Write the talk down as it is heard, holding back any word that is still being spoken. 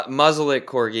Muzzle it,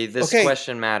 Corgi. This Okay.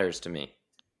 question matters to me.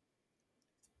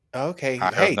 Okay.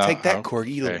 Hey, take that,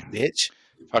 Corgi, you little Okay. bitch.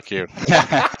 Fuck you.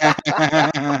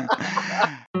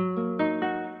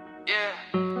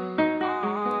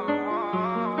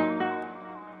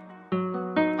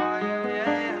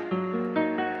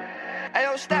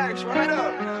 Ayo, Stacks, run it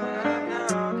up.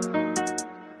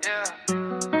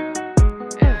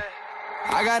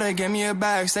 I gotta give me a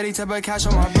bag, steady type of cash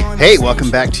on my phone. Hey, welcome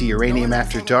back to Uranium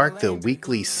After Dark, the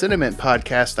weekly sentiment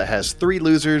podcast that has three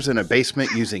losers in a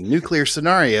basement using nuclear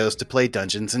scenarios to play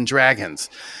Dungeons and Dragons.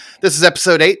 This is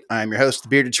episode 8. I'm your host, the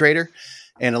Bearded Trader.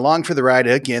 And along for the ride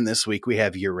again this week, we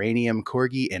have Uranium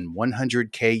Corgi and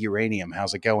 100K Uranium.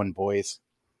 How's it going, boys?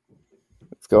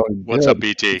 It's going. What's good. up,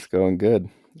 BT? It's going good.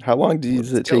 How long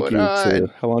does it take you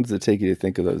to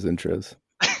think of those intros?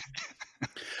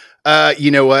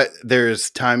 You know what? There's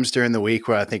times during the week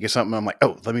where I think of something. I'm like,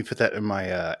 oh, let me put that in my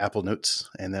Apple Notes,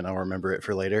 and then I'll remember it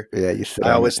for later. Yeah, you said.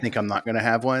 I always think I'm not going to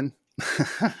have one.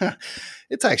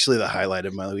 It's actually the highlight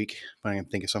of my week when I can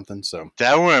think of something. So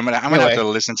that one, I'm gonna have to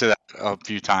listen to that a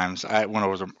few times. I went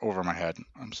over my head.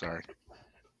 I'm sorry.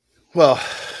 Well,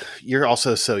 you're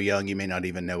also so young, you may not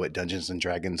even know what Dungeons and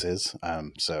Dragons is.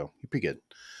 So you're pretty good.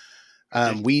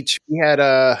 We had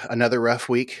another rough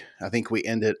week. I think we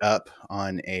ended up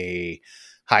on a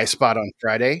high spot on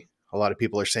Friday. A lot of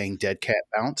people are saying dead cat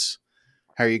bounce.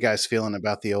 How are you guys feeling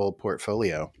about the old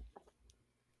portfolio?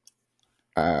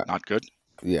 Not good.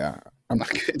 Yeah, I'm not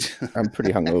good. I'm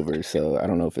pretty hungover, so I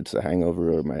don't know if it's a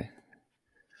hangover or my.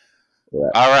 Yeah.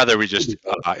 I'd rather we just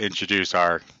introduce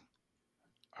our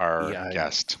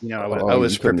guest. You know, I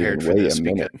was prepared for this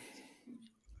because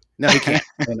no, he can't.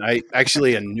 And I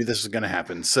knew this was going to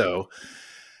happen. So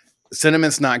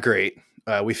sentiment's not great.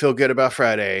 We feel good about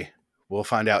Friday. We'll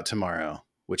find out tomorrow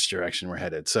which direction we're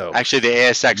headed. So actually, the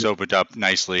ASX opened up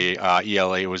nicely.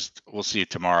 ELA we'll see it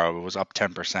tomorrow. It was up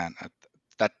 10%.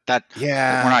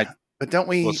 Yeah. But don't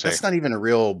we? We'll that's not even a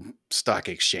real stock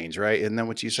exchange, right? Isn't that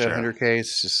what you said? Sure. 100K.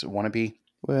 It's just wannabe.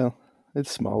 Well,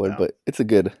 it's smaller, but it's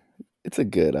good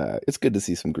to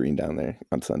see some green down there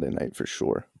on Sunday night for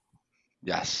sure.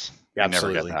 Yes,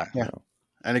 absolutely. I never get that. Yeah,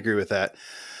 I'd agree with that.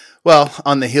 Well,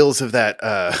 on the heels of that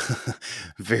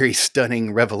very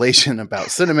stunning revelation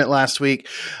about sentiment last week,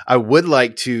 I would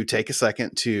like to take a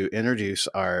second to introduce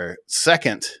our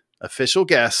second official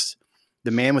guest,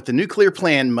 the man with the nuclear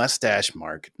plan mustache,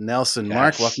 Mark Nelson. Yes.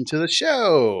 Mark, welcome to the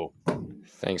show.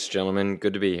 Thanks, gentlemen.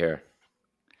 Good to be here.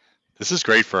 This is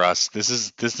great for us. This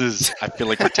is. I feel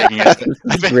like we're taking it.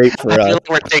 Great for us. I feel like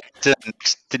we're taking it to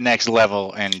the next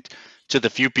level. And to the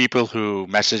few people who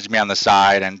messaged me on the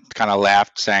side and kind of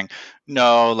laughed, saying,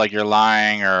 "No, like you're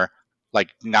lying," or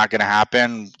like not gonna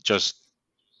happen. Just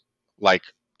like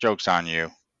jokes on you.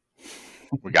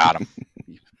 We got him.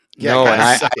 Yeah, no, and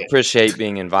I appreciate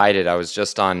being invited. I was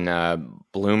just on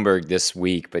Bloomberg this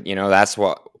week, but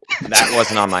that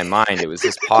wasn't on my mind. It was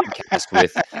this podcast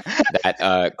with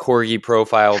that Corgi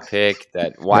profile pic,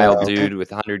 that wild dude with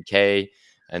 100K,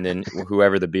 and then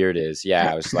whoever the beard is.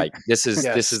 Yeah, I was like, this is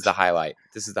the highlight.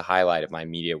 This is the highlight of my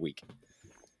media week.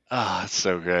 Oh, it's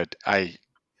so good.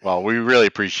 We really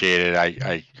appreciate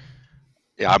it.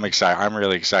 I'm excited. I'm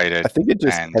really excited. I think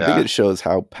it shows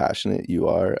how passionate you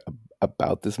are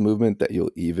about this movement that you'll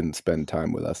even spend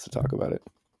time with us to talk about it.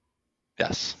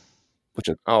 Yes.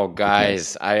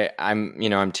 Guys,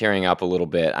 I'm tearing up a little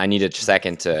bit. I need a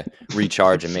second to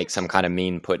recharge and make some kind of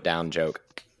mean put down joke.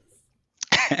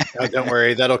 Oh, don't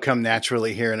worry, that'll come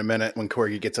naturally here in a minute when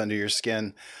Corgi gets under your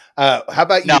skin. How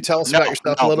about you tell us about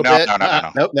yourself a little bit?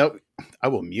 Nope. I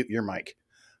will mute your mic.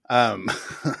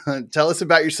 Tell us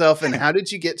about yourself and how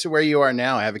did you get to where you are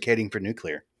now advocating for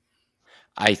nuclear?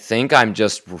 I think I'm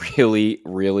just really,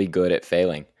 really good at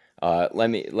failing. Let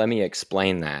me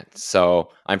explain that. So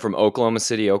I'm from Oklahoma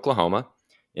City, Oklahoma,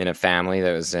 in a family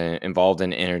that was involved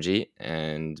in energy,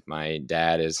 and my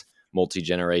dad is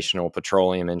multi-generational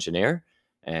petroleum engineer,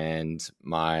 and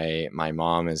my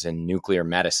mom is in nuclear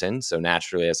medicine. So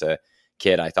naturally, as a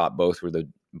kid, I thought both were the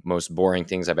most boring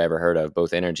things I've ever heard of,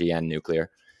 both energy and nuclear.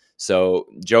 So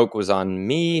joke was on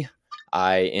me.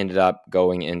 I ended up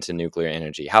going into nuclear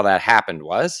energy. How that happened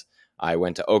was I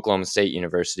went to Oklahoma State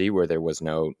University where there was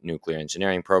no nuclear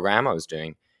engineering program. I was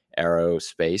doing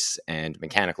aerospace and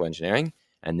mechanical engineering.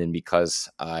 And then because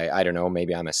I don't know,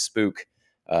 maybe I'm a spook,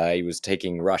 I was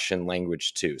taking Russian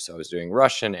language too. So I was doing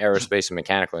Russian, aerospace, and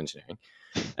mechanical engineering.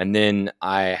 And then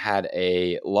I had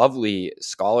a lovely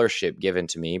scholarship given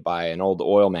to me by an old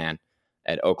oil man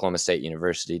at Oklahoma State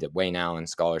University, the Wayne Allen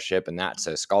Scholarship. And that's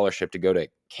a scholarship to go to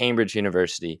Cambridge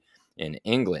University in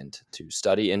England to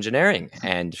study engineering.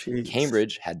 And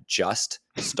Cambridge had just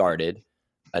started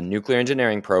a nuclear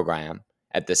engineering program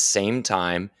at the same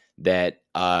time that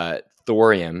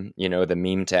thorium, the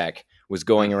meme tech, was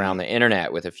going around the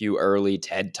internet with a few early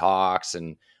TED Talks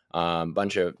and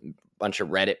bunch of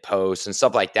Reddit posts and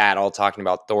stuff like that, all talking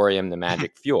about thorium, the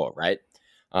magic fuel, right?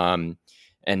 And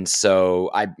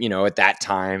so at that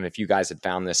time, if you guys had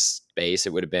found this space,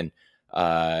 it would have been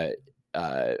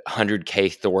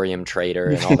 100K thorium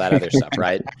trader and all that other stuff,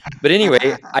 right? But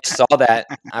anyway, I saw that.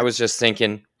 I was just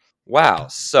thinking, wow,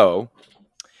 so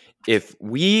if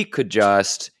we could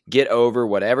just get over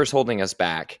whatever's holding us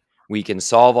back, we can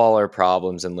solve all our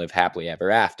problems and live happily ever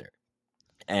after.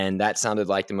 And that sounded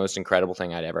like the most incredible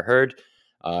thing I'd ever heard.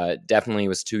 Definitely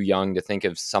was too young to think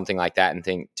of something like that and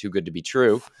think too good to be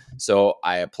true. So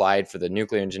I applied for the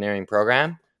nuclear engineering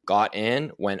program, got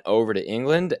in, went over to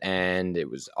England, and it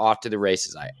was off to the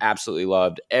races. I absolutely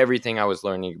loved everything I was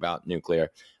learning about nuclear.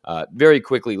 Very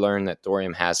quickly learned that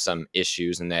thorium has some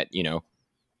issues and that,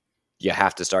 you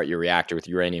have to start your reactor with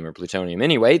uranium or plutonium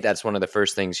anyway. That's one of the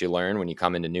first things you learn when you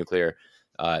come into nuclear,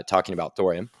 talking about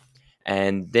thorium.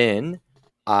 And then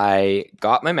I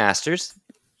got my master's,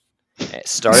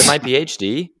 started my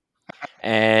PhD,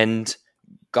 and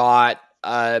got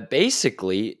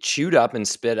basically chewed up and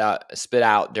spit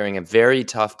out during a very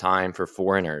tough time for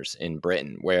foreigners in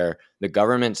Britain, where the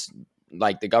government's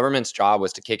job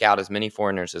was to kick out as many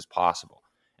foreigners as possible.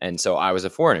 And so I was a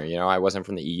foreigner. I wasn't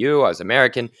from the EU. I was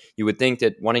American. You would think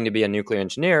that wanting to be a nuclear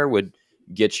engineer would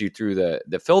get you through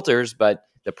the filters, but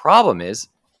the problem is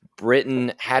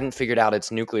Britain hadn't figured out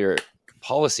its nuclear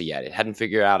policy yet. It hadn't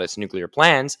figured out its nuclear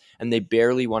plans, and they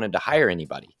barely wanted to hire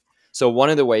anybody. So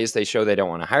one of the ways they show they don't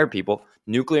want to hire people,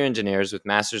 nuclear engineers with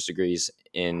master's degrees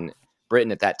in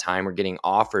Britain at that time were getting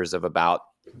offers of about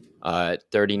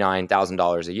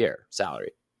 $39,000 a year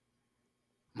salary.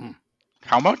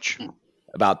 How much?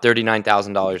 About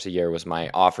 $39,000 a year was my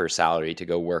offer salary to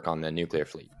go work on the nuclear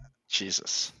fleet.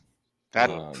 Jesus,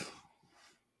 that's not enough.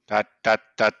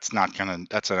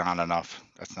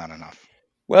 That's not enough.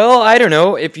 Well, I don't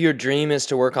know. If your dream is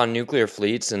to work on nuclear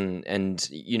fleets and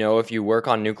if you work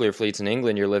on nuclear fleets in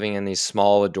England, you're living in these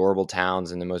small, adorable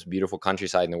towns in the most beautiful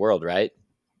countryside in the world, right?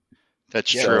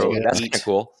 That's So true. that's kind of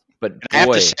cool. But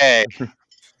boy,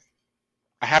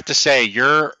 I have to say,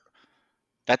 your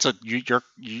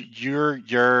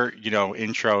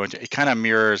intro, it kind of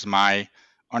mirrors my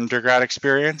undergrad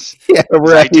experience. Yeah,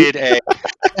 right.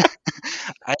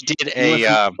 I did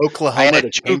a Oklahoma to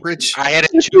Cambridge. I had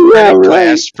a 2 credit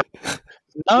class.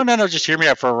 No, just hear me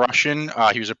out. For a Russian,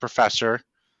 he was a professor,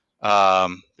 but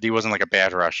he wasn't like a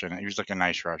bad Russian. He was like a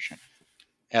nice Russian.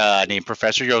 Named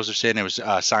Professor Josephson. It was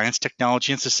Science,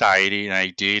 Technology, and Society, and I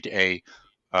did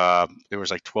there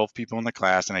was like 12 people in the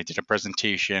class, and I did a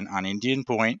presentation on Indian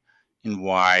Point and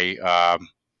why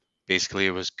basically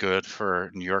it was good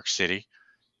for New York City.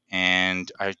 And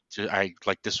I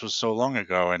this was so long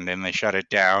ago, and then they shut it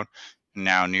down.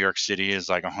 Now New York City is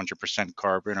like 100%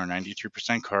 carbon or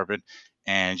 93% carbon,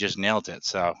 and just nailed it.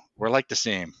 So we're like the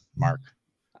same, Mark.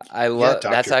 I love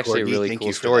that's actually Corgi, a really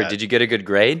cool story. Did you get a good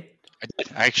grade? I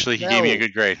did. Actually, he gave me a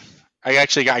good grade. I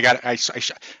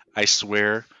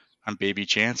swear on baby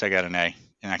chance, I got an A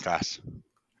in that class.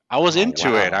 I was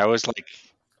into it. I was like,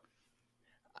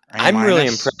 I'm really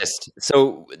impressed.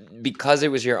 So because it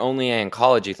was your only A in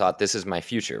college, you thought this is my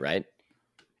future, right?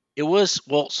 It was,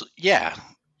 yeah.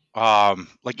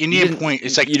 Like Indian Point,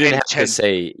 it's like you didn't have to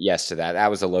say yes to that.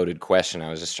 That was a loaded question. I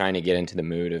was just trying to get into the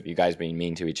mood of you guys being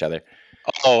mean to each other.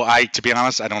 Oh, to be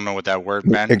honest, I don't know what that word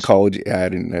meant. In college, I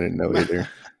didn't know either.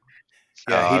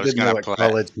 Yeah, he didn't know what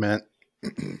college meant.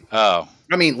 Oh,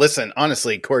 I mean, listen,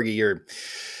 honestly, Corgi, you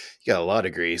got a law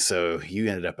degree, so you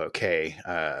ended up okay.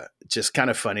 Just kind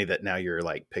of funny that now you're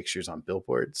like pictures on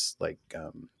billboards, like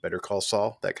Better Call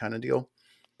Saul, that kind of deal.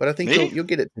 But I think you'll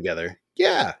get it together.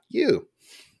 Yeah, you.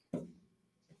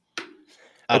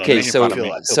 Okay, so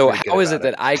how is it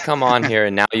that I come on here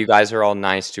and now you guys are all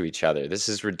nice to each other? This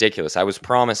is ridiculous. I was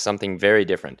promised something very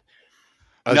different.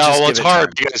 It's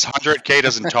hard because 100K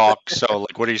doesn't talk. So,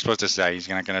 like, what are you supposed to say? He's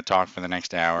not going to talk for the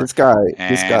next hour. This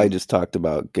guy just talked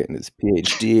about getting his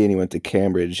PhD, and he went to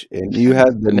Cambridge. And you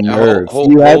had the nerve.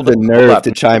 You had the nerve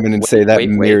to chime in and say that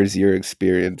mirrors your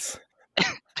experience.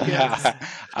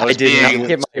 I did not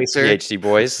get my PhD,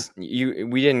 boys.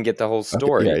 We didn't get the whole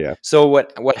story. Okay, yeah. So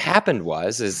what happened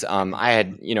was I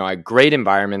had a great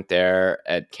environment there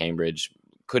at Cambridge.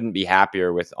 Couldn't be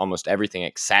happier with almost everything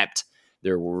except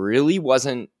there really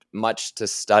wasn't much to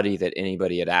study that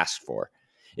anybody had asked for.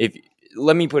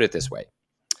 Let me put it this way.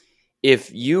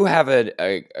 If you have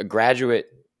a graduate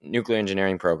nuclear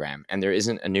engineering program and there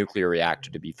isn't a nuclear reactor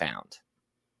to be found,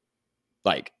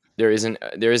 like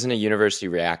there isn't a university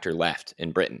reactor left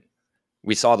in Britain.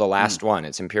 We saw the last one.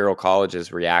 It's Imperial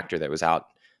College's reactor that was out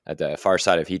at the far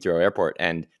side of Heathrow Airport,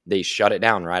 and they shut it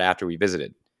down right after we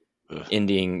visited,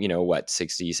 ending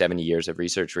 60, 70 years of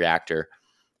research reactor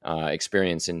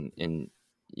experience in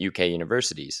UK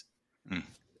universities.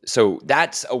 So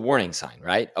that's a warning sign,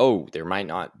 right? Oh, there might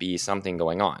not be something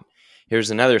going on.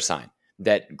 Here's another sign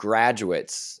that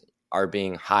graduates are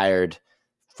being hired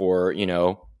for,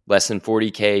 less than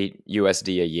 40K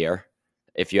USD a year.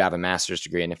 If you have a master's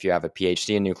degree, and if you have a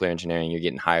PhD in nuclear engineering, you're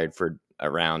getting hired for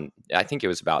around, I think it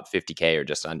was about 50K or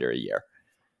just under a year.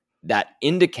 That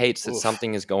indicates that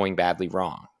something is going badly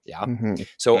wrong. Yeah.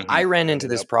 So I ran into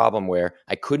this problem where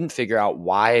I couldn't figure out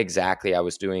why exactly I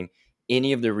was doing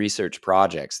any of the research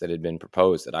projects that had been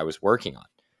proposed that I was working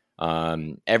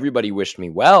on. Everybody wished me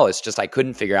well. It's just I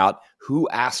couldn't figure out who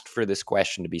asked for this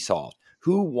question to be solved.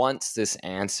 Who wants this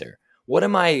answer? What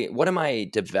am I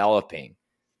developing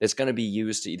that's going to be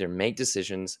used to either make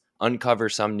decisions, uncover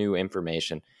some new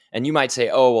information? And you might say,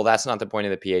 oh, well, that's not the point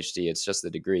of the PhD. It's just the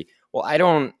degree. Well,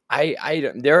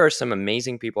 there are some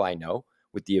amazing people I know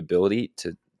with the ability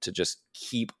to just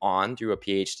keep on through a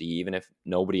PhD, even if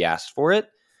nobody asked for it.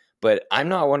 But I'm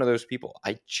not one of those people.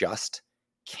 I just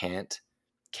can't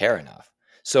care enough.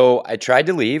 So I tried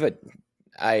to leave.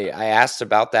 I asked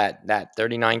about that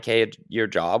 $39K a year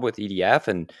job with EDF,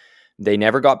 and they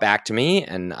never got back to me.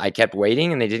 And I kept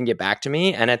waiting, and they didn't get back to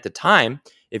me. And at the time,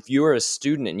 if you were a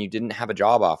student and you didn't have a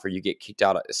job offer, you get kicked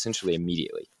out essentially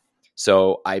immediately.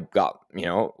 So I got,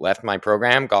 left my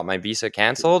program, got my visa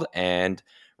canceled, and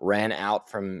ran out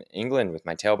from England with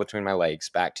my tail between my legs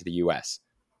back to the US.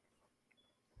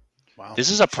 Wow.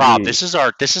 This is a problem. This is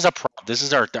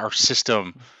our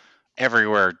system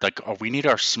everywhere. Like, we need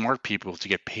our smart people to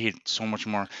get paid so much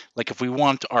more. Like, if we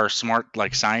want our smart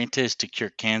scientists to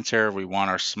cure cancer, we want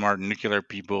our smart nuclear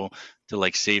people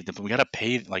to save them. But we gotta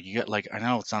pay. I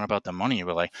know it's not about the money,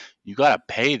 but you gotta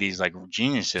pay these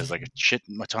geniuses a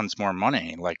tons more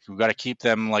money. We gotta keep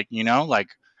them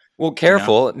Well,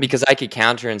 careful, because I could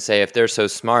counter and say, if they're so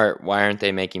smart, why aren't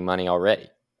they making money already?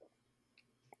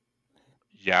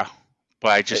 Yeah.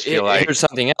 But I just feel here's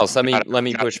something else. Let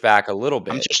me push back a little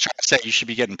bit. I'm just trying to say you should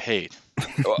be getting paid.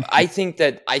 I think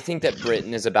that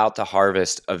Britain is about to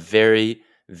harvest a very,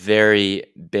 very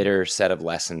bitter set of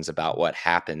lessons about what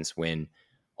happens when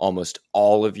almost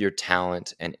all of your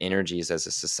talent and energies as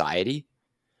a society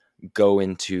go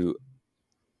into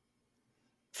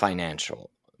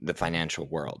the financial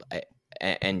world,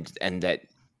 and that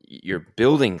you're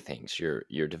building things,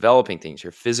 you're developing things,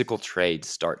 your physical trades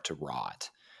start to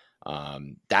rot.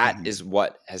 That is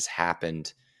what has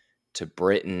happened to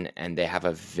Britain, and they have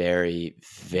a very,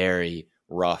 very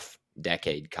rough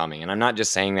decade coming. And I'm not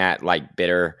just saying that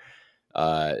bitter,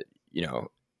 I'm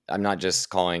not just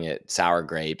calling it sour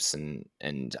grapes. And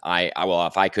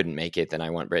if I couldn't make it, then I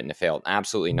want Britain to fail.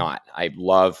 Absolutely not. I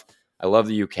love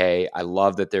the UK. I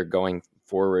love that they're going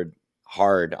forward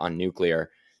hard on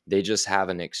nuclear. They just have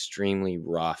an extremely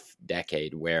rough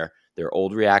decade where their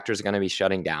old reactors are going to be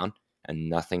shutting down, and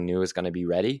nothing new is going to be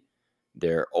ready.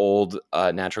 Their old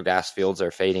natural gas fields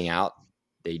are fading out.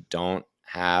 They don't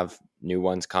have new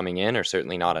ones coming in, or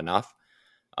certainly not enough.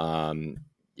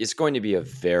 It's going to be a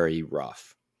very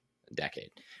rough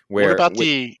decade. What about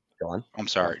I'm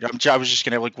sorry. I was just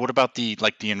gonna what about the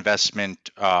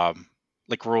investment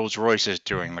Rolls Royce is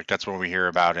doing? That's what we hear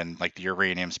about in the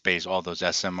uranium space, all those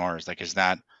SMRs. Is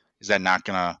that not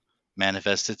gonna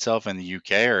manifest itself in the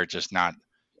UK, or just not?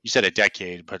 You said a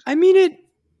decade, but I mean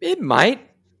it might.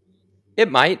 It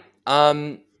might.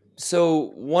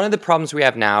 So one of the problems we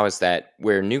have now is that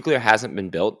where nuclear hasn't been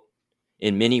built,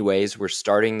 in many ways, we're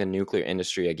starting the nuclear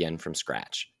industry again from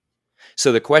scratch.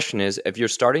 So the question is, if you're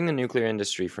starting the nuclear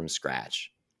industry from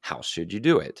scratch, how should you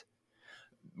do it?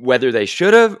 Whether they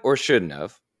should have or shouldn't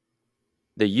have,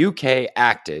 the UK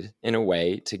acted in a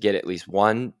way to get at least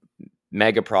one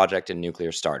mega project in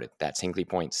nuclear started. That's Hinkley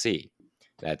Point C.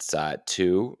 That's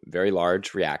two very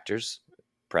large reactors,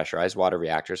 pressurized water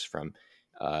reactors from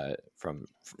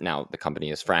now the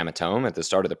company is Framatome. At the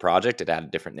start of the project, it had a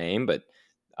different name, but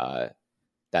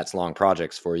that's long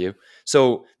projects for you.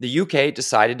 So the UK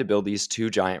decided to build these two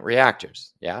giant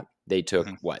reactors. Yeah, they took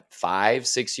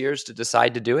 5-6 years to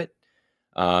decide to do it.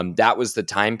 That was the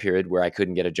time period where I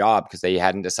couldn't get a job because they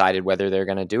hadn't decided whether they're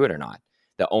going to do it or not.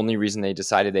 The only reason they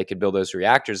decided they could build those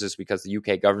reactors is because the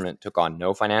UK government took on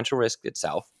no financial risk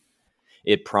itself.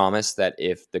 It promised that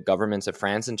if the governments of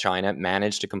France and China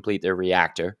managed to complete their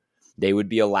reactor, they would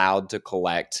be allowed to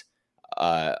collect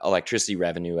electricity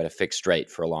revenue at a fixed rate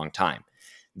for a long time.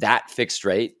 That fixed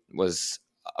rate was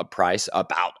a price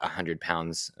about 100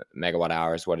 pounds megawatt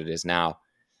hour is what it is now.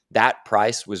 That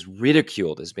price was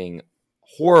ridiculed as being a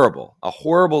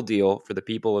horrible deal for the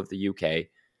people of the UK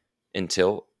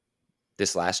until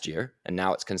this last year. And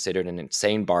now it's considered an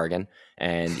insane bargain.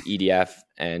 And EDF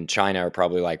and China are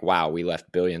probably like, wow, we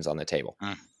left billions on the table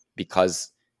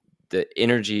because the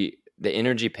energy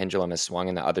pendulum has swung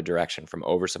in the other direction from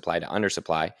oversupply to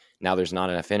undersupply. Now there's not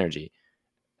enough energy.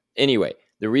 Anyway,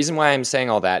 the reason why I'm saying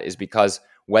all that is because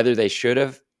whether they should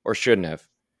have or shouldn't have,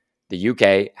 the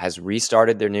UK has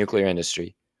restarted their nuclear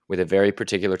industry with a very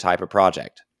particular type of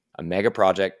project, a mega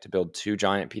project to build 2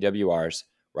 giant PWRs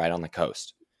right on the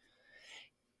coast.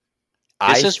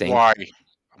 I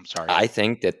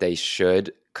think that they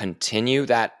should continue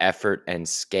that effort and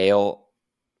scale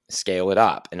it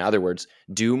up. In other words,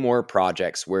 do more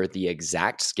projects where the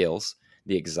exact skills,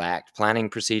 the exact planning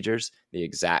procedures, the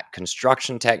exact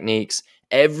construction techniques,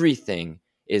 everything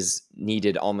is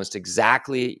needed almost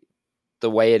exactly the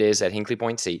way it is at Hinkley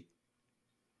Point C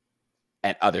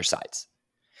at other sites.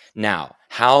 Now,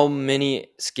 how many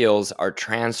skills are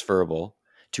transferable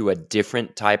to a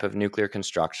different type of nuclear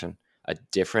construction, a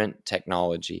different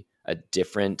technology, a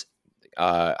different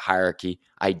hierarchy?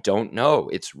 I don't know.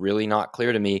 It's really not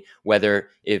clear to me whether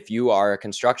if you are a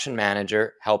construction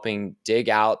manager helping dig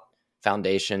out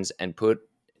foundations and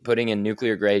putting in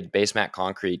nuclear grade basemat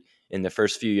concrete in the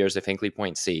first few years of Hinkley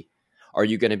Point C, are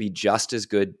you going to be just as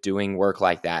good doing work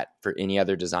like that for any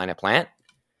other design of plant?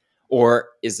 Or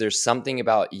is there something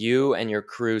about you and your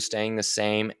crew staying the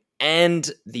same and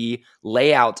the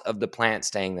layout of the plant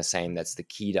staying the same that's the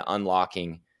key to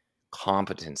unlocking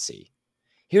competency?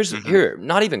 Here,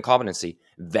 not even competency,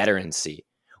 veterancy,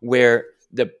 where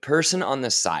the person on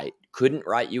the site couldn't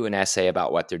write you an essay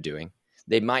about what they're doing.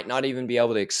 They might not even be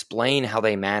able to explain how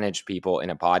they manage people in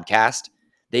a podcast.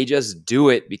 They just do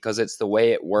it because it's the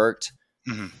way it worked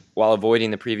while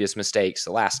avoiding the previous mistakes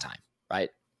the last time, right?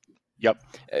 Yep.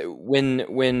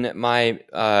 When my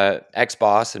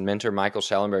ex-boss and mentor Michael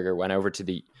Schellenberger went over to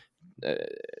the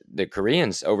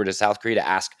Koreans over to South Korea to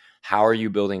ask, how are you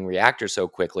building reactors so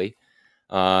quickly?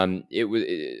 A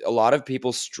lot of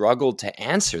people struggled to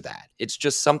answer that. It's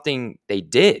just something they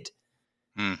did.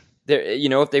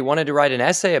 If they wanted to write an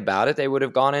essay about it, they would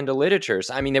have gone into literature.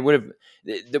 I mean, they would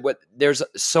have. There's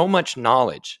so much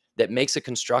knowledge that makes a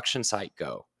construction site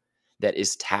go that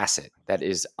is tacit, that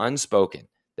is unspoken,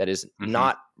 that is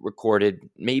not recorded,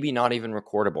 maybe not even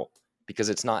recordable, because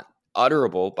it's not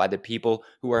utterable by the people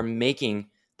who are making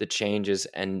the changes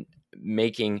and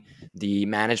making the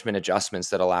management adjustments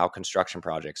that allow construction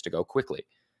projects to go quickly.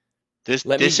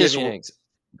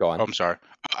 Go on. Oh, I'm sorry.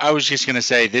 I was just going to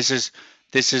say, this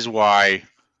is why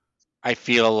I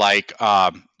feel like,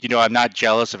 I'm not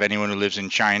jealous of anyone who lives in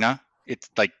China. It's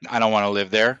like, I don't want to live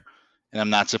there, and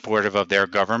I'm not supportive of their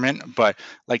government, but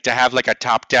like to have like a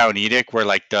top down edict where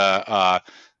like the,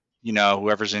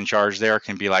 whoever's in charge there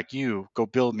can be like, you go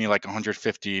build me like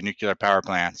 150 nuclear power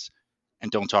plants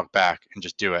and don't talk back and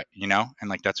just do it, and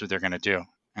like, that's what they're going to do.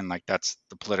 And like, that's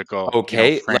the political.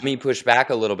 Okay. Let me push back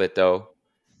a little bit though.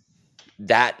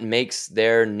 That makes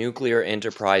their nuclear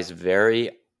enterprise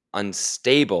very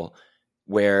unstable,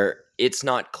 where it's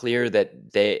not clear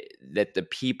that the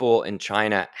people in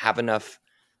China have enough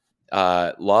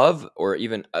love or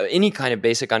even any kind of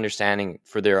basic understanding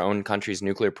for their own country's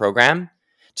nuclear program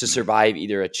to survive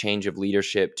either a change of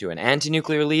leadership to an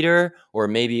anti-nuclear leader, or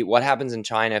maybe what happens in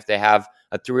China if they have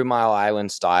a 3 Mile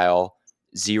Island style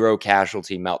zero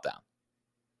casualty meltdown.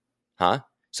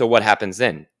 So what happens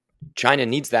then? China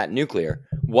needs that nuclear.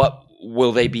 What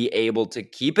will they be able to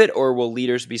keep it, or will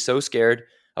leaders be so scared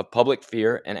of public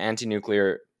fear and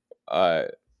anti-nuclear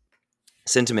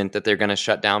sentiment that they're going to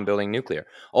shut down building nuclear?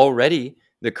 Already,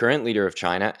 the current leader of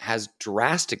China has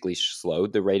drastically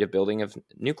slowed the rate of building of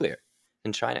nuclear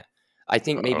in China. I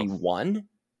think maybe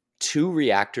 2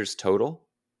 reactors total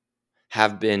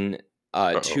have been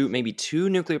two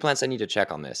nuclear plants. I need to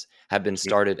check on this. Have been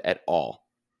started at all.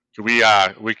 Can we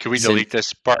delete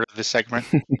this part of the segment?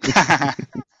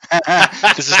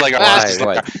 This is like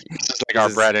our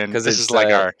bread and this is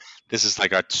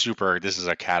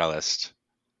a catalyst.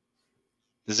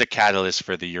 This is a catalyst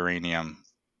for the uranium.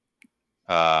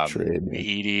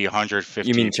 80, 150.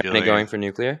 You mean China going for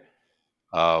nuclear?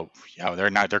 Yeah,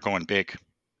 they're going big.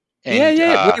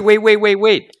 And,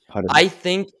 Wait. I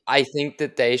think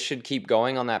that they should keep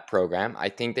going on that program. I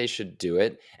think they should do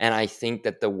it. And I think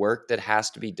that the work that has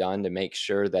to be done to make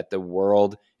sure that the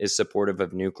world is supportive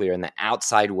of nuclear and the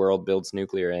outside world builds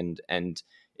nuclear and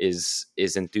is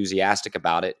enthusiastic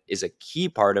about it is a key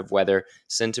part of whether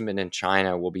sentiment in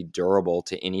China will be durable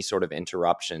to any sort of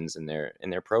interruptions in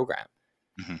their program.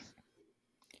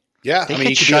 Yeah, I mean,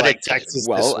 you could do like Texas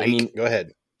this week. I mean, go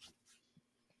ahead.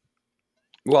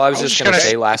 Well, I was just going to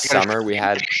say last summer we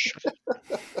had.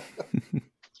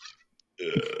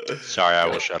 Sorry, I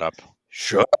will shut up.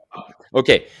 Shut up.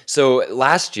 Okay, so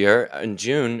last year in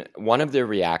June, one of their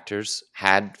reactors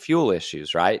had fuel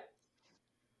issues, right?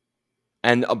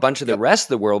 And a bunch of the rest of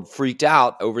the world freaked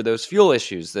out over those fuel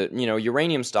issues. That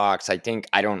uranium stocks. I think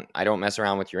I don't mess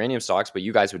around with uranium stocks, but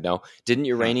you guys would know. Didn't the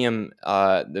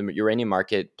uranium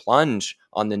market plunge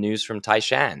on the news from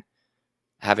Taishan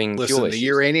having fuel issues? The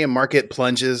uranium market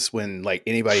plunges when like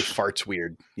anybody farts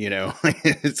weird.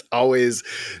 It's always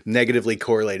negatively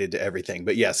correlated to everything.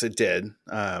 But yes, it did.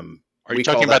 Are you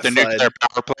talking about the nuclear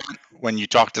power plant when you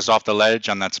talked us off the ledge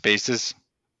on that Spaces?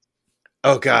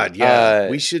 Oh God,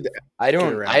 yeah. We should. I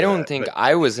don't think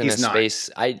I was in a space.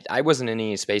 I wasn't in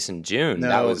any space in June. No,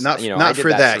 that was not for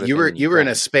that. You were in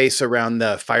a space around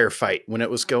the firefight when it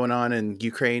was going on in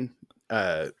Ukraine.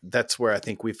 That's where I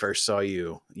think we first saw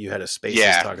you. You had a space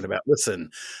talking about. Listen,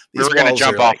 we were going to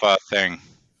jump off a thing.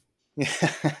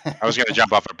 I was going to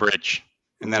jump off a bridge.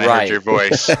 And then I heard your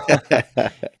voice.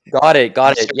 Got it.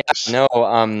 Yeah.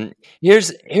 No. Here's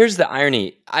the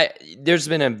irony. There's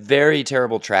been a very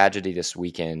terrible tragedy this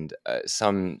weekend.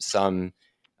 Some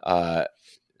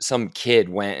kid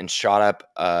went and shot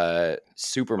up a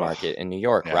supermarket in New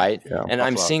York, right? Yeah, and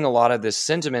I'm seeing a lot of this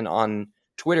sentiment on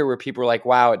Twitter where people are like,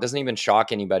 "Wow, it doesn't even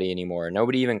shock anybody anymore.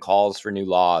 Nobody even calls for new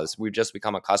laws. We've just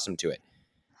become accustomed to it."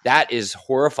 That is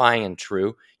horrifying and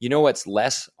true. You know what's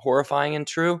less horrifying and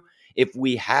true? If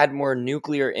we had more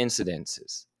nuclear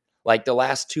incidences, like the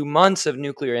last 2 months of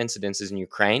nuclear incidences in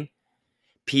Ukraine,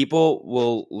 people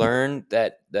will learn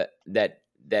that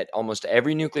almost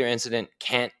every nuclear incident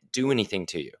can't do anything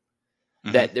to you.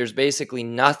 Mm-hmm. That there's basically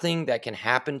nothing that can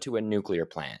happen to a nuclear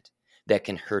plant that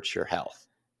can hurt your health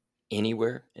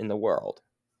anywhere in the world,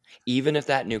 even if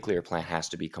that nuclear plant has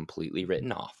to be completely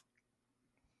written off.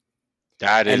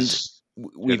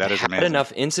 We've had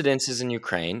enough incidences in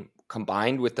Ukraine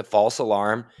combined with the false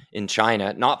alarm in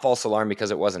China, not false alarm because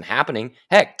it wasn't happening.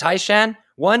 Heck, Taishan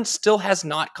 1 still has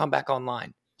not come back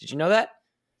online. Did you know that?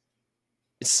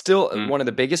 It's still one of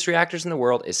the biggest reactors in the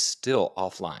world is still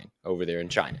offline over there in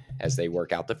China as they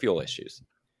work out the fuel issues.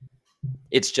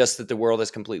 It's just that the world has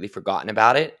completely forgotten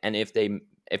about it. And if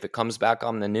it comes back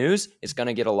on the news, it's going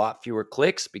to get a lot fewer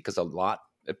clicks because a lot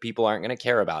of people aren't going to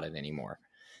care about it anymore.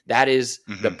 That is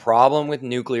the problem with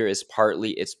nuclear is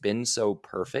partly it's been so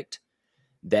perfect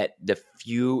that the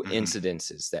few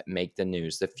incidences that make the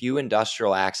news, the few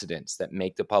industrial accidents that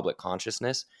make the public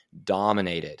consciousness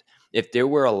dominated. If there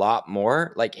were a lot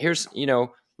more, like here's,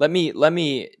 let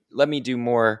me do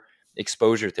more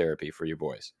exposure therapy for you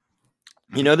boys.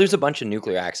 There's a bunch of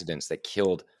nuclear accidents that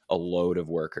killed a load of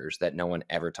workers that no one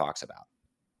ever talks about.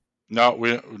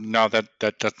 No,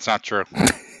 that's not true.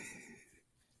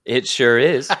 It sure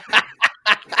is.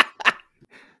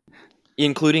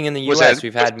 Including in the U.S.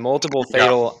 We've had multiple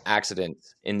fatal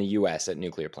accidents in the U.S. at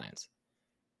nuclear plants.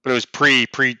 But it was pre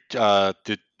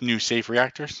the new safe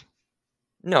reactors?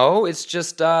 No, it's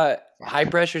just high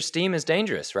pressure steam is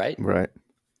dangerous, right? Right.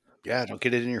 Yeah, don't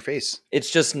get it in your face.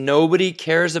 It's just nobody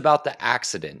cares about the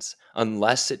accidents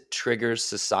unless it triggers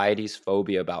society's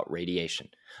phobia about radiation,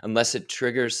 unless it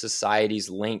triggers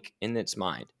society's link in its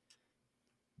mind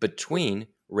between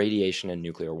radiation and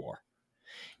nuclear war.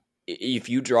 If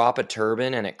you drop a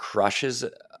turbine and it crushes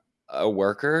a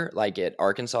worker, like at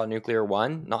Arkansas Nuclear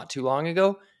 1 not too long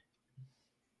ago,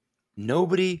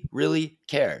 nobody really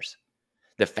cares.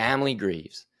 The family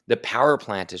grieves. The power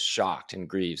plant is shocked and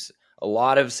grieves. A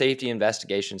lot of safety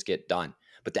investigations get done,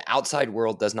 but the outside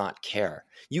world does not care.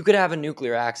 You could have a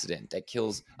nuclear accident that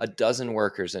kills a dozen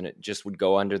workers and it just would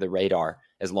go under the radar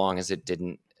as long as it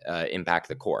didn't impact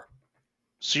the core.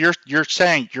 So you're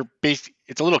saying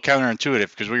it's a little counterintuitive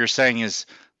because what you're saying is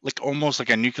like almost like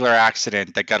a nuclear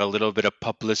accident that got a little bit of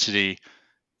publicity,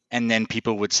 and then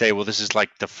people would say, well, this is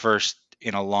like the first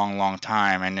in a long, long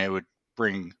time, and it would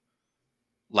bring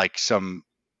like some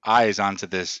eyes onto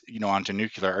this, onto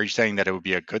nuclear. Are you saying that it would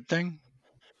be a good thing?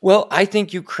 Well, I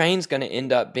think Ukraine's going to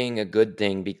end up being a good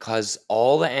thing because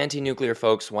all the anti-nuclear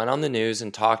folks went on the news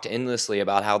and talked endlessly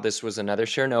about how this was another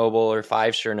Chernobyl or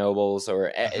 5 Chernobyls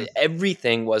or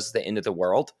everything was the end of the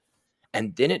world.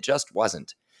 And then it just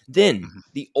wasn't. Then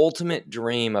the ultimate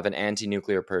dream of an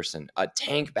anti-nuclear person, a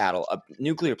tank battle, a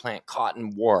nuclear plant caught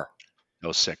in war. That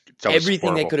was sick.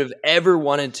 Everything they could have ever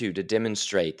wanted to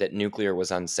demonstrate that nuclear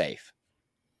was unsafe.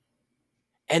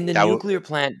 And the nuclear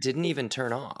plant didn't even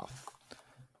turn off.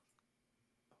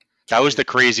 That was the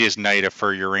craziest night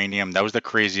for uranium. That was the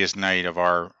craziest night of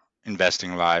our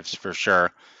investing lives for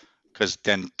sure. because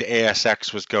then the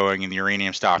ASX was going and the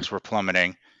uranium stocks were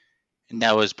plummeting. And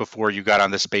that was before you got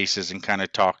on the spaces and kind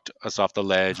of talked us off the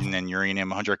ledge. And then uranium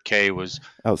 100K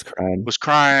I was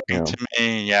crying yeah. to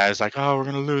me. Yeah, it's like, oh, we're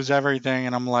gonna lose everything.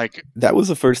 And I'm like, that was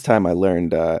the first time I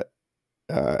learned. I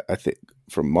think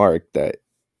from Mark that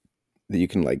you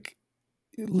can like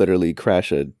literally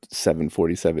crash a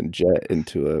 747 jet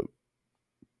into a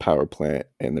power plant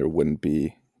and there wouldn't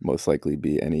most likely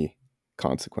be any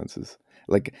consequences.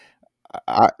 Like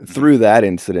through that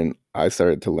incident, I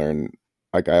started to learn.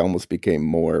 Like I almost became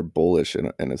more bullish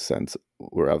in a sense,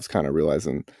 where I was kind of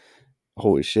realizing,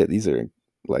 holy shit, these are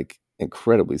like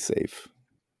incredibly safe.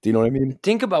 Do you know what I mean?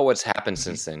 Think about what's happened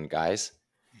since then, guys.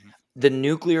 The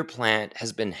nuclear plant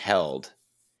has been held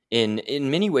in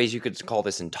many ways. You could call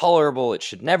this intolerable. It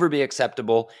should never be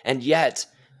acceptable. And yet,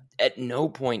 at no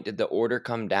point did the order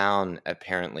come down,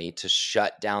 apparently, to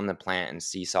shut down the plant and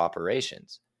cease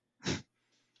operations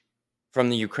from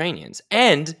the Ukrainians.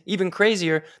 And even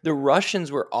crazier, the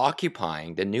Russians were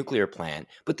occupying the nuclear plant,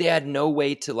 but they had no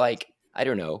way to, like, I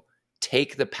don't know,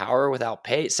 take the power without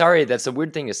pay. Sorry, that's a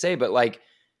weird thing to say, but like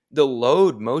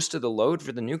most of the load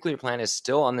for the nuclear plant is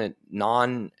still on the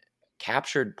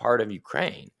non-captured part of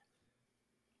Ukraine.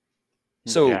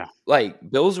 So, like,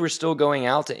 bills were still going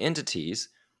out to entities.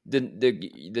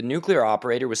 The nuclear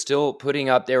operator was still putting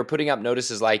up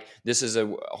notices like, this is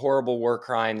a horrible war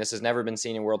crime. This has never been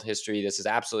seen in world history. This is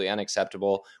absolutely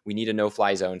unacceptable. We need a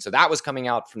no-fly zone. So that was coming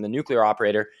out from the nuclear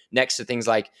operator next to things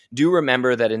like, do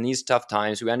remember that in these tough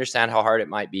times, we understand how hard it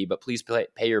might be, but please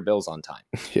pay your bills on time.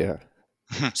 Yeah.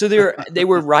 So they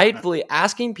were rightfully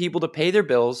asking people to pay their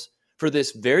bills for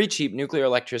this very cheap nuclear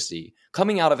electricity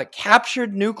coming out of a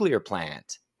captured nuclear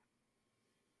plant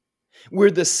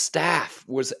where the staff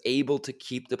was able to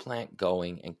keep the plant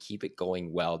going and keep it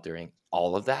going well during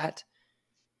all of that.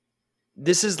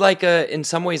 This is like in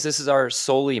some ways, this is our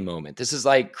Soli moment. This is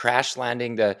like crash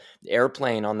landing the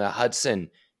airplane on the Hudson,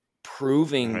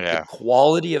 proving the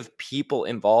quality of people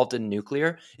involved in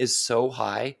nuclear is so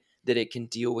high that it can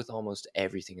deal with almost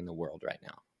everything in the world right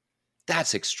now.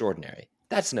 That's extraordinary.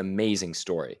 That's an amazing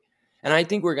story. And I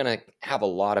think we're going to have a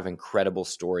lot of incredible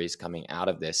stories coming out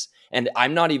of this. And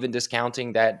I'm not even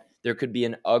discounting that there could be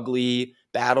an ugly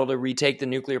battle to retake the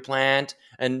nuclear plant,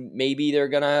 and maybe they're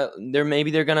going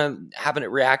to have a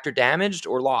reactor damaged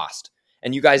or lost.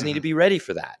 And you guys need to be ready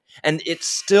for that. And it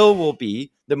still will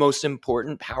be the most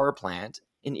important power plant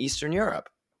in Eastern Europe,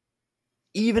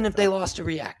 even if they lost a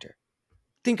reactor.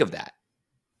 Think of that.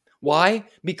 Why?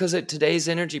 Because at today's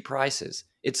energy prices,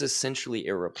 it's essentially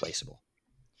irreplaceable.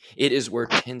 It is worth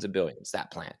tens of billions,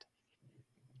 that plant.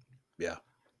 Yeah.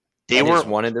 It's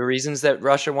one of the reasons that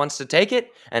Russia wants to take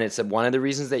it, and it's one of the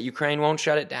reasons that Ukraine won't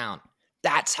shut it down.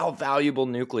 That's how valuable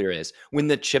nuclear is. When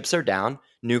the chips are down,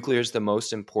 nuclear is the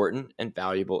most important and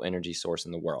valuable energy source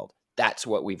in the world. That's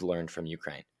what we've learned from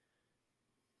Ukraine.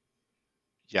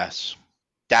 Yes.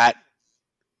 That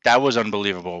was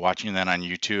unbelievable, watching that on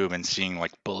YouTube and seeing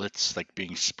like bullets like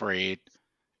being sprayed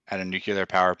at a nuclear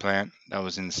power plant. That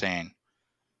was insane.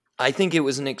 I think it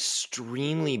was an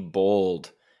extremely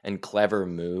bold and clever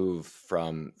move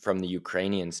from the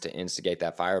Ukrainians to instigate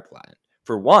that fire plant.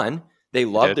 For one, they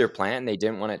loved their plant and they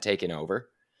didn't want it taken over.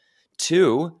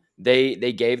 Two, they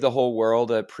gave the whole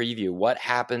world a preview. What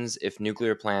happens if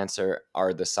nuclear plants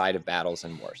are the site of battles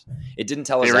and wars? It didn't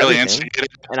tell us everything,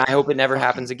 and I hope it never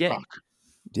happens again.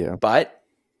 Yeah. But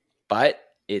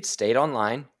it stayed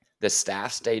online. The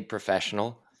staff stayed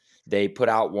professional. They put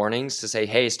out warnings to say,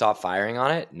 hey, stop firing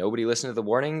on it. Nobody listened to the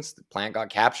warnings. The plant got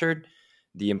captured.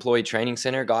 The employee training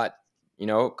center got,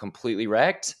 completely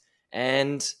wrecked.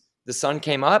 And the sun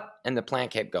came up and the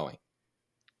plant kept going.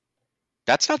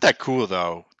 That's not that cool,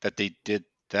 though, that they did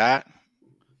that.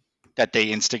 That they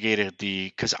instigated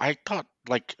because I thought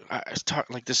like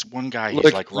this one guy. Look,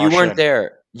 he's like Russian. You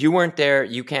weren't there.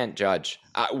 You can't judge.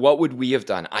 What would we have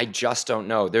done? I just don't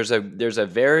know. There's a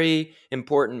very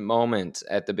important moment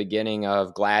at the beginning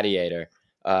of Gladiator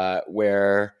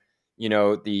where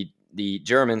the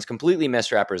Germans completely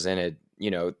misrepresented.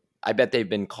 I bet they've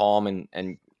been calm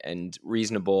and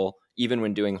reasonable even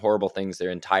when doing horrible things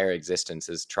their entire existence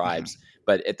as tribes.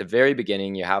 But at the very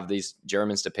beginning, you have these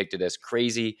Germans depicted as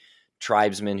crazy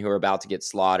tribesmen who are about to get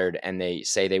slaughtered, and they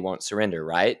say they won't surrender,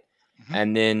 right?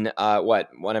 And then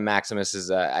one of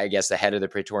Maximus's, I guess the head of the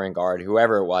Praetorian Guard,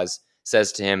 whoever it was,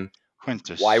 says to him,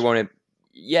 Quintus. Why won't it?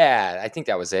 Yeah, I think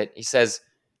that was it. He says,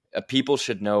 people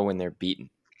should know when they're beaten.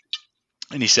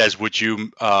 And he says, would you,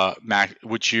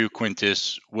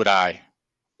 Quintus, would I?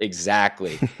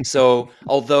 Exactly. So,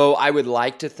 although I would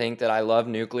like to think that I love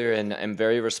nuclear and am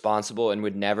very responsible and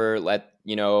would never let,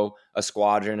 a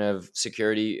squadron of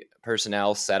security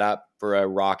personnel set up for a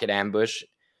rocket ambush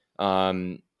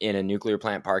in a nuclear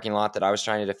plant parking lot that I was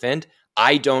trying to defend,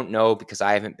 I don't know because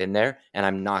I haven't been there, and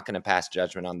I'm not going to pass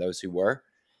judgment on those who were.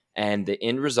 And the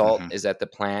end result is that the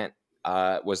plant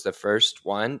was the first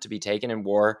one to be taken in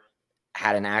war,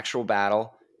 had an actual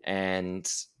battle,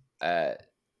 and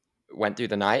went through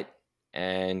the night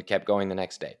and kept going the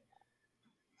next day.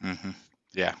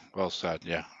 Yeah, well said.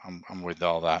 Yeah, I'm with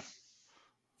all that.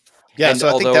 Yeah, and so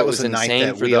I think although that it was was a night insane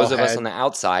that for we all those of us had. on the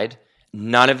outside,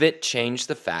 none of it changed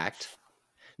the fact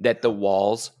that the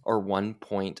walls are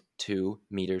 1.2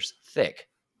 meters thick,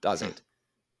 does it?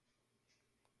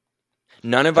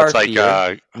 None of That's our like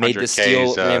fear made 100 the Ks.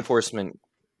 steel reinforcement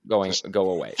go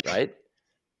away, right?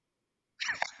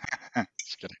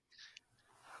 Just kidding.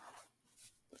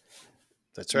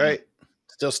 That's right.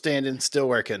 Still standing, still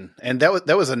working. And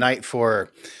that was a night for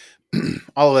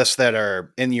all of us that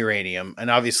are in uranium.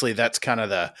 And obviously that's kind of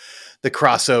the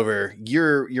crossover.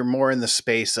 You're more in the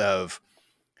space of,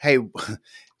 hey,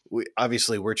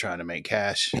 we're trying to make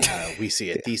cash. We see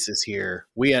a thesis here.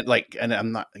 And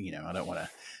I'm not, I don't want to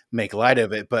make light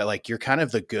of it, but like you're kind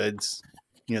of the goods,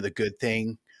 the good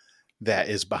thing that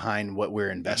is behind what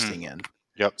we're investing in.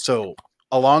 Yep. So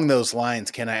along those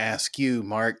lines, can I ask you,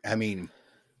 Mark? I mean,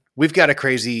 we've got a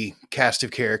crazy cast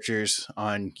of characters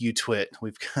on UTwit.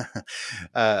 We've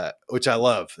got, which I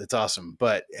love. It's awesome.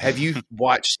 But have you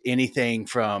watched anything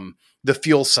from the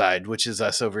fuel side, which is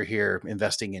us over here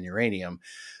investing in uranium,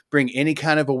 bring any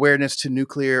kind of awareness to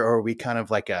nuclear, or are we kind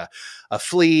of like a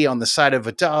flea on the side of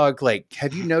a dog? Like,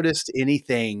 have you noticed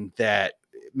anything that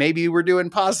maybe we're doing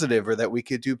positive or that we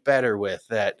could do better with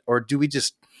that? Or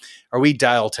are we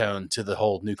dial tone to the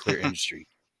whole nuclear industry?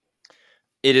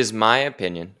 It is my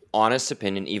opinion, honest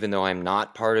opinion, even though I'm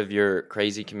not part of your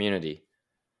crazy community.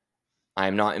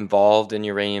 I'm not involved in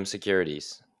uranium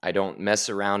securities. I don't mess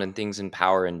around in things in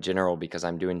power in general because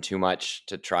I'm doing too much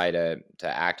to try to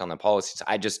act on the policies.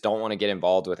 I just don't want to get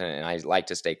involved with it, and I like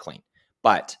to stay clean.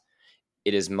 But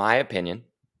it is my opinion,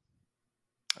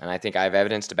 and I think I have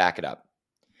evidence to back it up,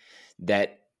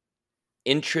 that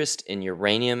interest in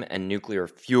uranium and nuclear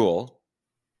fuel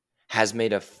has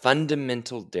made a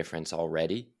fundamental difference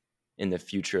already in the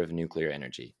future of nuclear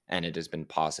energy, and it has been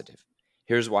positive.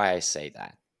 Here's why I say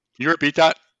that. Can you repeat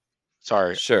that?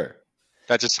 Sorry. Sure.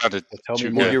 That just sounded too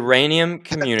The good. uranium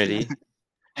community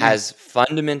has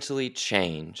fundamentally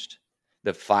changed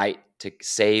the fight to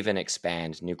save and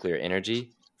expand nuclear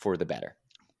energy for the better.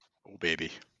 Oh,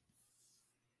 baby.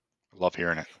 I love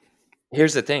hearing it.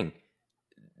 Here's the thing.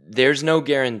 There's no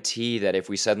guarantee that if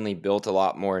we suddenly built a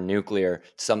lot more nuclear,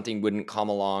 something wouldn't come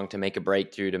along to make a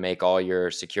breakthrough to make all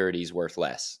your securities worth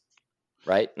less.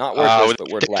 Right? Not worthless, but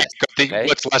worth less. Okay?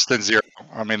 What's less than zero?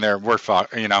 I mean, they're worth,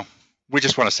 we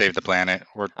just want to save the planet.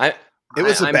 It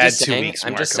was a I'm bad just 2 saying, weeks,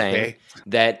 I'm Mark, just saying okay?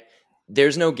 that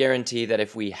there's no guarantee that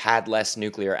if we had less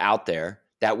nuclear out there,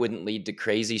 that wouldn't lead to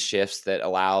crazy shifts that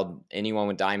allowed anyone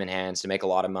with diamond hands to make a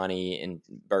lot of money in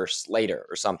bursts later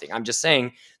or something. I'm just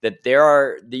saying that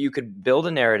that you could build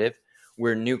a narrative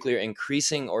where nuclear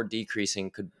increasing or decreasing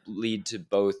could lead to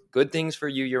both good things for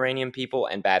you uranium people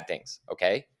and bad things,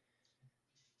 okay?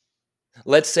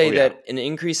 Let's say that an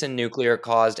increase in nuclear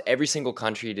caused every single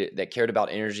country that cared about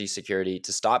energy security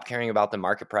to stop caring about the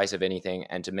market price of anything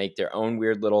and to make their own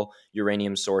weird little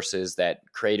uranium sources that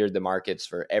cratered the markets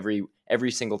for every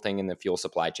single thing in the fuel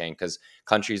supply chain because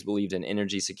countries believed in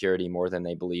energy security more than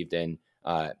they believed in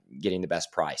getting the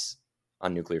best price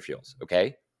on nuclear fuels,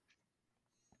 okay?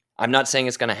 I'm not saying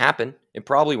it's going to happen. It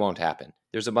probably won't happen.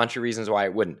 There's a bunch of reasons why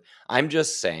it wouldn't. I'm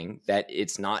just saying that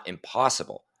it's not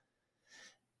impossible.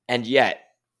 And yet,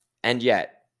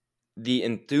 the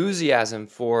enthusiasm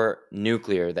for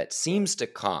nuclear that seems to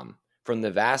come from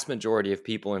the vast majority of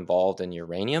people involved in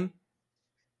uranium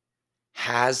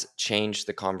has changed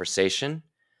the conversation,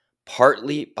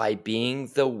 partly by being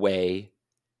the way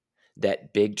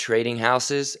that big trading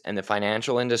houses and the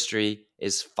financial industry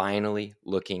is finally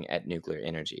looking at nuclear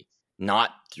energy.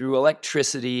 Not through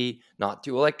electricity, not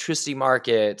through electricity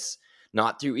markets,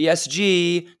 not through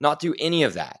ESG, not through any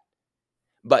of that,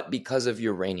 but because of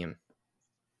uranium.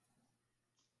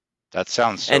 That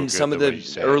sounds so and good. some of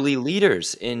the early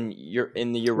leaders in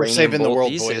the uranium saving the bull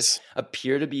world, thesis boys.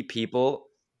 appear to be people.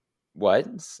 What?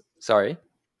 Sorry.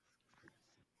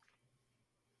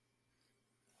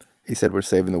 He said we're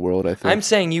saving the world, I think. I'm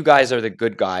saying you guys are the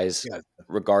good guys, Yeah,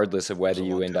 regardless of whether a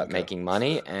you long end time up ago. making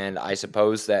money. And I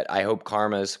suppose that I hope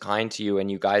karma is kind to you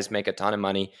and you guys make a ton of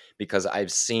money because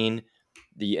I've seen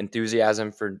the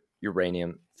enthusiasm for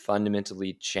uranium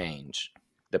fundamentally change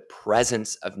the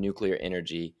presence of nuclear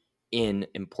energy in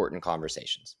important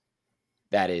conversations.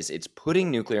 That is, it's putting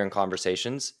nuclear in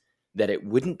conversations that it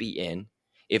wouldn't be in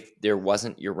if there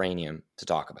wasn't uranium to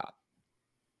talk about.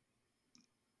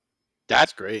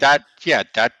 That's great.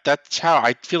 That's how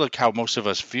I feel, like how most of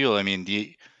us feel. I mean,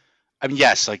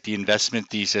 yes, like the investment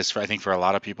thesis, I think for a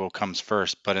lot of people comes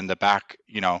first, but in the back,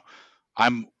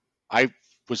 I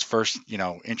was first,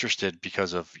 interested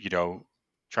because of,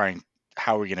 trying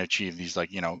how we're going to achieve these, like,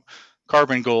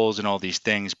 carbon goals and all these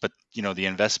things. But, the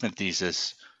investment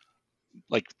thesis,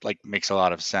 like makes a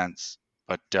lot of sense.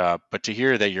 But to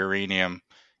hear that uranium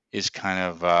is kind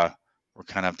of, we're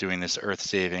kind of doing this earth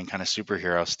saving kind of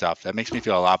superhero stuff, that makes me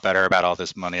feel a lot better about all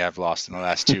this money I've lost in the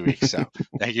last 2 weeks. So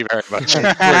thank you very much.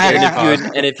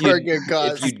 If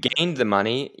you'd gained the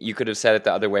money, you could have said it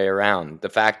the other way around. The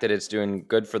fact that it's doing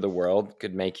good for the world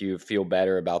could make you feel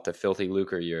better about the filthy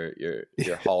lucre you're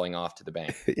hauling off to the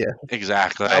bank. Yeah,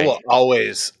 Exactly. I will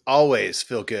always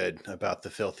feel good about the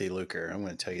filthy lucre. I'm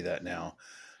going to tell you that now.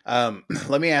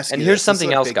 Let me ask you. And here's this. something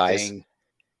This is a else, big guys. thing.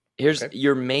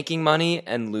 You're making money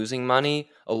and losing money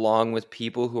along with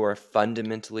people who are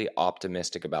fundamentally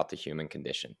optimistic about the human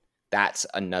condition. That's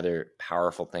another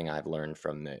powerful thing I've learned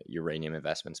from the uranium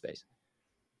investment space.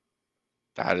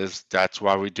 That's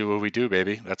why we do what we do,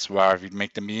 baby. That's why we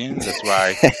make the millions. That's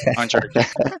why Hunter.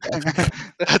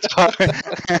 That's why.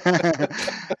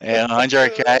 And Hunter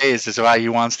K is why he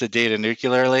wants to date a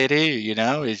nuclear lady.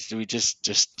 Is we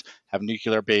just have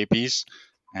nuclear babies,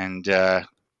 and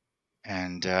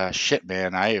shit,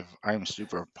 man. I'm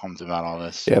super pumped about all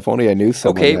this. Yeah, if only I knew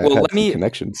someone Okay, that well, had some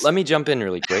connections. let me jump in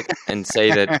really quick and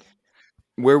say that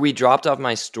where we dropped off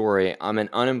my story, I'm an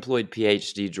unemployed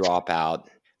PhD dropout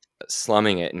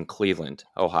slumming it in Cleveland,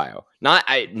 Ohio.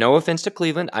 No offense to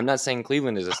Cleveland. I'm not saying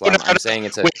Cleveland is a slum. I'm saying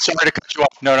it's a. Wait, sorry to cut you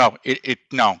off.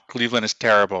 No. Cleveland is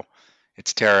terrible.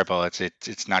 It's terrible.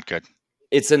 It's not good.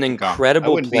 It's an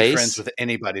incredible I wouldn't place. be friends with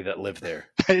anybody that lived there.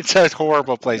 It's a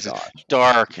horrible place. It's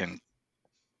dark and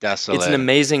desolate. It's an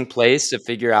amazing place to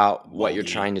figure out what you're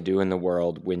trying to do in the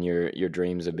world when your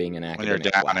dreams of being an academic. When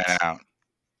you're down and out.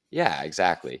 Yeah,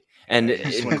 exactly. And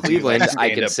in Cleveland,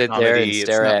 I could sit there and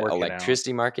stare at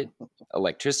electricity market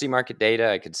data.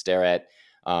 I could stare at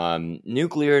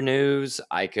nuclear news.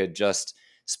 I could just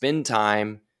spend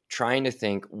time trying to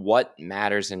think what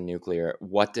matters in nuclear.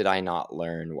 What did I not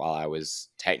learn while I was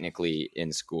technically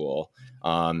in school?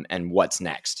 And what's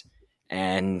next?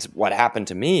 And what happened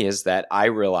to me is that I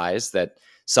realized that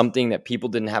something that people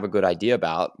didn't have a good idea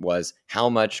about was how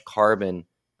much carbon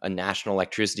a national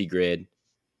electricity grid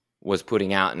was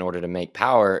putting out in order to make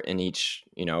power in each,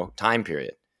 time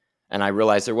period. And I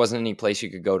realized there wasn't any place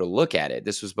you could go to look at it.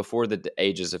 This was before the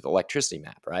ages of electricity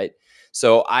map, right?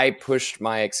 So I pushed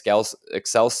my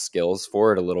Excel skills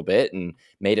forward a little bit and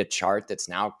made a chart that's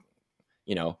now,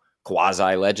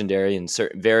 quasi legendary in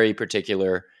certain very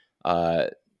particular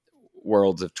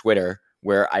worlds of Twitter,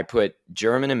 where I put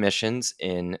German emissions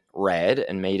in red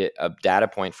and made it a data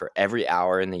point for every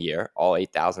hour in the year, all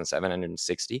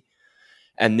 8,760.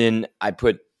 And then I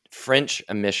put French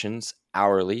emissions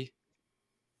hourly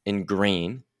in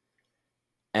green,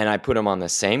 and I put them on the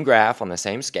same graph, on the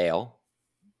same scale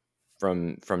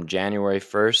from January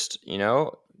 1st,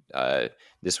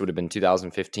 this would have been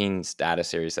 2015's data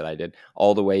series that I did,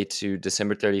 all the way to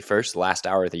December 31st, last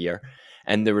hour of the year.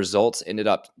 And the results ended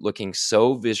up looking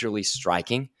so visually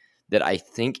striking that I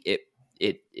think it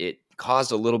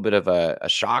caused a little bit of a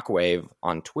shockwave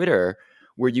on Twitter,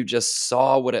 where you just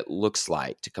saw what it looks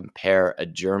like to compare a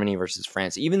Germany versus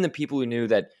France. Even the people who knew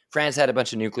that France had a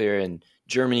bunch of nuclear and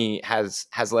Germany has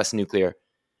less nuclear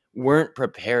weren't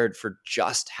prepared for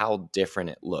just how different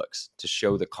it looks to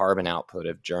show the carbon output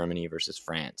of Germany versus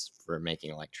France for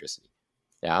making electricity.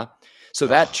 Yeah. So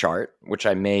that chart, which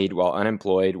I made while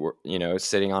unemployed,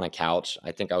 sitting on a couch,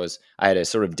 I had a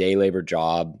sort of day labor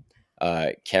job,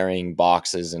 carrying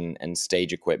boxes and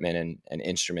stage equipment and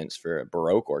instruments for a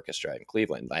Baroque orchestra in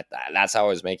Cleveland. That's how I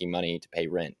was making money to pay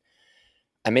rent.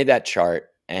 I made that chart,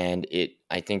 and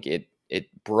I think it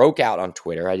broke out on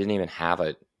Twitter. I didn't even have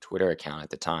a Twitter account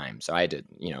at the time, so I had to,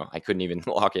 I couldn't even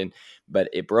log in. But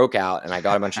it broke out, and I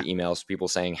got a bunch of emails, people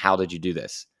saying, "How did you do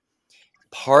this?"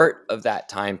 Part of that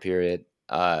time period,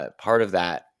 part of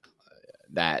that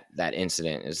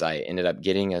incident is I ended up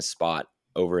getting a spot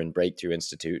over in Breakthrough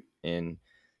Institute in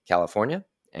California,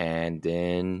 and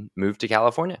then moved to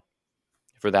California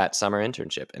for that summer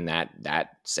internship. And that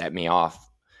set me off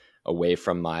away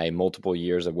from my multiple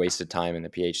years of wasted time in the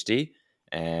PhD,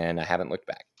 and I haven't looked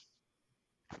back.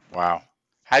 Wow.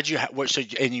 And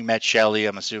you met Shelly,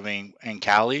 I'm assuming, in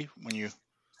Cali when you...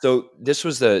 So this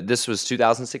was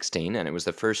 2016, and it was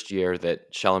the first year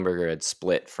that Schellenberger had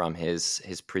split from his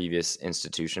previous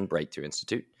institution, Breakthrough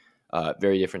Institute.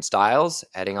 Very different styles,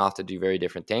 heading off to do very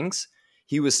different things.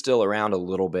 He was still around a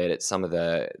little bit at some of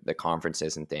the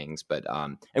conferences and things, but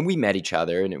and we met each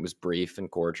other, and it was brief and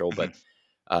cordial. Mhm.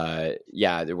 But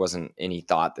yeah, there wasn't any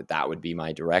thought that that would be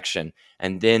my direction.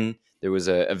 And then there was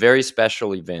a very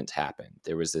special event happen.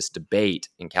 There was this debate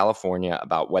in California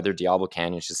about whether Diablo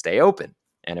Canyon should stay open.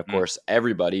 And of course,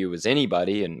 everybody who was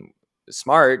anybody and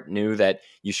smart knew that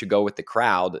you should go with the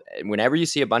crowd. Whenever you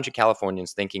see a bunch of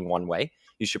Californians thinking one way,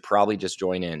 you should probably just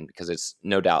join in because it's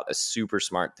no doubt a super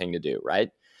smart thing to do,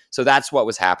 right? So that's what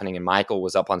was happening. And Michael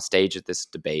was up on stage at this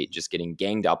debate, just getting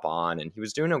ganged up on, and he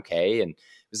was doing okay. And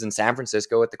he was in San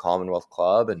Francisco at the Commonwealth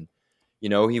Club, and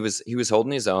he was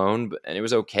holding his own, and it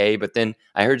was okay. But then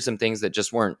I heard some things that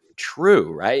just weren't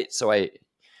true, right? So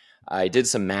I did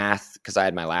some math because I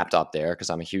had my laptop there because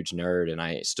I'm a huge nerd, and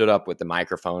I stood up with the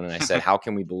microphone and I said, how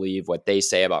can we believe what they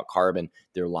say about carbon?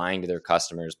 They're lying to their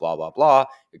customers, blah, blah, blah.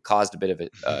 It caused a bit of a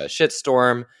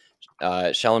shitstorm.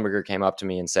 Schellenberger came up to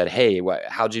me and said, hey,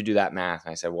 how'd you do that math?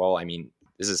 And I said, well, I mean,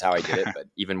 this is how I did it, but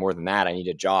even more than that, I need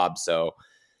a job. So,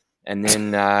 and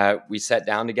then we sat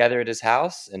down together at his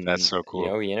house, and That's so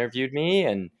cool. he interviewed me,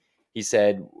 and he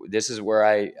said, this is where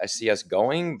I see us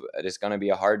going, but it's going to be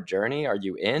a hard journey. Are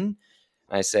you in? And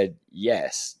I said,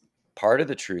 yes. Part of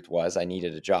the truth was I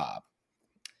needed a job.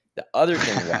 The other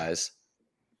thing was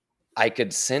I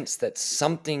could sense that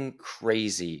something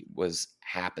crazy was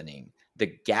happening.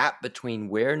 The gap between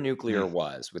where nuclear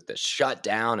was with the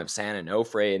shutdown of San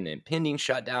Onofre and the impending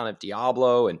shutdown of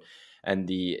Diablo and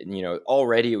the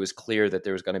already it was clear that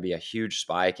there was going to be a huge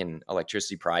spike in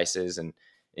electricity prices and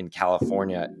in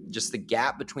California, just the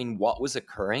gap between what was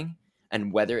occurring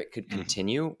and whether it could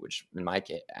continue, which in my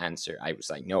answer, I was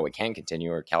like, no, it can't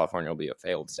continue or California will be a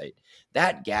failed state.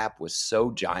 That gap was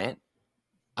so giant.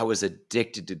 I was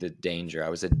addicted to the danger. I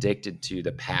was addicted to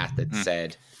the path that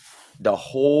said the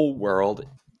whole world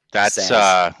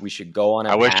says we should go on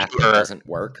a path that doesn't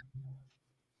work.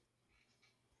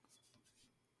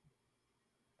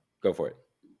 Go for it.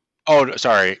 Oh,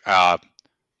 sorry.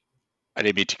 I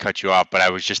didn't mean to cut you off, but I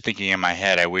was just thinking in my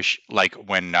head, I wish like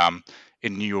when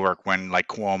in New York, when like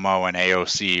Cuomo and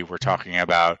AOC were talking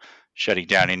about shutting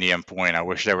down Indian Point, I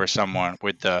wish there was someone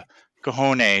with the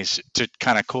cojones to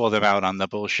kind of call them out on the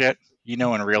bullshit, in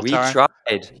real time.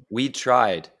 We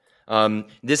tried.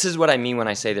 This is what I mean when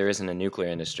I say there isn't a nuclear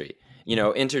industry.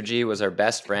 Entergy was our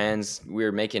best friends. We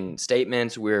were making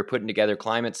statements. We were putting together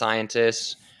climate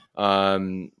scientists.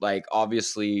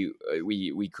 Obviously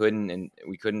we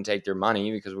couldn't take their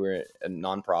money because we're a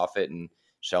nonprofit, and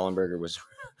Schellenberger was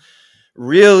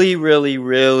really, really,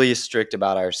 really strict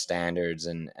about our standards.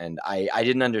 And I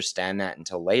didn't understand that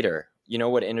until later. You know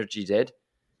what Entergy did?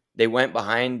 They went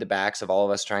behind the backs of all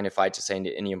of us trying to fight to stay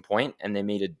to Indian Point, and they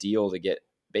made a deal to get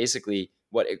basically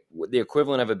the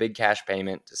equivalent of a big cash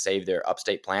payment to save their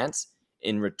upstate plants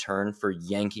in return for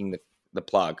yanking the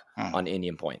plug on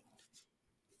Indian Point.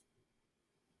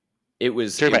 It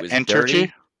was Entergy?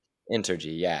 dirty.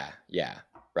 Entergy, yeah,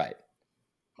 right.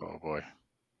 Oh boy.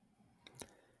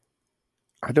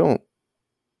 I don't.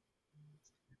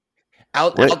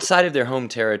 Outside of their home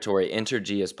territory,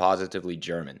 Entergy is positively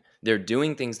German. They're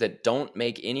doing things that don't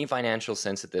make any financial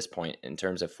sense at this point in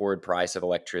terms of forward price of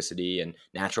electricity and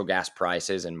natural gas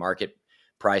prices and market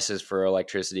prices for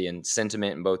electricity and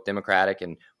sentiment in both Democratic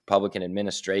and Republican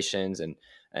administrations and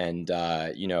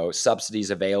subsidies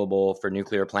available for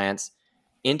nuclear plants.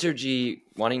 Entergy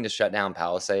wanting to shut down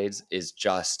Palisades is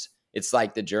just, it's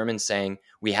like the Germans saying,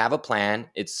 we have a plan,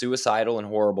 it's suicidal and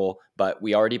horrible, but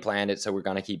we already planned it, so we're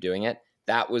going to keep doing it.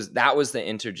 That was the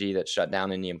Entergy that shut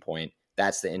down Indian Point.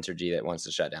 That's the Entergy that wants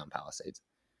to shut down Palisades.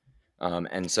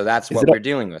 And so that's what we're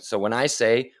dealing with. So when I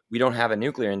say we don't have a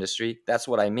nuclear industry, that's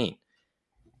what I mean.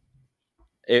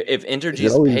 If Entergy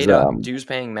is paid up,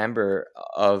 dues-paying member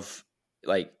of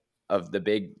the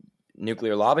big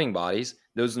nuclear lobbying bodies,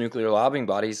 those nuclear lobbying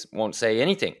bodies won't say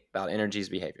anything about Entergy's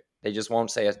behavior. They just won't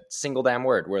say a single damn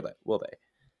word, will they?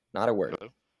 Not a word.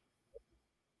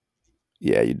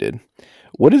 Yeah, you did.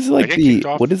 What is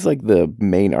the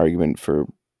main argument for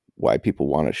why people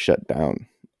want to shut down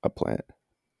a plant?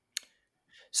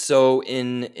 So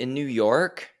in New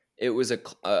York, it was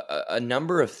a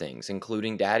number of things,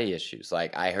 including daddy issues.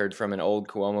 Like I heard from an old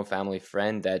Cuomo family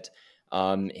friend that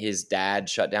his dad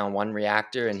shut down one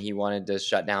reactor and he wanted to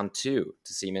shut down two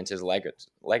to cement his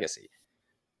legacy.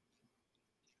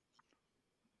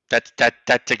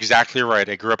 That's exactly right.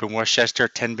 I grew up in Westchester,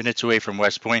 10 minutes away from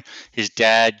West Point. His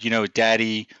dad,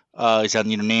 daddy is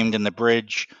named in the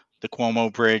bridge, the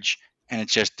Cuomo Bridge, and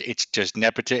it's just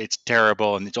nepotism. It's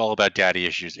terrible, and it's all about daddy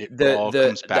issues. It all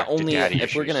comes The back to only, daddy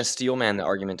if we're gonna issues. steelman the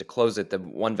argument to close it, the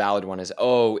one valid one is,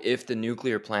 oh, if the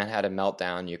nuclear plant had a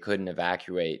meltdown, you couldn't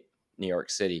evacuate New York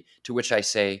City. To which I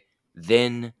say,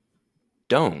 then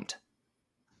don't.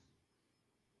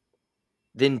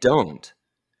 Then don't.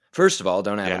 First of all,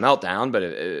 don't have a meltdown,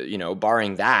 but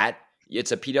barring that,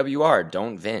 it's a PWR.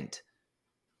 Don't vent.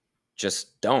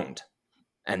 Just don't,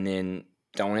 and then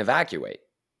don't evacuate.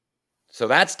 So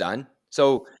that's done.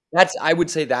 So I would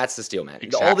say that's the steelman.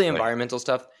 Exactly. All the environmental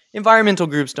stuff, environmental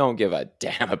groups don't give a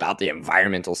damn about the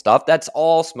environmental stuff. That's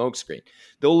all smokescreen.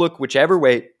 They'll look whichever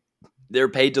way they're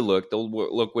paid to look. They'll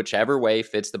look whichever way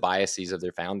fits the biases of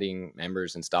their founding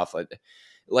members and stuff.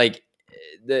 Like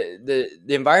the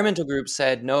environmental group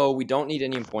said, no, we don't need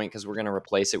Indian Point because we're going to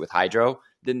replace it with hydro.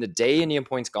 Then the day Indian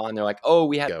Point's gone, they're like, oh,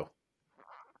 we had Go.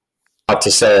 To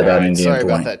say about Indian Sorry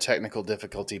Point. about that technical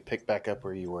difficulty. Pick back up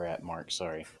where you were at, Mark.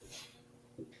 Sorry.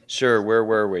 Sure. Where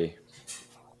were we?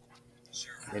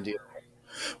 India.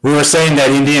 We were saying that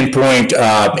Indian Point,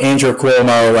 Andrew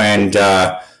Cuomo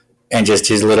and just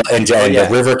his little and the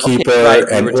Riverkeeper right.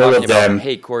 and we were all talking of them. About,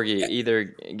 hey, Corgi, either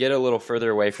get a little further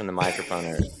away from the microphone,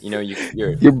 or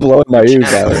you're blowing my ears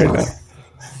out right now.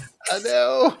 I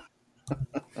know.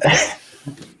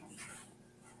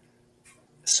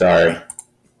 Sorry.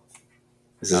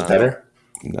 Is this better?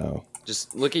 No.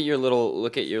 Just look at your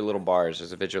little bars.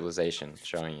 There's a visualization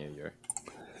showing you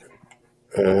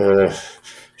your.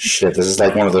 Shit, this is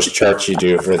like one of those charts you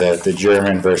do for the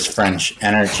German versus French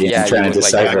energy. Yeah, I'm trying to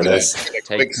decipher this.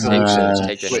 Take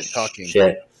quit talking.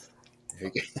 Shit.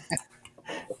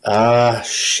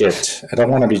 Shit. I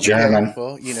don't want to be German. Yeah,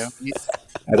 well,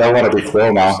 I don't want to be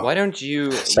Cuomo. Why don't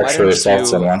you sexually assault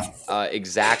someone?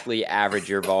 Exactly average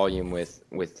your volume with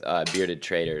bearded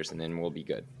traders, and then we'll be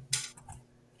good.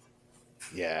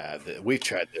 Yeah, we've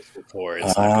tried this before.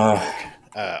 It's not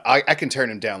gonna work. I can turn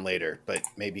him down later, but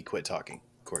maybe quit talking,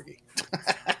 Corgi.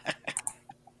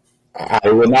 I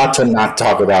will not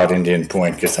talk about Indian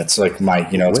Point because that's like my,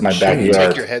 it's my backyard.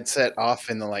 Take your headset off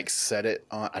and then set it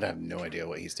on. I have no idea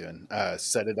what he's doing.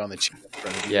 Set it on the chair in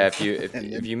front of you. Yeah,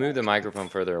 if you move the microphone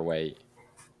further away.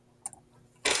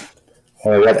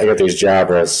 Well, I got these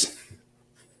Jabras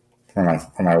for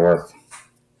my work.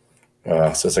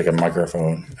 So it's like a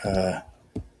microphone.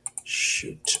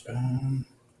 Shoot.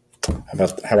 How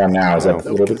about now? Is that a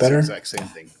little bit better? It's the exact same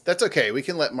thing. That's okay. We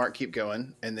can let Mark keep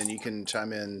going, and then you can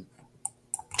chime in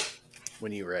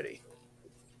when you're ready.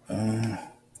 How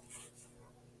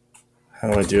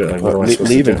do I do it? Like,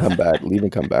 leave and come back. Leave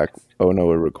and come back. Oh no,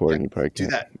 we're recording. You probably can't.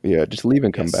 Do that. Yeah, just leave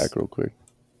and come back real quick.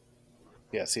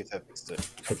 Yeah, see if that fixes it.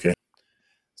 Okay.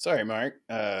 Sorry, Mark.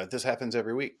 This happens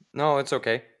every week. No, it's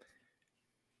okay.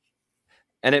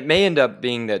 And it may end up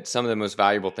being that some of the most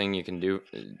valuable things you can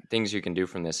do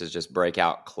from this is just break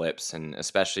out clips, and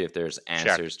especially if there's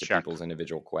answers to people's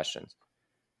individual questions.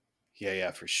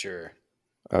 Yeah, for sure.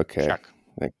 Okay. Check.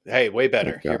 Hey, way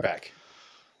better. You're back.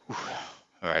 All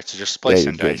right, so just splice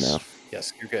and dice. Now.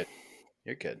 Yes, you're good.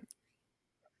 You're good.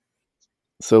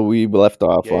 So we left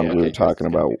off on we were talking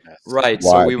about right.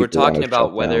 So we were talking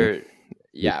about whether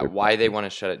why they want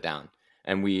to shut it down.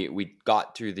 And we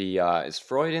got through the is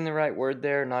Freud in the right word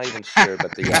there? Not even sure,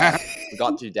 but we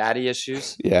got through daddy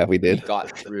issues. Yeah, we did. We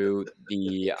got through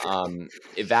the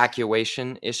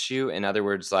evacuation issue. In other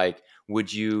words, like,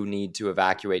 would you need to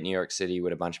evacuate New York City?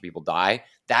 Would a bunch of people die?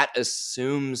 That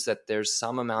assumes that there's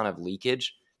some amount of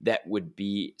leakage that would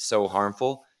be so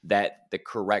harmful that the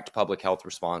correct public health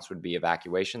response would be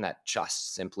evacuation. That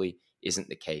just simply isn't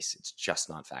the case. It's just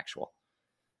not factual.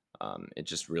 It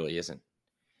just really isn't.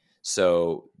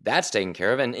 So that's taken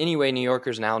care of. And anyway, New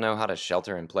Yorkers now know how to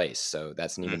shelter in place. So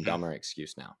that's an even dumber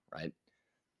excuse now, right?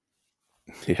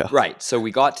 Yeah. Right. So we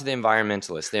got to the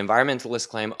environmentalists. The environmentalists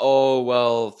claim, oh,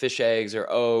 well, fish eggs, or,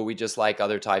 oh, we just like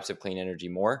other types of clean energy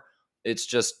more. It's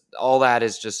just, all that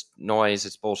is just noise.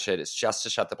 It's bullshit. It's just to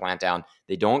shut the plant down.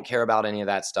 They don't care about any of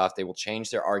that stuff. They will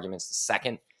change their arguments the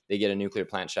second they get a nuclear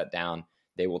plant shut down.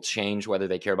 They will change whether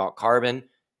they care about carbon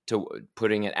to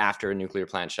putting it after a nuclear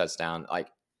plant shuts down. Like,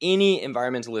 any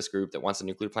environmentalist group that wants a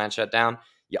nuclear plant shut down,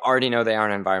 you already know they are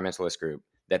an environmentalist group,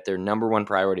 that their number one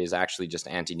priority is actually just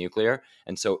anti-nuclear.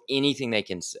 And so anything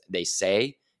they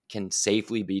say can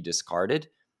safely be discarded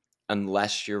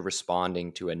unless you're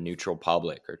responding to a neutral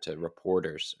public or to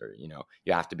reporters, or,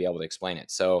 you have to be able to explain it.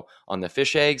 So on the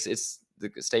fish eggs,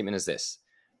 the statement is this: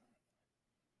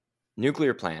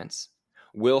 nuclear plants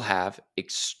will have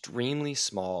extremely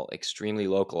small, extremely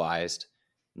localized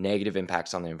negative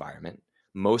impacts on the environment.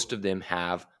 Most of them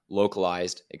have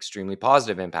localized, extremely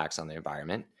positive impacts on the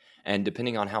environment. And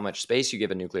depending on how much space you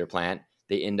give a nuclear plant,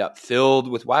 they end up filled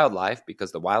with wildlife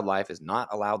because the wildlife is not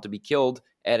allowed to be killed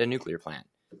at a nuclear plant.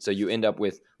 So you end up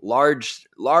with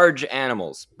large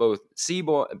animals, both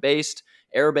sea-based,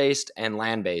 air-based, and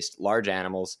land-based large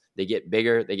animals. They get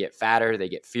bigger, they get fatter, they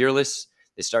get fearless.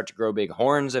 They start to grow big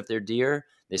horns if they're deer.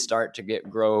 They start to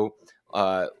grow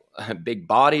big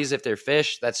bodies if they're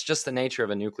fish. That's just the nature of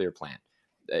a nuclear plant.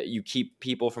 You keep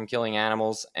people from killing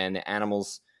animals, and the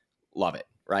animals love it,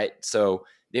 right? So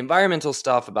the environmental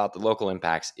stuff about the local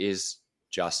impacts is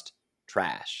just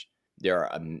trash. There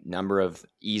are a number of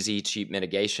easy, cheap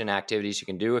mitigation activities you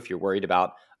can do if you're worried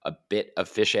about a bit of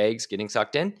fish eggs getting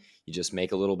sucked in. You just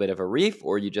make a little bit of a reef,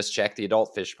 or you just check the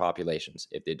adult fish populations.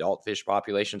 If the adult fish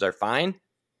populations are fine,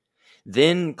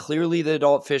 then clearly the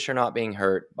adult fish are not being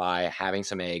hurt by having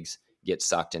some eggs get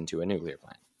sucked into a nuclear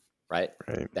plant, right?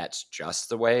 That's just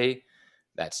the way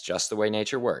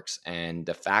nature works. And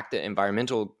the fact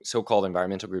that so-called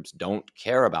environmental groups don't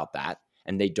care about that,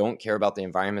 and they don't care about the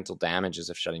environmental damages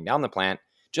of shutting down the plant,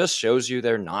 just shows you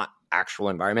they're not actual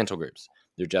environmental groups.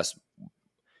 They're just,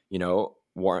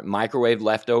 microwave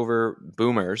leftover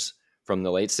boomers from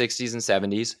the late 60s and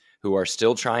 70s who are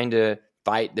still trying to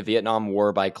fight the Vietnam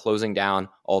War by closing down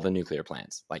all the nuclear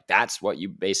plants. Like, that's what you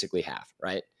basically have,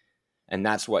 right? And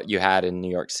that's what you had in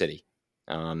New York City.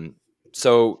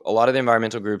 So a lot of the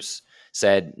environmental groups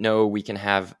said, no, we can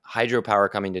have hydropower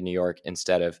coming to New York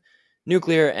instead of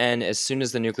nuclear. And as soon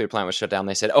as the nuclear plant was shut down,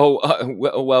 they said,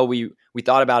 we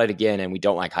thought about it again and we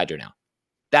don't like hydro now.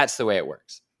 That's the way it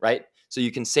works, right? So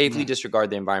you can safely disregard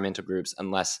the environmental groups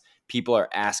unless people are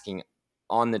asking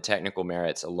on the technical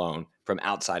merits alone from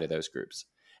outside of those groups.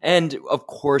 And of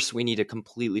course, we need to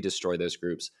completely destroy those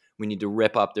groups. We need to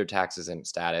rip up their taxes and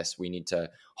status. We need to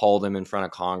haul them in front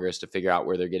of Congress to figure out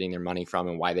where they're getting their money from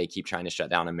and why they keep trying to shut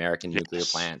down American nuclear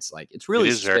plants. Like, it's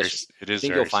really suspicious. I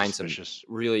think you'll find suspicious.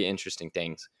 Some really interesting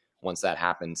things once that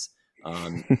happens.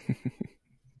 And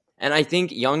I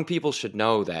think young people should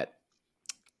know that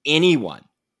anyone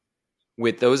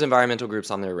with those environmental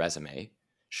groups on their resume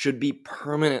should be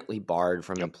permanently barred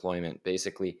from employment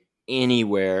basically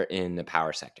anywhere in the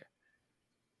power sector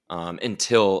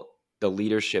until the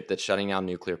leadership that's shutting down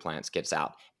nuclear plants gets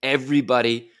out.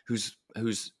 Everybody who's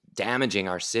damaging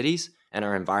our cities and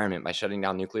our environment by shutting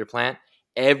down nuclear plant,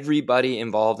 everybody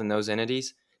involved in those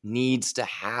entities needs to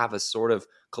have a sort of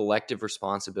collective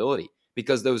responsibility,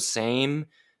 because those same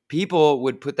people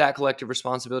would put that collective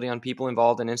responsibility on people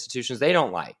involved in institutions they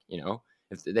don't like.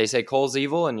 If they say coal's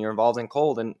evil and you're involved in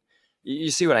coal, then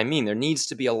you see what I mean. There needs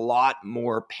to be a lot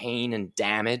more pain and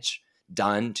damage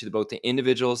done to both the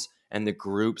individuals and the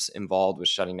groups involved with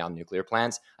shutting down nuclear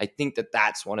plants. I think that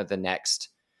that's one of the next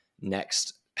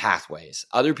pathways.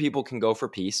 Other people can go for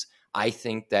peace. I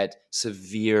think that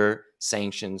severe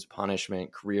sanctions,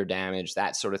 punishment, career damage,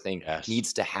 that sort of thing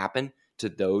needs to happen to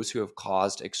those who have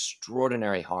caused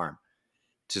extraordinary harm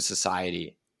to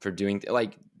society for doing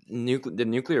like the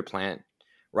nuclear plant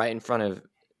right in front of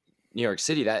New York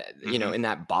City, that, in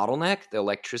that bottleneck, the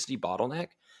electricity bottleneck,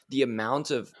 the amount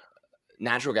of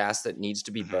natural gas that needs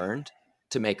to be burned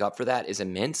to make up for that is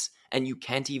immense. And you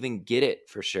can't even get it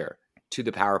for sure to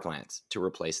the power plants to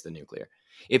replace the nuclear.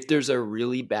 If there's a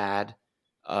really bad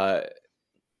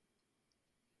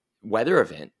weather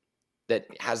event that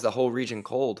has the whole region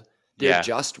cold, there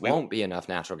just won't be enough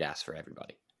natural gas for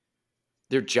everybody.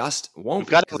 There just won't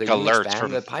be, because they won't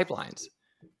expand the pipelines.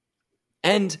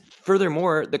 And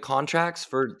furthermore, the contracts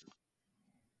for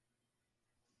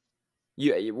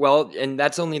and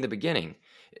that's only the beginning.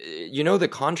 The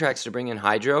contracts to bring in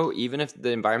hydro, even if the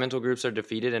environmental groups are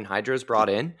defeated and hydro is brought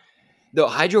in, the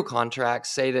hydro contracts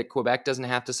say that Quebec doesn't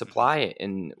have to supply it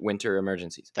in winter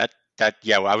emergencies. I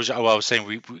was saying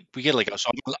we get like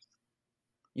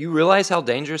you realize how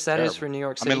dangerous that is for New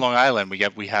York City? I'm in Long Island.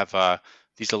 We have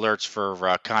these alerts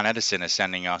for Con Edison is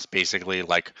sending us basically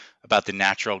like about the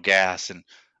natural gas, and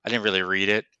I didn't really read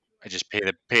it. I just pay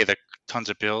the tons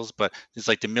of bills, but it's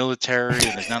like the military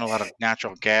and there's not a lot of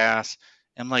natural gas.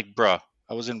 And I'm like, bro,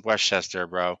 I was in Westchester,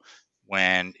 bro,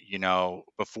 when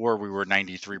before we were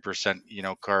 93%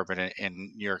 carbon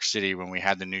in New York City when we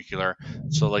had the nuclear.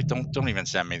 So like, don't even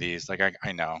send me these. Like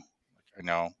I know.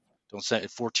 Don't send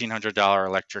 $1,400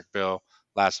 electric bill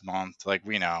last month. Like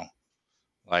we know.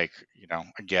 Like,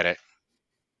 I get it.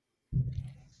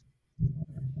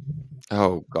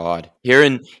 Oh God. Here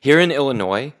in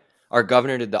Illinois, our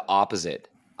governor did the opposite.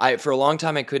 For a long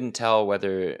time I couldn't tell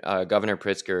whether Governor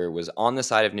Pritzker was on the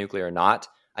side of nuclear or not.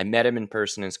 I met him in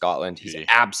person in Scotland. He's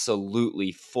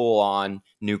absolutely full on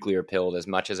nuclear pilled as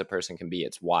much as a person can be.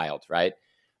 It's wild, right?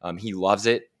 He loves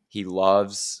it. He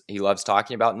loves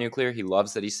talking about nuclear. He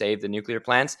loves that he saved the nuclear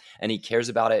plants, and he cares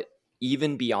about it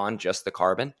even beyond just the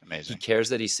carbon. Amazing. He cares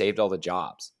that he saved all the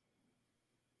jobs.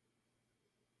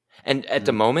 And at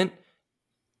the moment,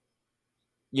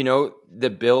 the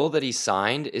bill that he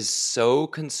signed is so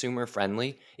consumer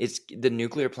friendly. It's the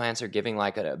nuclear plants are giving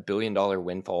like a $1 billion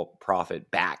windfall profit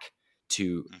back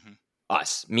to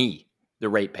us, the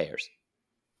ratepayers.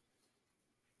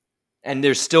 And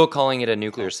they're still calling it a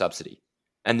nuclear subsidy.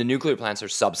 And the nuclear plants are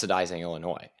subsidizing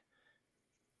Illinois.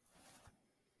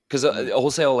 Because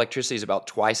wholesale electricity is about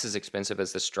twice as expensive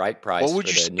as the strike price for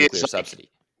the nuclear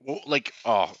subsidy. No,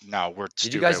 we're stupid.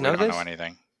 Did you guys know we don't this? know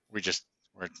anything. We're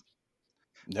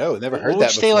No, never heard what would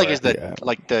that you say before. like is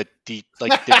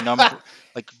the number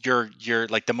like your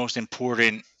like the most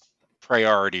important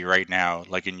priority right now,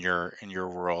 like in your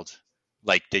world,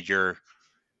 like that you're,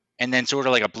 and then sort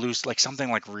of like a blues, like something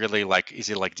like really like, is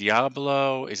it like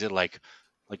Diablo? Is it like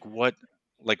what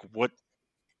like what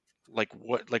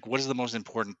what is the most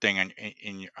important thing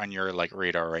on your like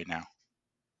radar right now?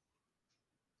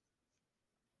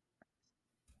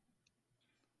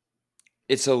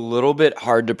 It's a little bit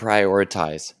hard to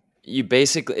prioritize.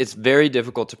 It's very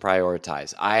difficult to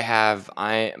prioritize.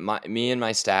 Me and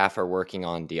my staff are working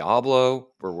on Diablo.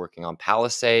 We're working on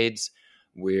Palisades.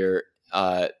 We're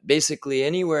basically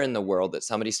anywhere in the world that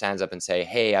somebody stands up and say,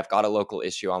 "Hey, I've got a local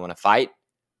issue I want to fight."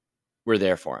 We're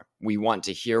there for them. We want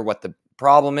to hear what the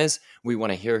problem is. We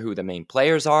want to hear who the main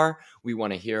players are. We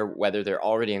want to hear whether they're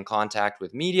already in contact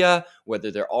with media,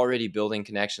 whether they're already building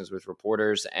connections with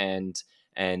reporters and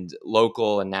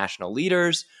local and national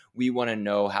leaders. We want to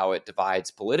know how it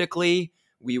divides politically.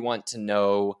 We want to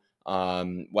know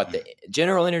what the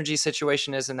general energy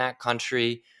situation is in that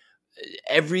country.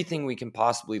 Everything we can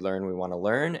possibly learn, we want to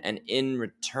learn. And in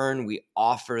return, we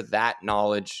offer that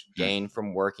knowledge gained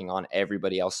from working on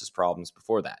everybody else's problems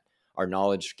before that. Our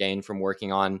knowledge gained from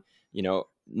working on,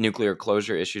 nuclear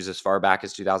closure issues as far back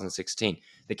as 2016.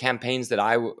 The campaigns that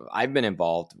I've been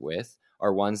involved with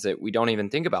are ones that we don't even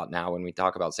think about now when we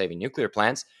talk about saving nuclear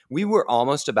plants. We were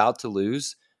almost about to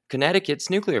lose Connecticut's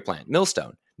nuclear plant,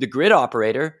 Millstone. The grid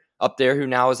operator up there who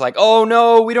now is like, "Oh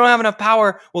no, we don't have enough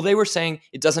power." Well, they were saying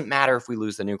it doesn't matter if we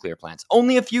lose the nuclear plants.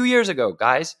 Only a few years ago,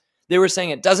 guys, they were saying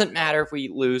it doesn't matter if we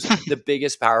lose the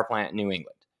biggest power plant in New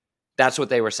England. That's what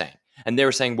they were saying. And they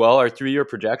were saying, well, our 3-year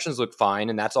projections look fine,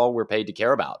 and that's all we're paid to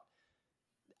care about.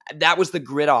 That was the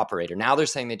grid operator. Now they're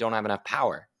saying they don't have enough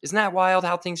power. Isn't that wild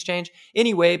how things change?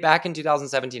 Anyway, back in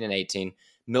 2017 and 18,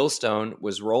 Millstone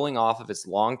was rolling off of its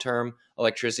long-term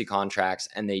electricity contracts,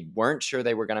 and they weren't sure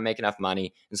they were going to make enough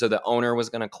money. And so the owner was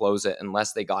going to close it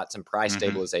unless they got some price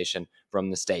stabilization from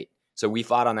the state. So we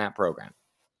fought on that program.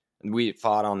 And we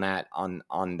fought on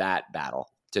that battle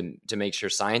to make sure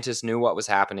scientists knew what was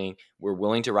happening. We're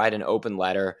willing to write an open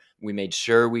letter. We made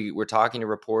sure we were talking to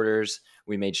reporters.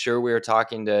 We made sure we were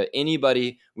talking to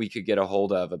anybody we could get a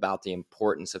hold of about the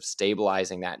importance of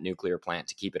stabilizing that nuclear plant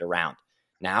to keep it around.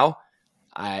 Now,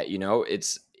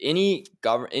 it's any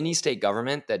state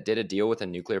government that did a deal with a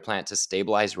nuclear plant to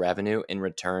stabilize revenue in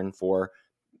return for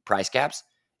price caps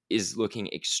is looking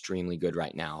extremely good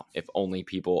right now, if only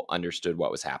people understood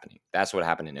what was happening. That's what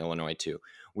happened in Illinois too.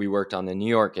 We worked on the New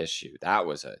York issue. That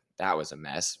was a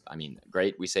mess. I mean,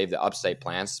 great, we saved the upstate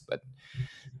plants, but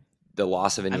the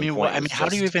loss of Indian Point was how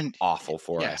do you even awful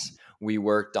for us. We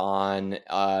worked on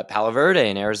Palo Verde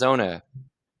in Arizona.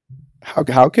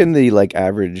 How can the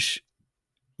average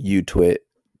UTwit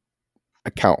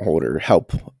account holder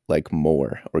help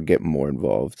more or get more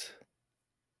involved?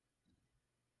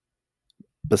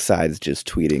 Besides just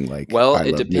tweeting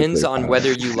it depends on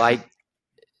whether you like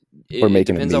it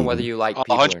depends on whether you like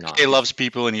people or not. He loves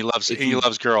people and he loves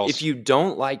girls. If you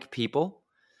don't like people,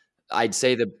 I'd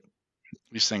say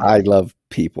I love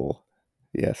people.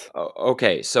 Yes.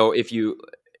 Okay, so if you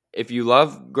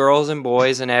love girls and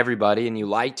boys and everybody and you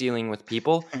like dealing with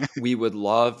people, we would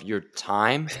love your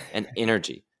time and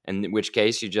energy. In which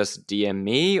case you just DM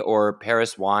me or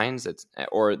Paris Wines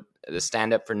or the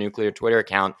Stand Up for Nuclear Twitter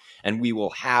account, and we will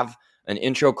have an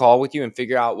intro call with you and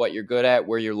figure out what you're good at,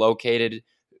 where you're located,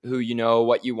 who you know,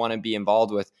 what you want to be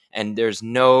involved with. And there's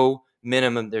no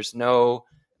minimum, there's no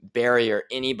barrier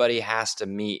anybody has to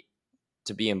meet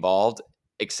to be involved,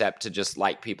 except to just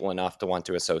like people enough to want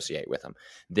to associate with them.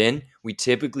 Then we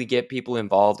typically get people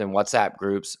involved in WhatsApp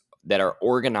groups that are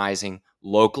organizing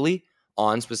locally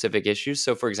on specific issues.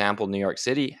 So for example, New York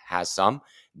City has some.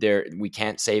 We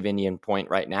can't save Indian Point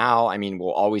right now. I mean,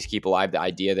 we'll always keep alive the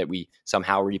idea that we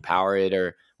somehow repower it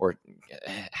or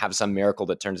have some miracle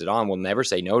that turns it on. We'll never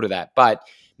say no to that. But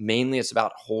mainly it's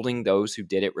about holding those who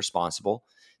did it responsible,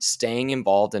 staying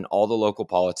involved in all the local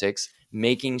politics,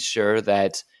 making sure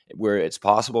that where it's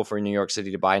possible for New York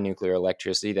City to buy nuclear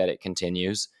electricity, that it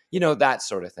continues, that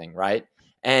sort of thing, right?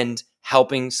 And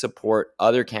helping support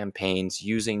other campaigns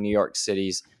using New York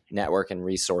City's network and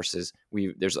resources.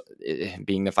 There's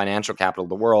being the financial capital of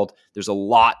the world, there's a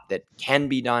lot that can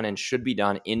be done and should be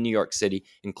done in New York City,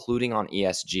 including on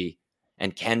ESG.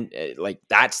 And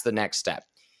that's the next step.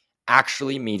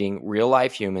 Actually meeting real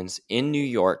life humans in New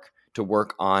York to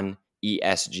work on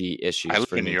ESG issues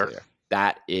for nuclear.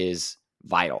 That is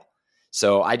vital.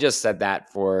 So I just said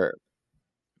that for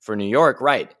New York,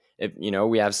 right? If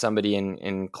we have somebody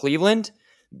in Cleveland,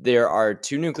 there are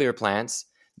 2 nuclear plants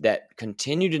that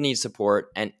continue to need support,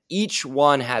 and each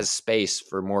one has space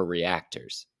for more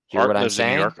reactors. Hear what I'm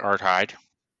saying? In New York, Art Hyde.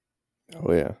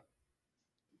 Oh yeah.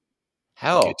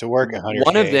 Hell, Get to work,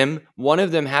 one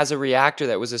of them has a reactor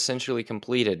that was essentially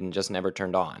completed and just never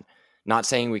turned on. Not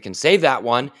saying we can save that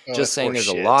one, just saying there's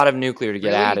a lot of nuclear to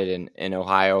get added in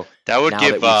Ohio. That would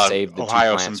give that we've saved the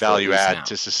Ohio 2 plants some value add now.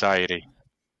 to society.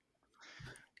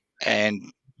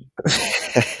 And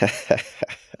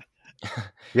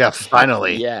yeah,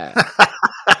 finally. Yeah.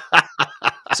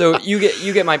 So you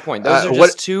get my point. Those are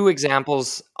just 2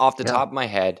 examples off the top of my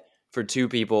head for 2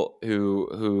 people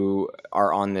who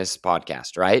are on this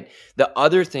podcast, right? The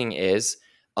other thing is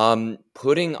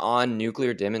putting on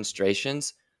nuclear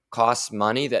demonstrations costs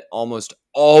money that almost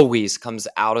always comes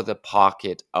out of the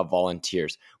pocket of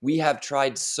volunteers. We have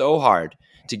tried so hard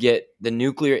to get the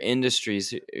nuclear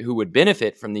industries who would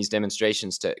benefit from these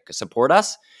demonstrations to support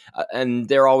us. And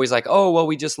they're always like, oh, well,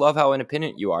 we just love how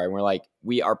independent you are. And we're like,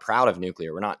 we are proud of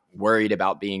nuclear. We're not worried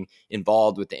about being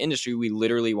involved with the industry. We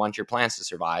literally want your plants to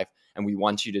survive, and we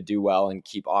want you to do well and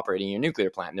keep operating your nuclear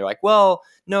plant. And they're like, well,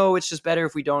 no, it's just better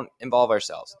if we don't involve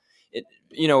ourselves. It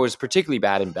was particularly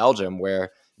bad in Belgium,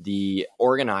 where the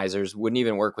organizers wouldn't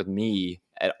even work with me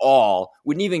at all,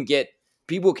 wouldn't even get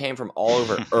people came from all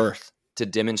over Earth to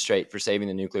demonstrate for saving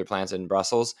the nuclear plants in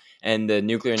Brussels, and the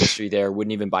nuclear industry there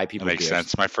wouldn't even buy people. That makes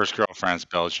sense. My first girlfriend's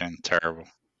Belgian. Terrible.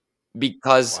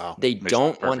 Because they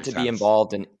don't want to be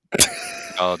involved in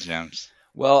Belgians.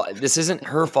 Well, this isn't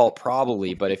her fault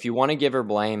probably, but if you want to give her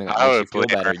blame and it makes you feel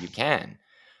better, you can.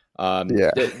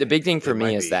 The big thing for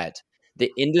me is that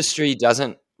the industry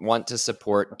doesn't want to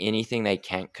support anything they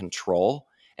can't control.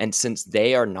 And since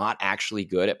they are not actually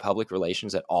good at public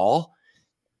relations at all,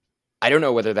 I don't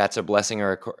know whether that's a blessing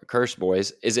or a curse,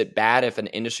 boys. Is it bad if an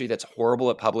industry that's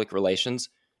horrible at public relations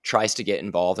tries to get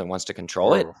involved and wants to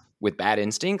control it with bad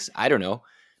instincts? I don't know.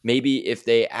 Maybe if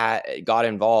they got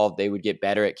involved, they would get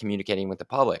better at communicating with the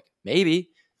public.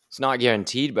 Maybe. It's not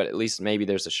guaranteed, but at least maybe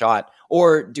there's a shot.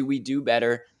 Or do we do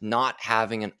better not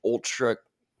having an ultra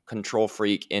control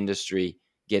freak industry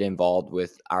get involved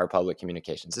with our public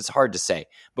communications? It's hard to say.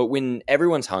 But when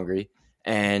everyone's hungry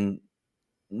and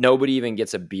nobody even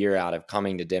gets a beer out of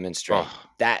coming to demonstrate,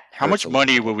 that how much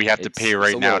money would we have to pay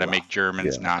right now to make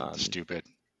Germans not stupid?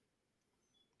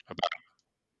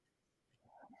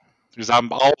 Because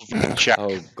I'm all Czech.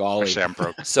 Oh golly! Actually, I'm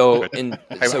broke. So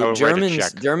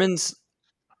Germans.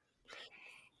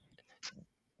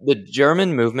 The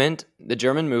German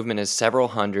movement is several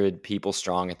hundred people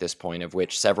strong at this point, of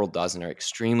which several dozen are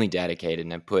extremely dedicated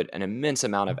and have put an immense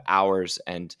amount of hours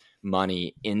and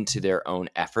money into their own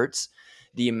efforts.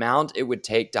 The amount it would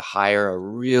take to hire a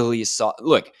really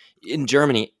look, in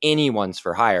Germany, anyone's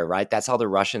for hire, right? That's how the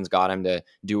Russians got them to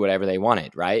do whatever they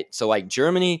wanted, right? So like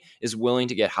Germany is willing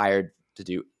to get hired to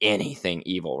do anything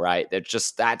evil, right?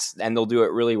 And they'll do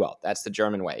it really well. That's the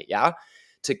German way, yeah?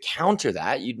 To counter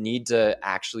that, you'd need to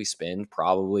actually spend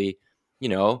probably,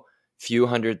 few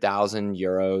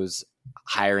 €100,000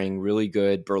 hiring really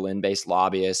good Berlin-based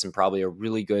lobbyists and probably a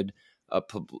really good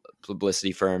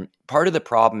publicity firm. Part of the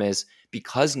problem is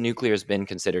because nuclear has been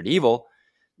considered evil,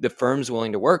 the firms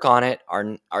willing to work on it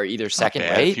are either second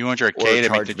rate or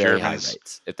charge very high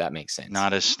rates, if that makes sense.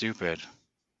 Not as stupid.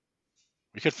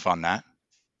 We could fund that.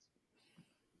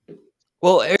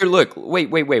 Well, look,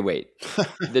 wait.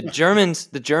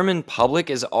 The German public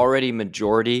is already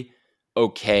majority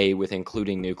okay with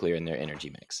including nuclear in their energy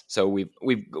mix. So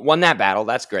we've won that battle.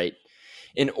 That's great.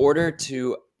 In order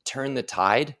to turn the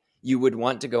tide, you would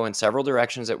want to go in several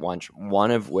directions at once, one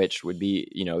of which would be,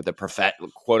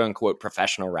 the quote unquote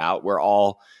professional route. We're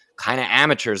all kind of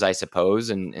amateurs, I suppose,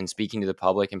 and speaking to the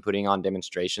public and putting on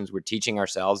demonstrations. We're teaching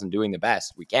ourselves and doing the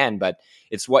best we can, but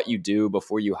it's what you do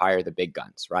before you hire the big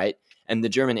guns, right? And the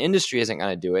German industry isn't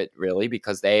going to do it really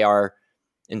because they are,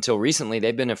 until recently,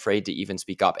 they've been afraid to even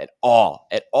speak up at all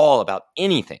about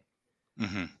anything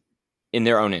in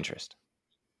their own interest.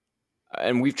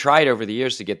 And we've tried over the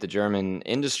years to get the German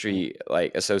industry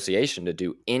association to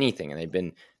do anything, and they've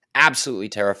been absolutely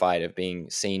terrified of being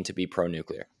seen to be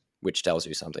pro-nuclear, which tells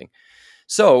you something.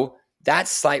 So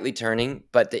That's slightly turning,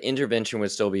 but the intervention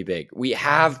would still be big. We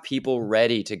have people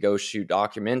ready to go shoot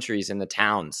documentaries in the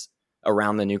towns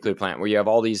around the nuclear plant where you have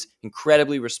all these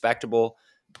incredibly respectable,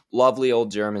 lovely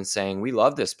old Germans saying, we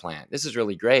love this plant. This is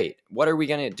really great. What are we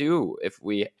going to do if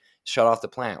we shut off the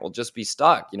plant? We'll just be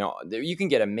stuck. You can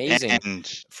get amazing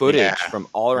footage from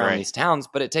all around these towns,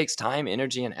 but it takes time,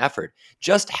 energy, and effort.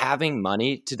 Just having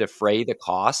money to defray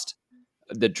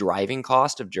the driving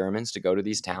cost of Germans to go to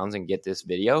these towns and get this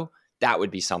video, that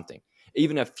would be something.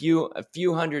 Even a few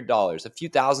 $100s, a few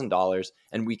 $1,000s,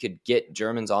 and we could get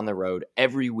Germans on the road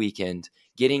every weekend,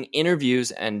 getting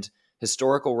interviews and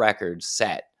historical records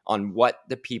set on what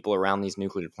the people around these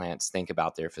nuclear plants think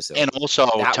about their facilities. And also,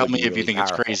 tell me if you think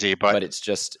it's crazy, but it's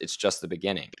just the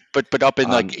beginning. But up in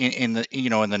in the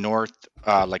in the north,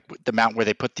 like the mountain where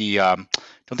they put the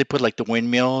don't they put like the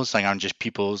windmills like on just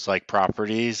people's like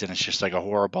properties, and it's just like a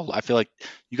horrible. I feel like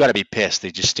you got to be pissed.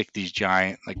 They just stick these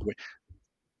giant like.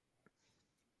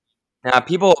 Now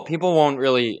people won't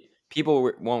really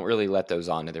let those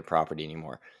onto their property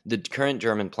anymore. The current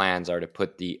German plans are to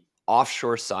put the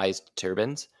offshore-sized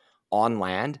turbines on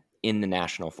land in the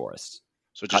national forests.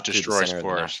 So just destroys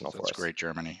forests. That's great,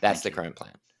 Germany. That's the current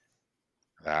plan.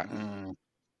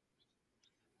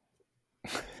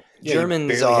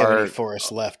 Germans have any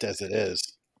forests left as it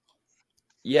is.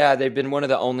 Yeah, they've been one of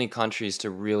the only countries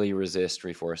to really resist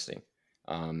reforesting,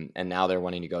 and now they're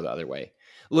wanting to go the other way.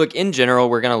 Look, in general,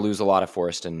 we're going to lose a lot of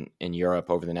forest in Europe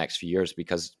over the next few years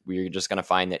because we're just going to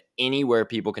find that anywhere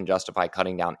people can justify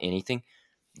cutting down anything,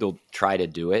 they'll try to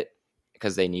do it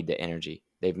because they need the energy.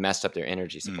 They've messed up their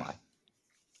energy supply.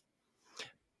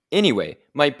 Anyway,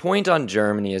 my point on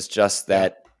Germany is just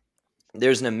that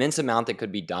there's an immense amount that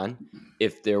could be done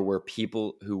if there were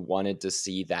people who wanted to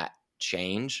see that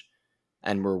change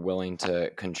and were willing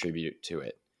to contribute to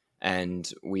it.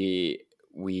 And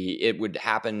it would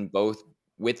happen both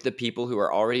with the people who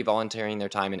are already volunteering their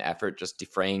time and effort, just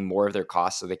defraying more of their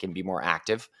costs so they can be more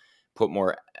active, put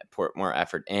more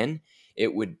effort in.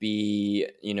 It would be,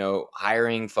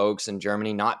 hiring folks in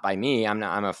Germany, not by me. I'm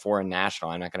a foreign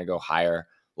national. I'm not going to go hire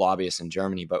lobbyists in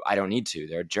Germany, but I don't need to.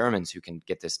 There are Germans who can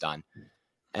get this done.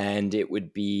 And it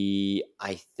would be,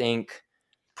 I think,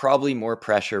 probably more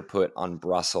pressure put on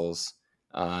Brussels,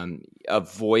 a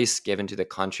voice given to the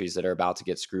countries that are about to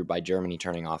get screwed by Germany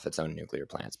turning off its own nuclear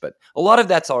plants. But a lot of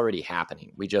that's already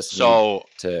happening. We just need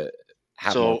to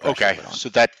have more pressure put on. So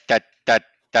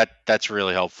that's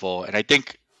really helpful. And I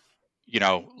think,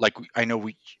 like I know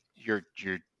you're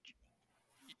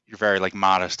very like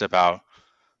modest about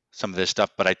some of this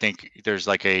stuff, but I think there's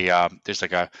like a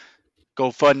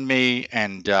GoFundMe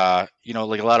and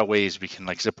like a lot of ways we can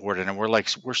like support it. And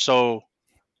we're so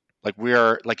like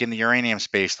we're like in the uranium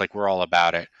space, like we're all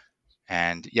about it.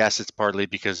 And yes, it's partly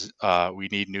because we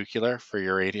need nuclear for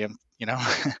uranium,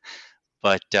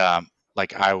 but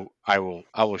like I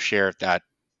will share that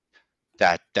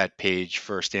page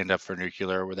for Stand Up for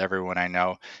Nuclear with everyone I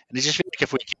know. And it's just like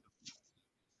if we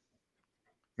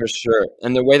for sure.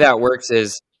 And the way that works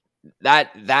is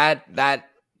that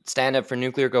Stand Up for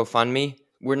Nuclear GoFundMe,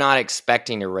 we're not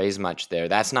expecting to raise much there.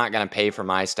 That's not going to pay for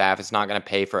my staff. It's not going to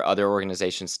pay for other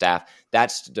organizations' staff.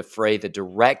 That's to defray the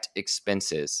direct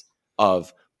expenses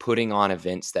of putting on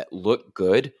events that look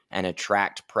good and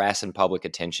attract press and public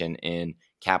attention in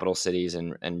capital cities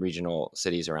and regional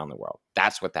cities around the world.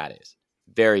 That's what that is,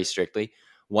 very strictly.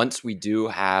 Once we do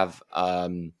have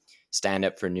Stand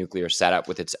Up for Nuclear set up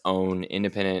with its own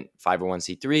independent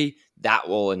 501c3, that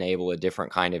will enable a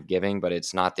different kind of giving, but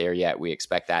it's not there yet. We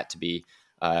expect that to be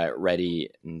ready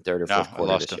in third or fourth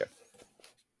quarter this year.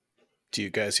 Do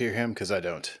you guys hear him? Because I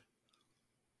don't.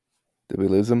 Did we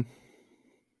lose him?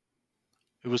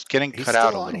 It was getting He's cut out a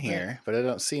still little on here, bit. but I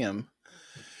don't see him.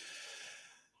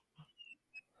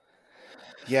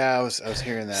 Yeah, I was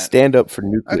hearing that. Stand Up for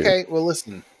Nuclear. Okay, well,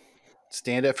 listen.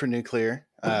 Stand Up for Nuclear.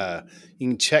 You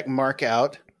can check Mark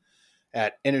out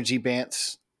at Energy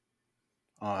Bants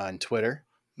on Twitter.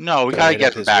 No, we gotta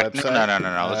get him back. No.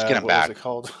 Let's get him back. What was it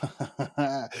called?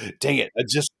 Dang it!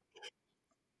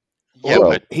 Yeah,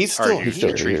 but he's still here.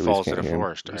 here. The tree falls to the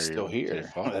forest. He's still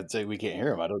here. I'd say we can't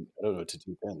hear him. I don't know what to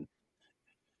do then.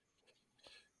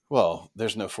 Well,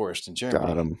 there's no forest in Germany.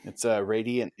 Got him. It's a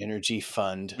Radiant Energy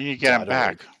Fund. We need to get him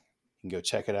back. You can go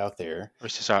check it out there.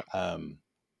 Where's this out?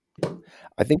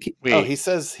 I think he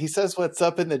says what's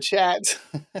up in the chat.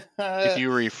 If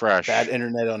you refresh, bad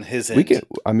internet on his end.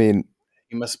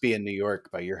 He must be in New York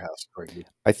by your house, Courtney.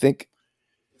 I think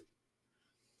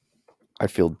I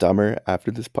feel dumber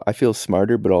after this. I feel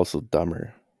smarter, but also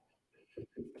dumber.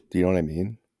 Do you know what I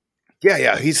mean?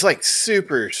 Yeah. He's like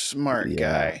super smart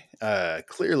guy.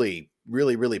 Clearly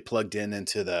really, really plugged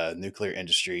into the nuclear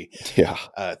industry. Yeah.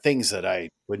 Things that I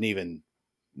wouldn't even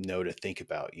know to think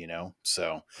about,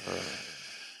 So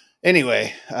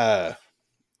anyway,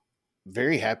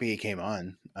 very happy he came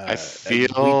on. I We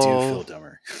do feel. feel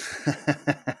dumber.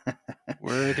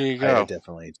 Where did he I go?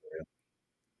 definitely do.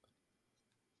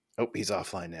 Oh, he's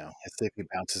offline now. Let's see if he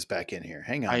bounces back in here.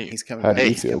 Hang on, he's coming How back. do you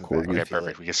He's feel, coming back. Corgi? Okay,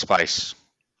 perfect. We get Spice.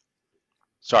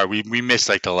 Sorry, we missed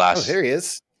like the Oh, last. there he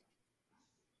is.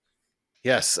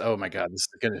 Yes. Oh my God, this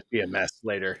is going to be a mess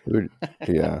later.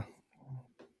 Yeah.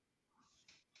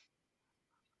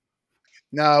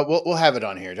 No, we'll have it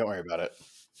on here. Don't worry about it.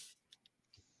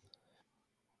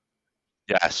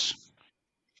 Yes.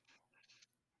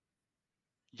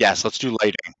 Yes, let's do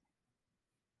lighting.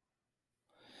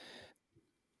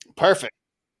 Perfect.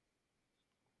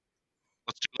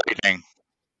 Let's do lighting.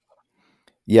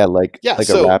 Yeah, like a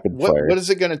So rapid fire. what is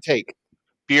it going to take?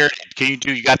 Beard,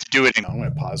 you got to do it in. I'm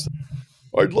going to pause.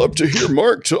 I'd love to hear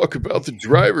Mark talk about the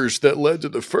drivers that led to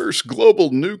the first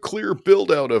global nuclear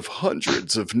build-out of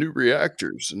hundreds of new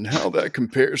reactors and how that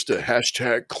compares to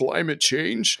hashtag climate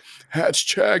change,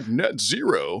 hashtag net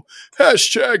zero,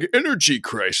 hashtag energy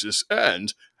crisis,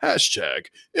 and hashtag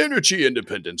energy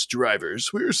independence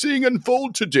drivers we are seeing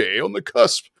unfold today on the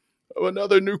cusp of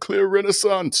another nuclear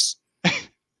renaissance.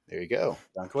 There you go.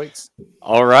 Don Quakes.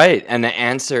 All right. And the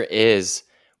answer is,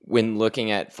 when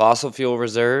looking at fossil fuel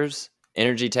reserves,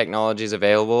 energy technologies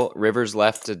available, rivers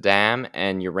left to dam,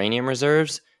 and uranium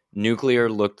reserves, nuclear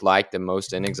looked like the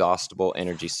most inexhaustible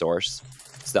energy source.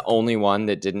 It's the only one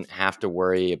that didn't have to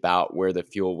worry about where the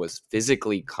fuel was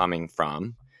physically coming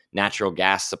from. Natural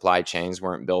gas supply chains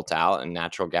weren't built out, and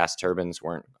natural gas turbines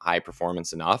weren't high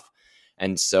performance enough.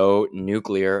 And so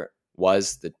nuclear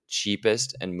was the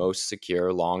cheapest and most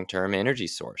secure long-term energy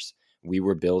source. We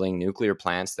were building nuclear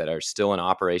plants that are still in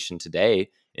operation today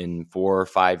in 4 or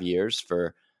 5 years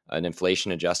for an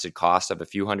inflation-adjusted cost of a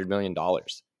few $100 million.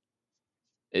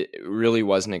 It really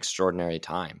was an extraordinary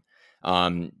time.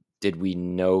 Did we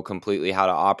know completely how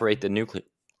to operate the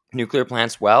nuclear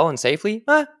plants well and safely?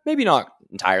 Maybe not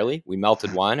entirely. We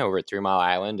melted one over at 3 Mile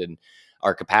Island, and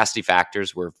our capacity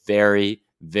factors were very,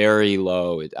 very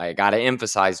low. I got to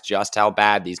emphasize just how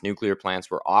bad these nuclear plants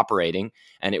were operating,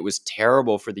 and it was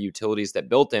terrible for the utilities that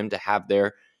built them to have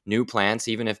their new plants,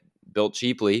 even if built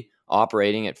cheaply,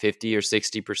 operating at 50 or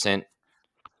 60%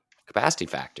 capacity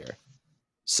factor.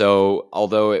 So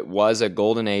although it was a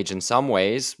golden age in some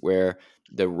ways, where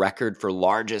the record for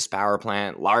largest power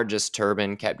plant, largest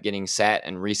turbine kept getting set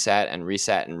and reset and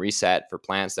reset and reset for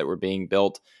plants that were being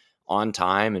built on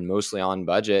time and mostly on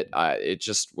budget, it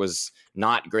just was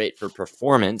not great for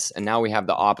performance. And now we have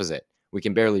the opposite. We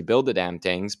can barely build the damn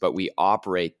things, but we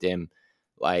operate them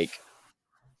like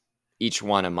each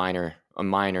one a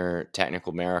minor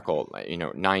technical miracle,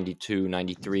 92,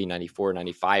 93, 94,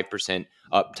 95%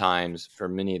 uptimes for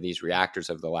many of these reactors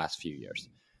over the last few years.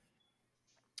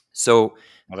 So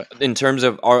in terms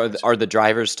of are the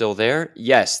drivers still there?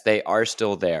 Yes, they are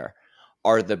still there.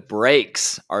 Are the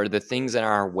brakes, are the things in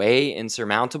our way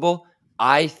insurmountable?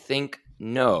 I think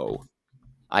no.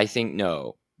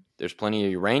 There's plenty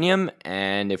of uranium,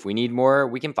 and if we need more,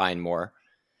 we can find more.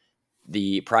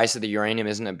 The price of the uranium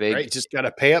isn't a big... Right, just got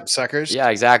to pay up, suckers. Yeah,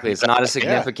 exactly. It's not a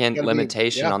significant Yeah,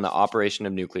 limitation on the operation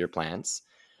of nuclear plants.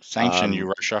 Sanction you,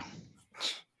 Russia.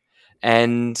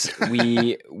 And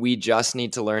we just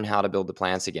need to learn how to build the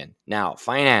plants again. Now,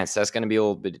 finance, that's going to be a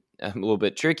little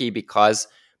bit tricky, because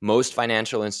most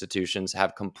financial institutions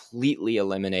have completely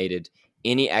eliminated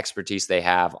any expertise they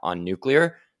have on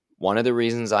nuclear. One of the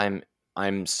reasons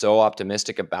I'm so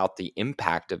optimistic about the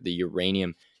impact of the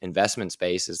uranium investment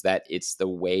space is that it's the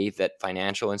way that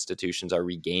financial institutions are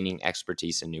regaining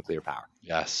expertise in nuclear power.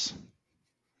 Yes.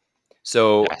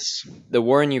 So the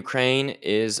war in Ukraine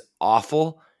is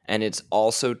awful, and it's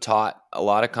also taught a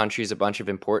lot of countries a bunch of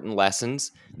important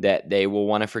lessons that they will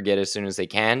want to forget as soon as they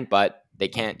can, but they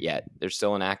can't yet. There's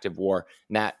still an active war.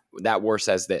 And that war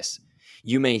says this: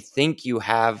 you may think you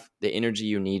have the energy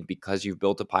you need because you've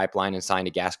built a pipeline and signed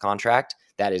a gas contract.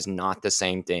 That is not the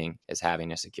same thing as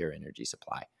having a secure energy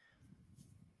supply.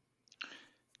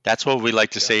 That's what we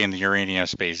like to say in the uranium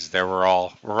space, that we're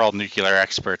all nuclear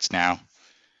experts now.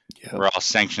 Yep. We're all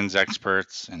sanctions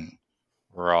experts, and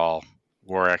we're all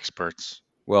war experts.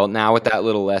 Well, now with that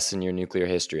little lesson, you're nuclear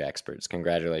history experts.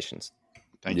 Congratulations.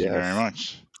 Thank you very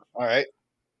much. All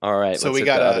right. So let's we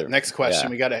got a next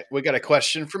question. Yeah. We got a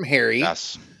question from Harry.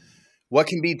 Yes. What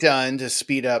can be done to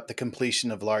speed up the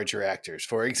completion of large reactors?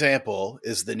 For example,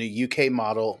 is the new UK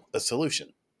model a solution?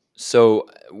 So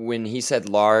when he said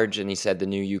large and he said the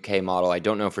new UK model, I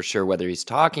don't know for sure whether he's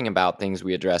talking about things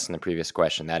we addressed in the previous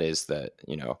question. That is the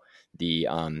the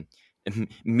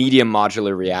medium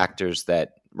modular reactors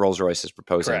that Rolls-Royce is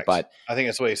proposing. Correct. But I think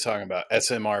that's what he's talking about.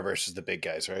 SMR versus the big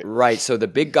guys, right? right. So the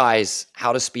big guys,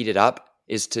 how to speed it up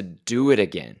is to do it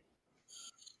again.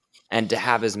 And to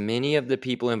have as many of the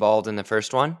people involved in the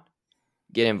first one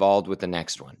get involved with the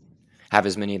next one. Have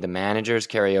as many of the managers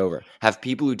carry over. Have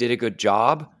people who did a good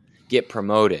job get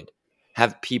promoted.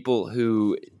 Have people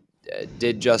who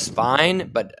did just fine,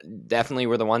 but definitely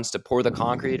were the ones to pour the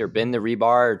concrete or bend the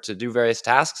rebar or to do various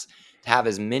tasks, to have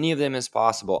as many of them as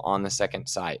possible on the second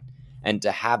site and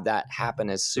to have that happen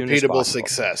as soon as possible. Repeatable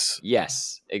success.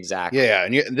 Yes, exactly. Yeah,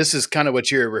 and this is kind of what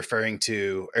you're referring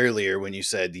to earlier when you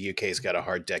said the UK's got a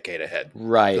hard decade ahead.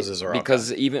 Right.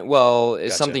 Because even, well,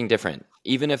 it's something different.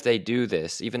 Even if they do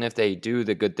this, even if they do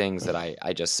the good things that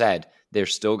I just said, they're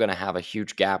still going to have a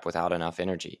huge gap without enough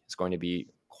energy. It's going to be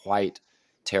quite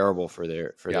terrible for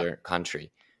their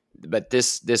country. But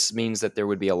this means that there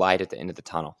would be a light at the end of the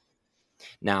tunnel.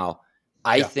 Now,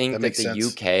 I think that the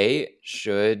sense. UK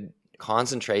should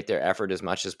concentrate their effort as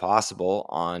much as possible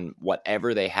on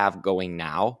whatever they have going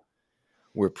now.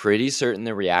 We're pretty certain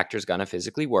the reactor is going to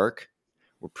physically work.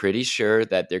 We're pretty sure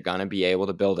that they're going to be able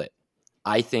to build it.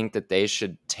 I think that they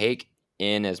should take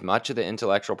in as much of the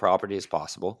intellectual property as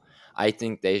possible. I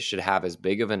think they should have as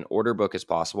big of an order book as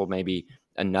possible, maybe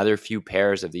another few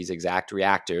pairs of these exact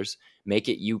reactors. Make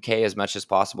it UK as much as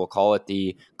possible. Call it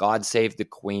the God Save the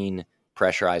Queen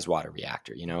pressurized water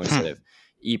reactor, instead of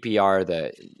EPR,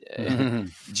 the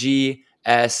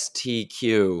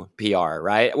GSTQPR,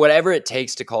 right? Whatever it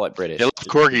takes to call it British. They love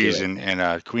corgis,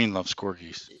 and Queen loves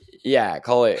corgis. Yeah,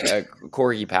 call it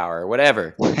corgi power,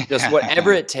 whatever. Just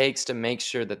whatever it takes to make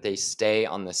sure that they stay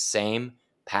on the same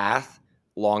path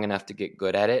long enough to get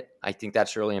good at it. I think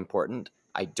that's really important.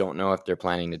 I don't know if they're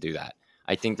planning to do that.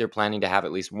 I think they're planning to have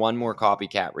at least one more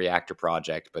copycat reactor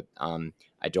project, but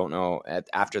I don't know.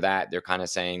 After that, they're kind of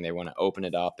saying they want to open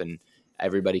it up and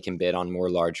everybody can bid on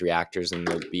more large reactors, and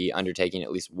they'll be undertaking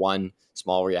at least one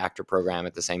small reactor program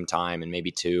at the same time and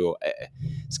maybe two.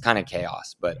 It's kind of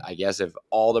chaos. But I guess if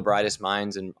all the brightest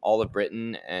minds in all of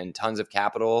Britain and tons of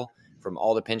capital from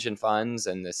all the pension funds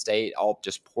and the state all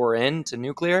just pour into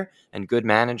nuclear and good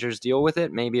managers deal with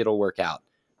it, maybe it'll work out.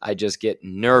 I just get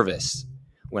nervous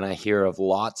when I hear of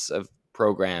lots of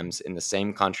programs in the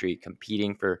same country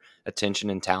competing for attention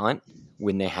and talent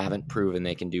when they haven't proven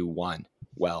they can do one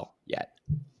well yet.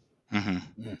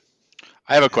 Mm-hmm.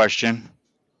 I have a question.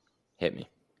 Hit me.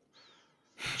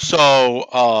 So,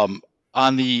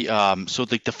 on the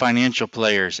the financial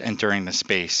players entering the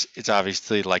space, it's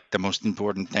obviously like the most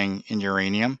important thing in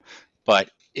uranium.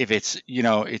 But if it's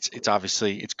it's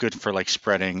obviously it's good for like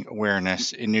spreading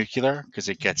awareness in nuclear because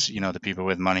it gets the people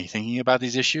with money thinking about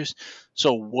these issues.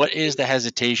 So, what is the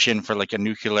hesitation for like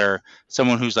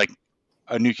someone who's like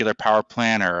a nuclear power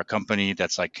plant or a company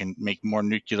that's like can make more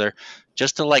nuclear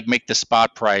just to like make the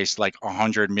spot price like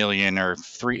 100 million or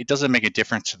 3? It doesn't make a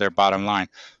difference to their bottom line.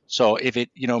 So if it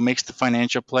makes the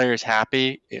financial players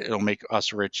happy, it'll make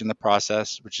us rich in the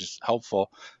process, which is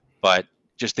helpful. But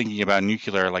just thinking about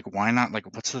nuclear, like why not? Like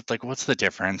what's the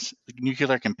difference?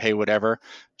 Nuclear can pay whatever.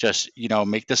 Just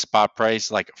make the spot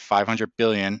price like 500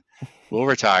 billion. We'll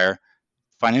retire.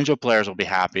 Financial players will be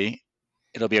happy.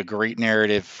 It'll be a great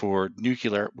narrative for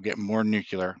nuclear. We'll get more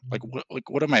nuclear. Like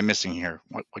what am I missing here?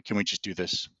 What can we just do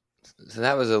this? So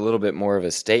that was a little bit more of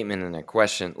a statement than a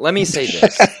question. Let me say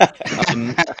this.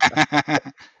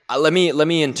 Let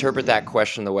me interpret that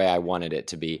question the way I wanted it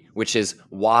to be, which is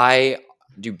why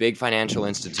do big financial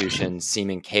institutions seem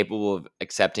incapable of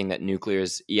accepting that nuclear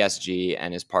is ESG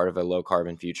and is part of a low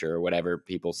carbon future or whatever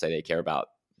people say they care about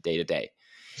day to day?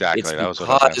 Exactly. It's that was what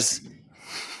I was asking.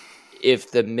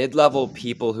 If the mid-level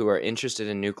people who are interested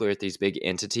in nuclear at these big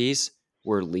entities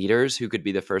were leaders who could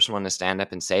be the first one to stand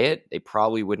up and say it, they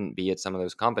probably wouldn't be at some of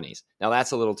those companies. Now, that's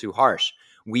a little too harsh.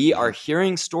 We are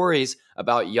hearing stories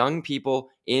about young people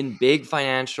in big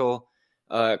financial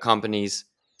companies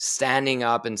standing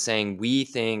up and saying,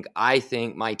 I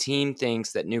think, my team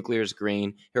thinks that nuclear is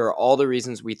green. Here are all the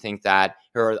reasons we think that.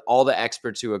 Here are all the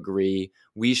experts who agree.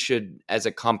 We should, as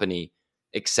a company,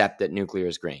 accept that nuclear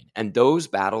is green. And those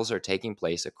battles are taking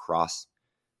place across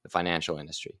the financial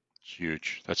industry.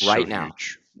 Huge. That's right so now.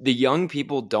 Huge. The young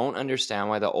people don't understand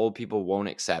why the old people won't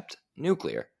accept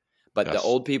nuclear. But the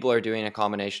old people are doing a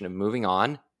combination of moving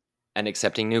on and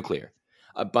accepting nuclear.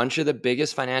 A bunch of the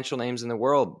biggest financial names in the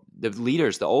world, the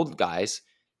leaders, the old guys,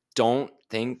 don't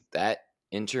think that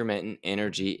intermittent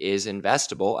energy is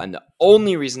investable. And the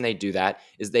only reason they do that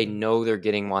is they know they're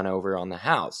getting one over on the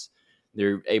house.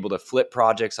 They're able to flip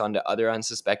projects onto other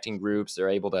unsuspecting groups. They're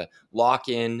able to lock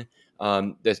in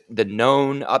the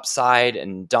known upside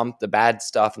and dump the bad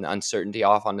stuff and the uncertainty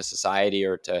off onto society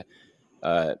or to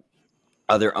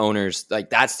other owners. Like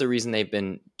that's the reason they've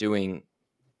been doing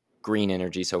green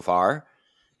energy so far.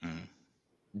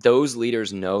 Those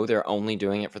leaders know they're only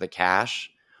doing it for the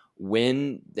cash.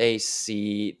 When they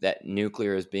see that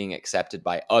nuclear is being accepted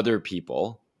by other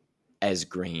people as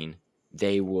green,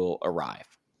 they will arrive.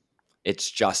 It's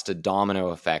just a domino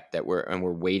effect that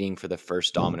we're waiting for the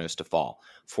first dominoes to fall.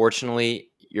 Fortunately,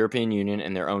 European Union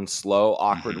in their own slow,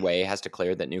 awkward way has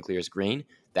declared that nuclear is green.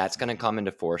 That's going to come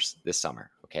into force this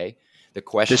summer. Okay. The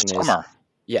question This is, summer.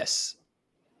 yes.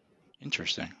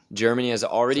 Interesting. Germany has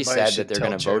already Somebody said should that they're tell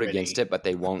going to vote Germany. against it, but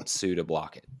they won't sue to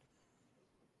block it.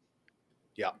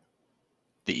 Yeah.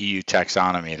 The EU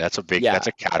taxonomy. That's a big. Yeah. That's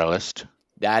a catalyst.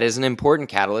 That is an important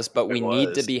catalyst, but It we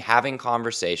need to was. be having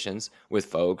conversations with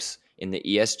folks in the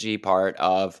ESG part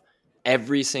of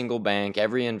every single bank,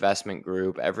 every investment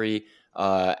group, every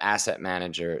asset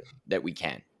manager that we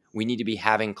can. We need to be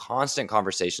having constant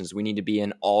conversations. We need to be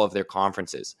in all of their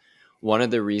conferences. One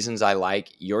of the reasons I like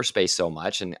your space so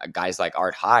much and guys like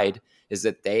Art Hyde is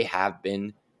that they have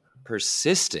been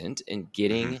persistent in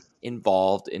getting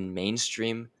involved in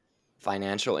mainstream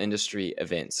financial industry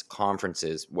events,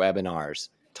 conferences, webinars,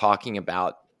 talking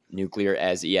about nuclear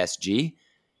as ESG.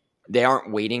 They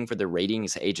aren't waiting for the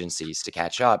ratings agencies to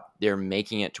catch up. They're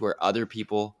making it to where other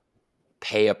people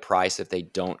pay a price if they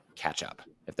don't catch up,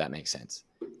 if that makes sense.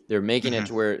 They're making it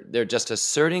to where they're just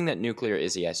asserting that nuclear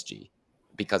is ESG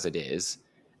because it is,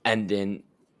 and then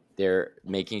they're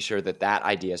making sure that that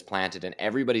idea is planted in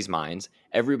everybody's minds.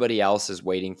 Everybody else is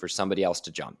waiting for somebody else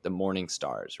to jump. The morning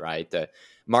stars, right? The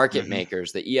market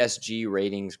makers, the ESG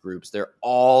ratings groups, they're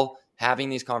all having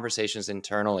these conversations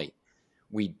internally.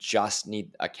 We just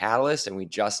need a catalyst and we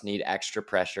just need extra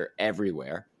pressure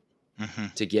everywhere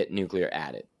to get nuclear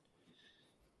added.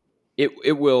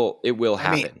 It will happen.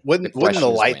 I mean, wouldn't the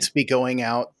lights be going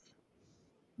out?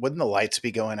 Wouldn't the lights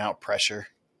be going out pressure?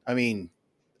 I mean,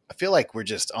 I feel like we're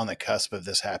just on the cusp of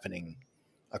this happening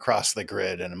across the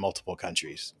grid and in multiple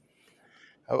countries.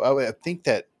 I would think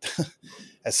that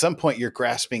at some point you're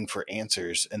grasping for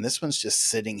answers, and this one's just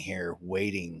sitting here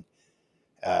waiting.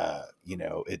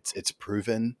 It's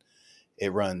proven.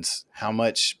 It runs how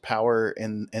much power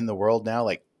in the world now?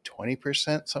 Like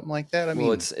 20%, something like that. I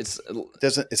mean,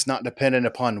 it's not dependent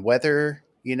upon weather.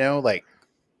 Like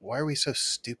why are we so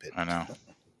stupid? I know.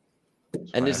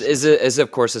 And is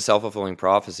of course a self-fulfilling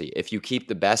prophecy. If you keep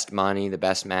the best money, the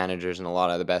best managers, and a lot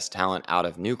of the best talent out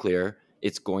of nuclear,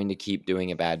 it's going to keep doing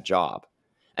a bad job.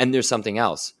 And there's something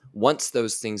else. Once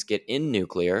those things get in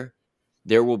nuclear,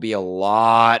 there will be a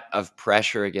lot of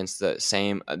pressure against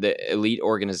the elite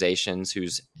organizations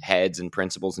whose heads and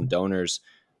principals and donors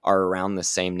are around the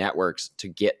same networks to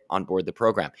get on board the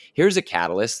program. Here's a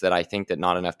catalyst that I think that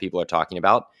not enough people are talking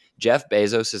about. Jeff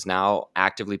Bezos is now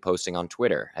actively posting on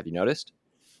Twitter. Have you noticed?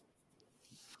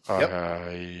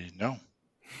 No.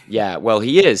 Yeah, well,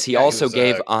 he is. He also was,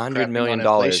 gave $100 million.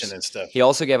 And stuff. He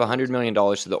also gave $100 million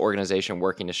to the organization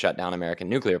working to shut down American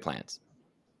nuclear plants.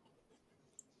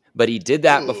 But he did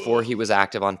that before he was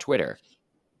active on Twitter.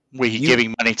 Wait, he's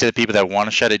giving money to the people that want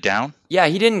to shut it down? Yeah,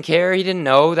 he didn't care. He didn't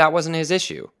know. That wasn't his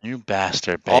issue. You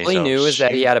bastard, Bezos. All he knew is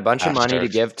that he had a bunch of money to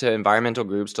bastard. give to environmental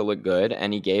groups to look good,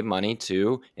 and he gave money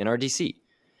to NRDC.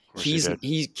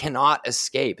 He cannot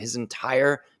escape. His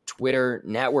entire Twitter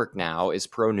network now is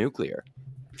pro-nuclear.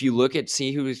 If you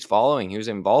see who he's following, who's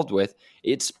involved with,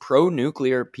 it's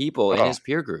pro-nuclear people in his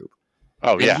peer group.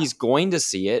 Oh, and yeah. he's going to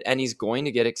see it, and he's going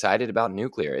to get excited about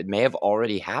nuclear. It may have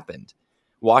already happened.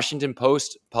 Washington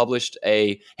Post published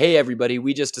hey, everybody,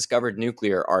 we just discovered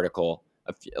nuclear article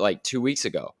like 2 weeks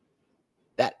ago.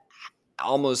 That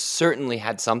almost certainly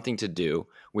had something to do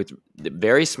with the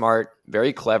very smart,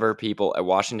 very clever people at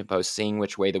Washington Post seeing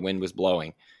which way the wind was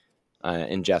blowing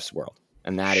in Jeff's world.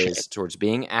 And that is towards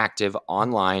being active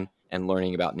online and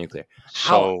learning about nuclear.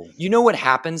 You know what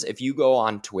happens if you go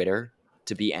on Twitter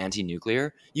to be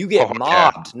anti-nuclear? You get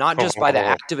mobbed, not just by the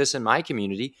activists in my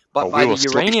community, but by the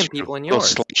uranium people in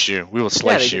yours. We will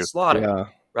slice they you. Get slaughtered,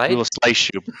 right? We will slice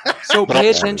you. So pay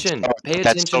attention. Pay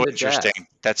That's attention so to Jeff. interesting.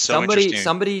 That's so interesting.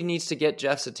 Somebody needs to get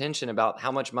Jeff's attention about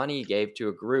how much money he gave to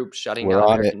a group shutting down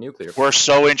American nuclear. We're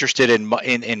so interested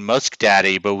in Musk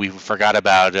Daddy, but we forgot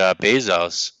about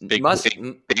Bezos. Musk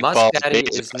Daddy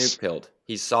is nuke-pilled.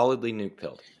 He's solidly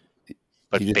nuke-pilled.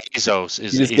 But Bezos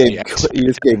is... You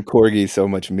just gave Corgi so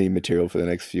much meme material for the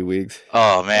next few weeks.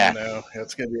 Oh, man. No,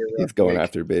 that's going to be He's going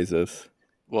after Bezos.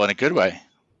 Well, in a good way,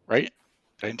 right?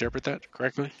 Did I interpret that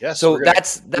correctly? Yeah. So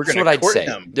that's what I'd say.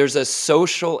 There's a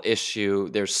social issue.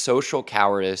 There's social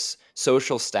cowardice,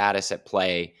 social status at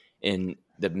play in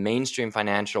the mainstream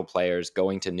financial players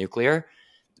going to nuclear.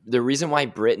 The reason why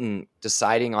Britain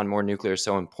deciding on more nuclear is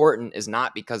so important is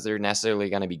not because they're necessarily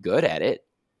going to be good at it.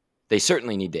 They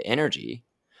certainly need the energy,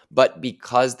 but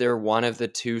because they're one of the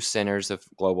two centers of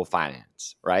global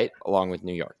finance, right? Along with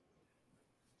New York.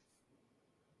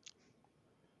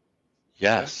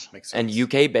 Yes. Yeah, makes sense.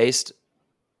 And UK-based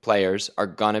players are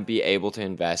going to be able to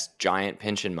invest giant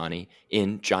pension money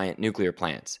in giant nuclear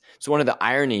plants. So one of the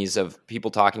ironies of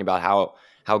people talking about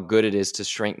how good it is to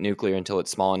shrink nuclear until it's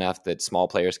small enough that small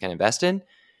players can invest in,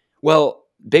 well,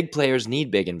 big players need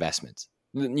big investments.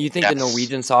 You think the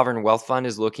Norwegian Sovereign Wealth Fund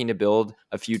is looking to build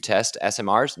a few test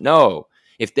SMRs? No.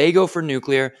 If they go for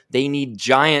nuclear, they need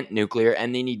giant nuclear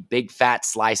and they need big fat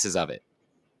slices of it.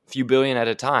 A few billion at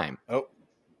a time. Oh.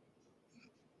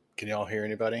 Can y'all hear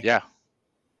anybody? Yeah.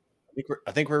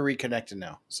 I think we're reconnected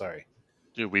now. Sorry.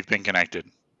 Dude, we've been connected.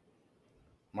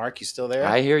 Mark, you still there?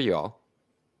 I hear you all.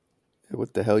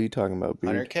 What the hell are you talking about,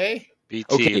 Beard? 100K? BT.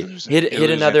 Okay,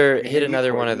 hit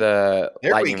another one of the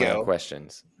lightning round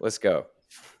questions. Let's go.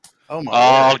 Oh my!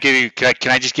 I'll give you.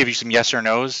 Can I just give you some yes or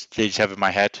nos? They just have in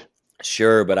my head.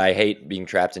 Sure, but I hate being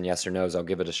trapped in yes or nos. I'll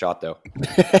give it a shot though.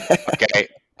 Okay.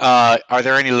 Are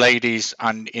there any ladies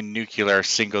in nuclear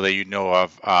single that you know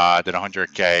of that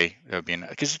 100K would be?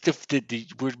 Because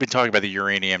we've been talking about the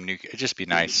uranium nuclear. It'd just be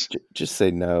nice. Just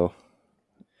say no.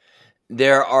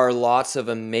 There are lots of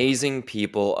amazing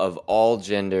people of all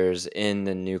genders in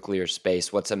the nuclear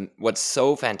space. What's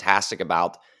so fantastic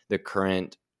about the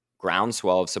current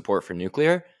groundswell of support for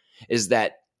nuclear is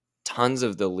that tons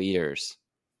of the leaders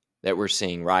that we're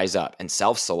seeing rise up and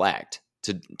self-select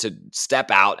to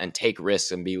step out and take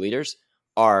risks and be leaders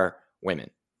are women.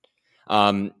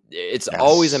 It's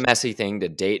always a messy thing to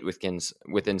date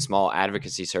within small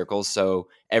advocacy circles. So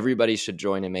everybody should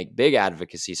join and make big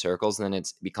advocacy circles. And then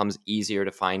it becomes easier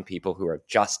to find people who are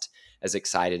just as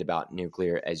excited about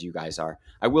nuclear as you guys are.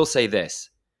 I will say this.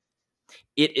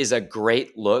 It is a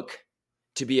great look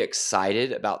to be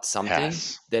excited about something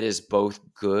that is both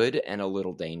good and a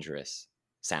little dangerous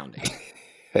sounding.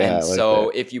 Yeah, and so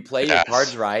if you play your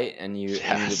cards right and you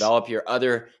develop your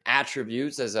other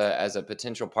attributes as a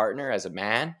potential partner, as a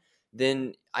man,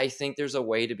 then I think there's a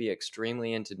way to be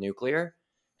extremely into nuclear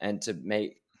and to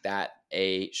make that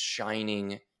a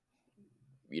shining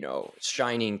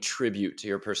tribute to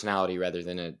your personality rather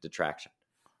than a detraction.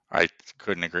 I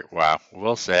couldn't agree. Wow.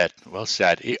 Well said. Well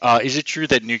said. Is it true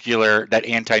that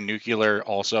anti-nuclear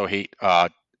also hate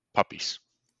puppies?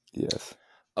 Yes.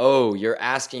 Oh, you're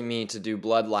asking me to do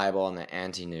blood libel on the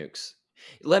anti-nukes.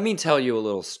 Let me tell you a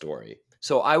little story.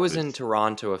 So I was in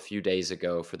Toronto a few days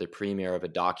ago for the premiere of a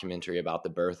documentary about the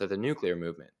birth of the nuclear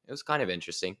movement. It was kind of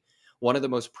interesting. One of the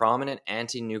most prominent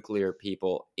anti-nuclear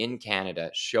people in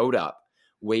Canada showed up,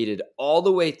 waited all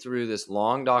the way through this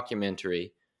long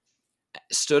documentary,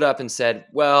 stood up and said,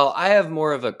 well, I have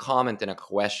more of a comment than a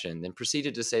question, then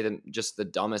proceeded to say just the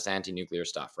dumbest anti-nuclear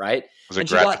stuff, right? And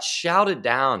she got shouted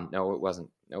down. No, it wasn't.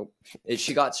 Nope.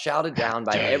 She got shouted down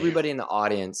by everybody in the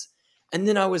audience. And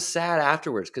then I was sad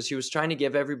afterwards because she was trying to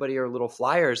give everybody her little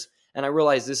flyers. And I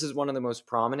realized this is one of the most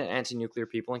prominent anti-nuclear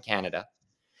people in Canada.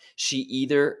 She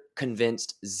either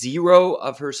convinced 0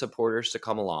 of her supporters to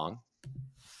come along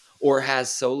or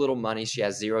has so little money she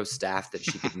has 0 staff that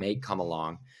she could make come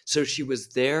along. So she was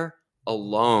there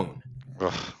alone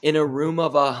in a room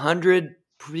of 100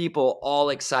 people, all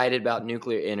excited about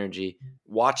nuclear energy,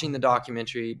 watching the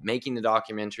documentary, making the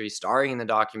documentary, starring in the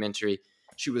documentary.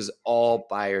 She was all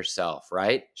by herself,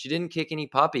 right? She didn't kick any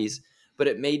puppies, but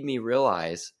it made me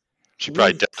realize she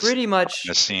probably does pretty much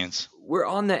the scenes. We're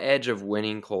on the edge of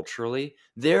winning culturally.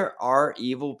 There are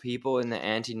evil people in the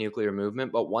anti-nuclear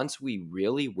movement, but once we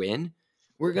really win,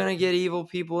 we're going to get evil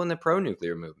people in the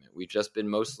pro-nuclear movement. We've just been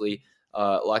mostly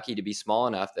lucky to be small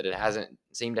enough that it hasn't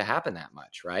seemed to happen that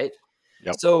much, right?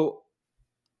 Yep. So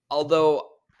although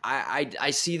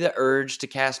I see the urge to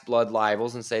cast blood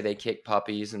libels and say they kick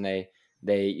puppies and they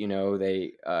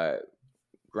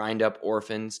grind up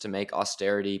orphans to make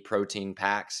austerity protein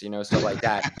packs, stuff like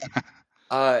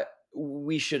that.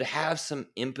 We should have some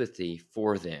empathy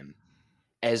for them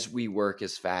as we work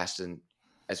as fast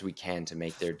as we can to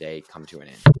make their day come to an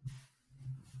end.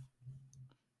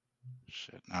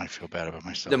 Shit, now I feel bad about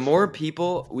myself. The more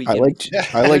people we I liked you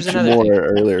more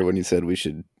earlier when you said we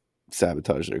should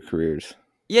sabotage their careers.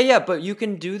 Yeah, but you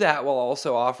can do that while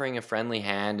also offering a friendly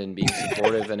hand and being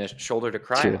supportive and a shoulder to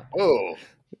cry on. Oh,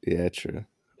 yeah, true.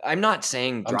 I'm not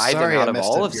saying drive them out of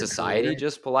all of society, career.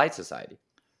 just polite society.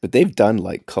 But they've done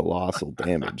like colossal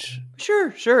damage.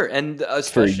 Sure. And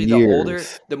especially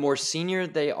the more senior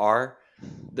they are,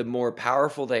 the more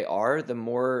powerful they are, the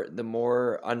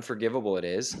more unforgivable it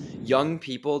is. Young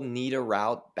people need a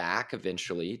route back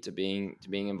eventually to being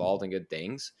involved in good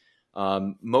things.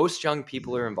 Most young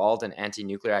people who are involved in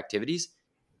anti-nuclear activities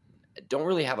don't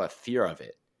really have a fear of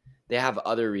it. They have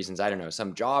other reasons. I don't know,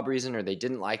 some job reason, or they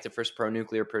didn't like the first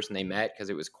pro-nuclear person they met because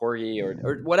it was Corgi,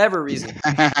 or whatever reason.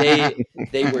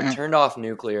 They were turned off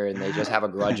nuclear and they just have a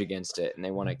grudge against it and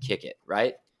they want to kick it,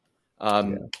 right?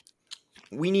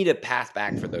 We need a path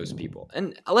back for those people.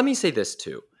 And let me say this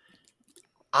too.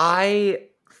 I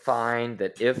find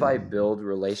that if I build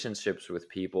relationships with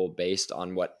people based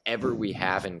on whatever we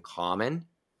have in common,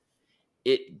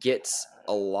 it gets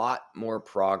a lot more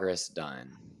progress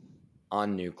done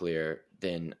on nuclear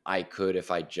than I could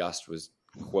if I just was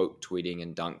quote tweeting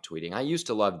and dunk tweeting. I used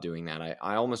to love doing that.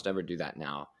 I almost never do that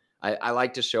now. I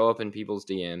like to show up in people's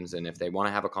DMs, and if they want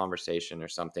to have a conversation or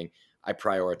something, I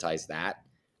prioritize that.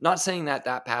 Not saying that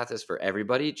that path is for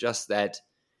everybody, just that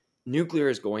nuclear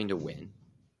is going to win.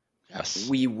 Yes.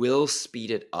 We will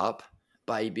speed it up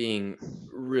by being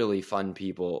really fun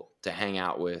people to hang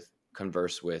out with,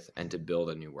 converse with, and to build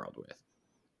a new world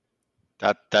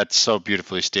with. That's so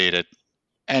beautifully stated.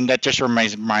 And that just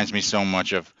reminds me so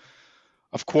much of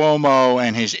Cuomo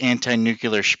and his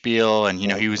anti-nuclear spiel. And,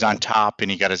 he was on top and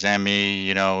he got his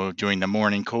Emmy, doing the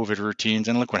morning COVID routines.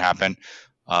 And look what happened.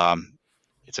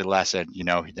 It's a lesson,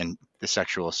 then the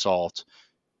sexual assault,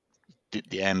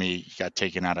 the Emmy got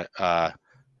taken out of,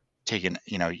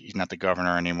 he's not the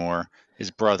governor anymore.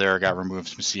 His brother got removed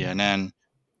from CNN.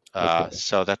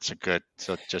 So that's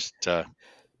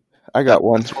I got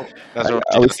one. That's what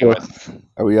we're dealing with.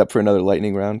 Are we up for another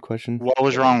lightning round question? What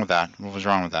was wrong with that?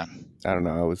 I don't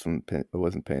know. I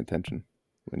wasn't paying attention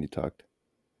when you talked.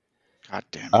 God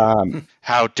damn it.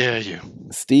 How dare you?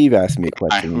 Steve asked me a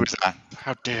question. Who's that?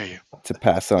 How dare you? To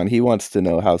pass on. He wants to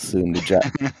know how soon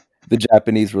the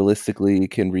Japanese realistically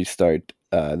can restart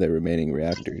their remaining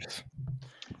reactors.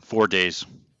 4 days.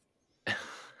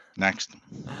 Next.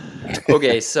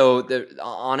 Okay, so the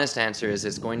honest answer is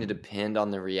it's going to depend on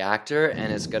the reactor,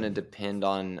 and it's going to depend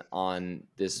on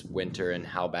this winter and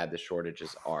how bad the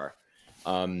shortages are.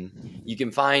 You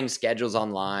can find schedules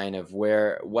online of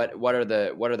what are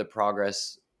the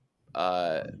progress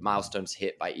milestones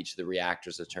hit by each of the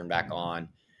reactors to turn back on.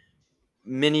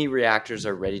 Many reactors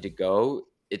are ready to go.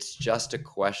 It's just a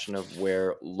question of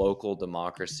where local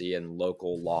democracy and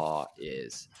local law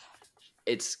is.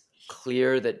 It's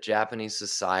clear that Japanese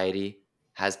society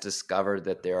has discovered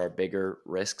that there are bigger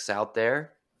risks out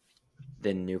there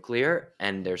than nuclear,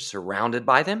 and they're surrounded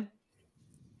by them.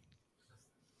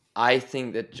 I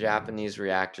think that Japanese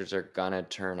reactors are going to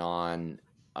turn on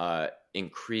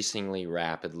increasingly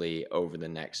rapidly over the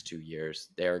next 2 years.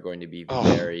 They are going to be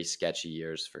very sketchy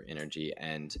years for energy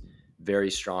and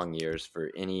very strong years for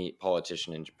any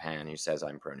politician in Japan who says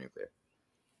I'm pro-nuclear.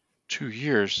 2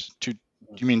 years?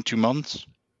 You mean 2 months?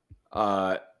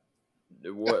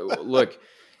 Look,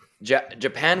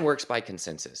 Japan works by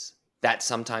consensus. That's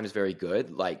sometimes very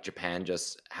good, like Japan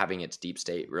just having its deep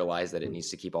state realize that it needs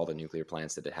to keep all the nuclear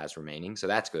plants that it has remaining. So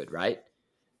that's good, right?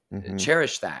 Mm-hmm.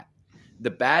 Cherish that. The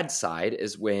bad side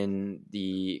is when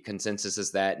the consensus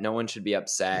is that no one should be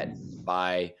upset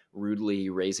by rudely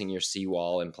raising your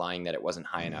seawall, implying that it wasn't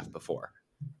high enough before,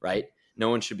 right? No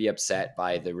one should be upset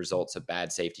by the results of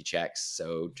bad safety checks,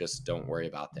 so just don't worry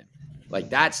about them.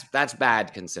 Like that's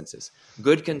bad consensus.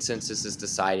 Good consensus is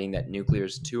deciding that nuclear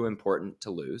is too important to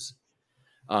lose.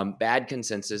 Bad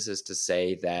consensus is to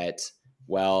say that,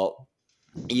 well,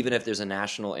 even if there's a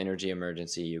national energy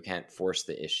emergency, you can't force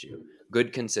the issue.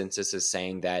 Good consensus is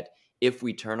saying that if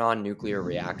we turn on nuclear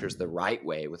reactors the right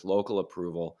way with local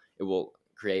approval, it will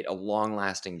create a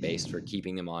long-lasting base for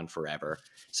keeping them on forever.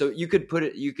 So you could put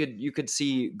it, you could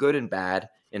see good and bad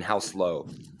in how slow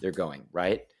they're going,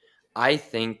 right? I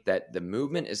think that the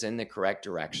movement is in the correct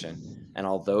direction. And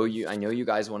although I know you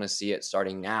guys want to see it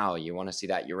starting now, you want to see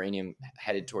that uranium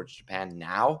headed towards Japan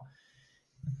now,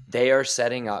 they are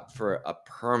setting up for a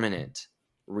permanent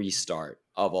restart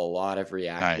of a lot of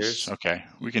reactors. Nice. Okay.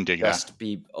 We can dig Just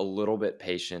be a little bit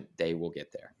patient. They will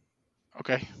get there.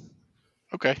 Okay.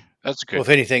 That's good. Well, if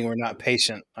anything, we're not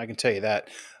patient. I can tell you that.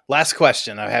 Last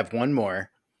question. I have one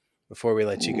more before we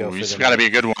let you go. It's got to be a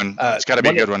good one. It's got to be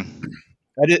a good one.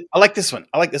 I like this one.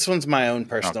 This one's my own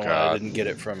personal one. I didn't get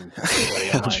it from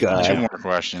anybody online. 2 more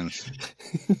questions.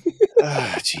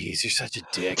 Oh, jeez, you're such a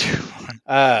dick.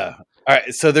 All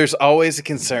right. So there's always a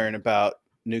concern about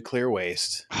nuclear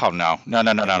waste. Oh, no.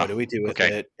 What do we do with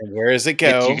it? And where does it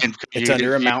go? It's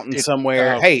under a mountain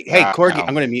somewhere. Hey, Corgi, no.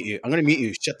 I'm going to mute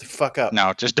you. Shut the fuck up.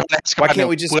 No, just don't ask. Why can't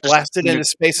we just blast it into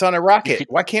space on a rocket?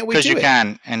 Why can't we do it? Because you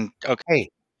can. And okay. Hey,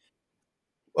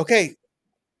 Okay.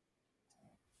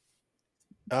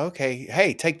 Okay.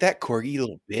 Hey, take that, Corgi, you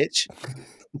little bitch.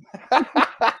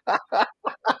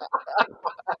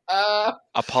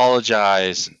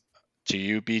 Apologize to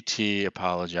UBT.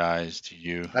 Apologize to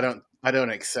you. I don't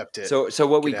accept it. So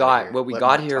what we Get outta got here. what we Let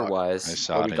got Mark here talk. was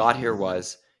I what we saw got it. here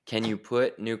was can you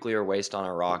put nuclear waste on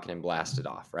a rocket and blast it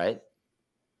off, right?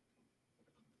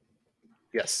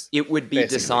 Yes. It would be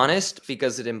Basically. dishonest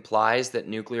because it implies that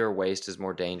nuclear waste is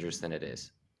more dangerous than it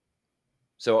is.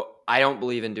 So I don't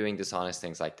believe in doing dishonest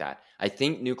things like that. I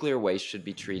think nuclear waste should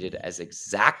be treated as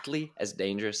exactly as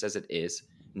dangerous as it is,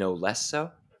 no less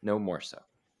so, no more so.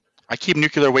 I keep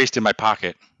nuclear waste in my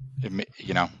pocket.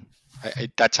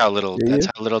 That's how little. Do That's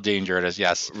you? how little danger it is.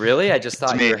 Yes. Really? I just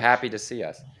thought me. you were happy to see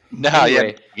us. No,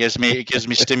 Anyway. yeah, it gives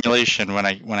me stimulation when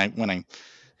I'm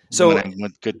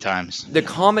with good times. The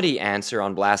comedy answer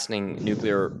on blasting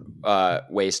nuclear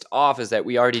waste off is that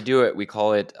we already do it. We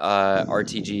call it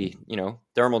RTG,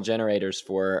 thermal generators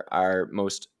for our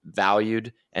most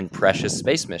valued and precious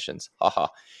space missions. Haha.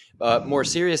 More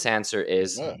serious answer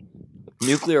is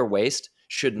nuclear waste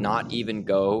should not even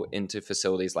go into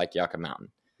facilities like Yucca Mountain.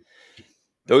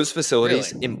 Those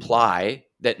facilities imply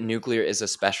that nuclear is a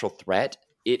special threat.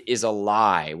 It is a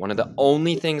lie. One of the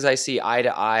only things I see eye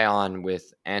to eye on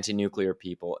with anti-nuclear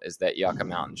people is that Yucca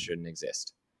Mountain shouldn't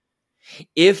exist.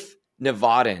 If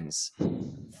Nevadans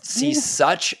see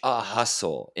such a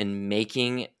hustle in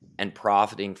making and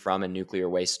profiting from a nuclear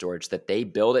waste storage that they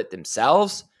build it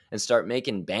themselves and start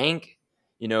making bank,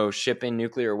 shipping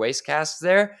nuclear waste casks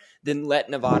there, then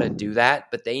let Nevada do that.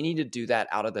 But they need to do that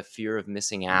out of the fear of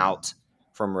missing out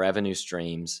from revenue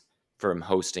streams from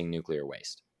hosting nuclear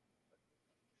waste.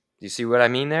 Do you see what I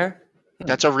mean there?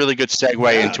 That's a really good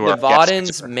segue into our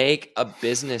Nevadans make a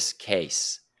business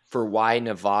case for why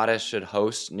Nevada should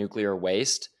host nuclear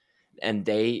waste, and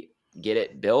they get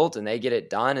it built and they get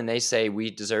it done, and they say we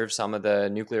deserve some of the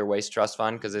nuclear waste trust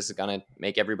fund because this is going to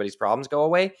make everybody's problems go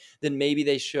away. Then maybe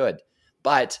they should.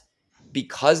 But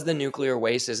because the nuclear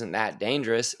waste isn't that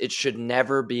dangerous, it should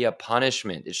never be a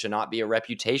punishment. It should not be a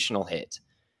reputational hit.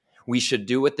 We should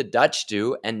do what the Dutch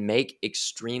do and make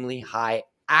extremely high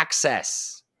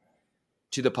access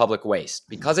to the public waste.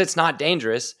 Because it's not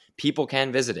dangerous, people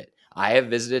can visit it. I have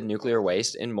visited nuclear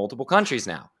waste in multiple countries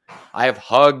now. I have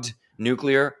hugged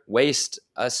nuclear waste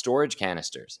storage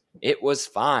canisters. It was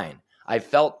fine. I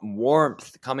felt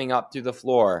warmth coming up through the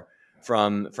floor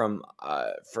from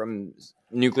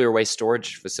nuclear waste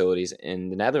storage facilities in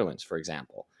the Netherlands, for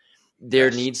example.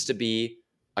 There needs to be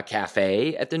a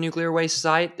cafe at the nuclear waste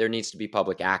site. There needs to be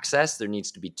public access. There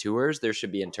needs to be tours. There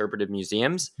should be interpretive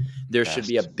museums. There should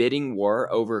be a bidding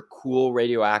war over cool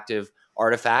radioactive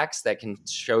artifacts that can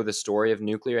show the story of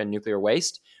nuclear and nuclear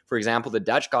waste. For example, the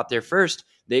Dutch got there first.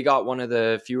 They got one of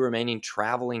the few remaining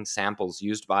traveling samples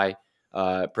used by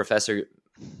Professor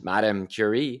Madame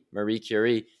Curie, Marie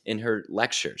Curie, in her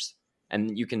lectures.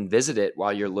 And you can visit it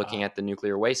while you're looking at the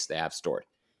nuclear waste they have stored.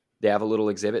 They have a little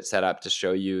exhibit set up to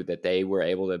show you that they were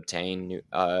able to obtain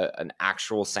an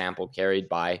actual sample carried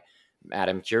by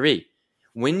Madame Curie.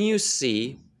 When you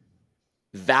see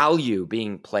value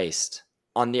being placed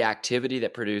on the activity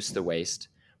that produced the waste,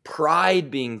 pride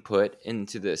being put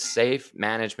into the safe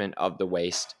management of the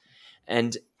waste,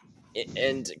 and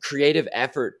creative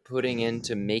effort putting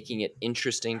into making it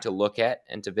interesting to look at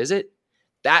and to visit,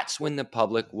 that's when the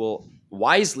public will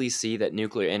wisely see that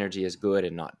nuclear energy is good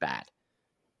and not bad.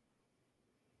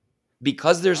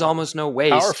 Because there's almost no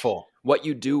waste, Powerful. What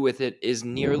you do with it is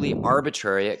nearly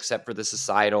arbitrary except for the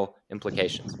societal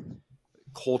implications.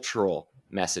 Cultural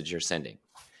message you're sending.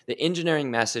 The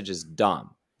engineering message is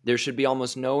dumb. There should be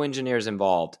almost no engineers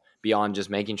involved beyond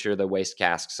just making sure the waste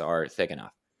casks are thick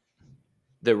enough.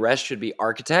 The rest should be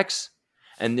architects,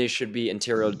 and there should be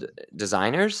interior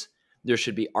designers. There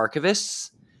should be archivists.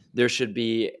 There should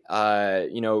be,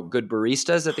 good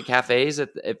baristas at the cafes.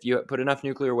 If you put enough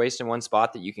nuclear waste in one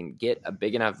spot that you can get a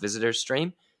big enough visitor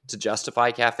stream to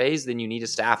justify cafes, then you need to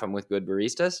staff them with good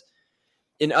baristas.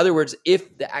 In other words,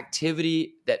 if the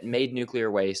activity that made nuclear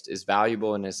waste is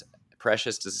valuable and as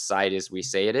precious to society as we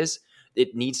say it is,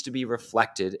 it needs to be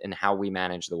reflected in how we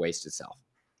manage the waste itself.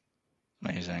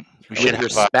 Amazing. With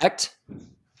respect,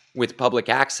 with public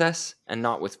access, and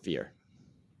not with fear.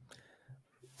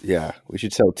 Yeah, we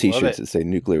should sell T-shirts that say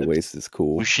 "nuclear waste is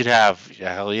cool." We should have,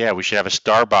 hell yeah, we should have a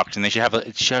Starbucks, and they should have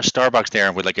Starbucks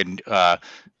there with like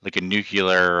a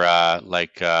nuclear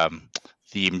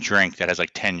themed drink that has like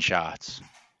 10 shots.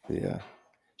 Yeah,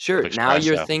 sure. Now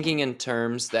you're thinking in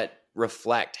terms that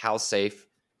reflect how safe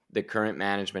the current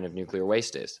management of nuclear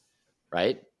waste is,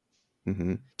 right?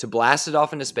 Mm-hmm. To blast it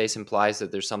off into space implies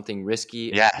that there's something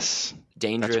risky, Yes.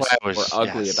 dangerous, That's why I was or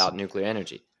ugly yes. about nuclear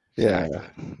energy. Yeah.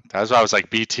 Exactly. That's why I was like,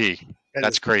 BT.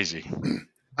 That's crazy.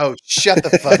 Oh, shut the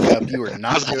fuck up! You were I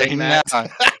not was like, doing no.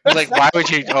 that. Like, why would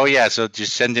you? Oh, yeah. So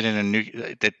just send it in a new.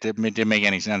 That didn't make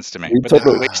any sense to me. We But the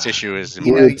told him- waste issue is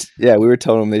You important. know, we were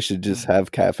telling him they should just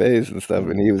have cafes and stuff,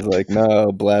 and he was like,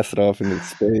 "No, blast it off into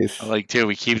space." Like, dude,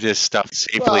 we keep this stuff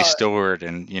safely Well, stored,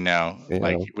 and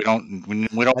like Yeah. we don't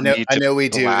need I to know we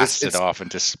do. blast it off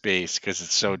into space because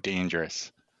it's so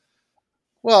dangerous.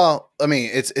 Well, I mean,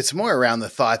 it's more around the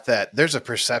thought that there's a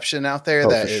perception out there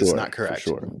that for is sure, not correct. For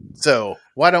sure. So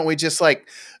why don't we just like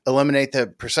eliminate the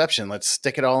perception? Let's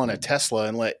stick it all in a Tesla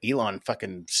and let Elon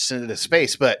fucking send it to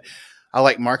space. But I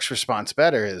like Mark's response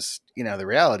better. Is the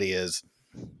reality is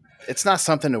it's not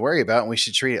something to worry about, and we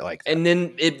should treat it like that. And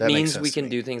then it That makes means sense we to can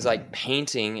me. do things like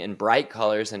painting in bright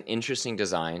colors and interesting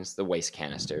designs, the waste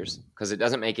canisters, because it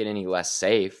doesn't make it any less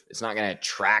safe. It's not going to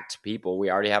attract people.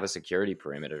 We already have a security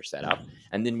perimeter set up.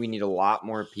 And then we need a lot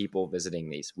more people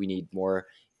visiting these. We need more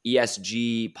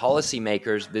ESG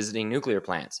policymakers visiting nuclear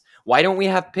plants. Why don't we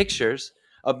have pictures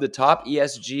of the top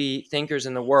ESG thinkers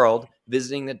in the world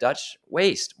visiting the Dutch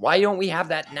waste? Why don't we have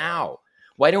that now?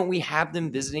 Why don't we have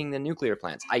them visiting the nuclear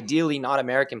plants? Ideally, not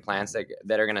American plants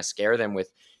that are going to scare them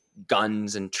with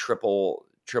guns and triple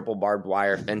barbed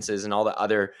wire fences and all the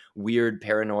other weird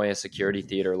paranoia security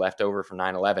theater left over from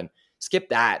 9/11. Skip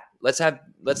that. Let's have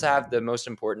the most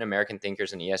important American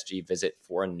thinkers in ESG visit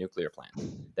foreign nuclear plants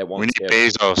that won't. We need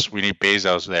Bezos. We need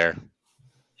Bezos there.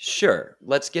 Sure,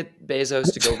 let's get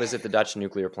Bezos to go visit the Dutch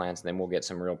nuclear plants, and then we'll get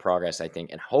some real progress, I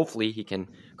think. And hopefully he can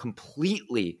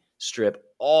completely strip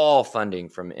all funding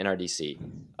from NRDC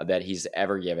that he's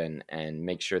ever given and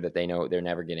make sure that they know they're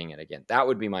never getting it again. That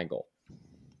would be my goal.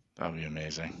 That would be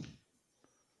amazing.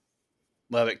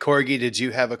 Love it. Corgi, did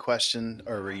you have a question,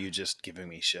 or were you just giving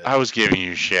me shit? I was giving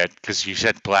you shit because you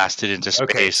said blasted into space.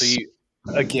 Okay, so you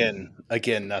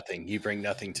again, nothing. You bring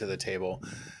nothing to the table.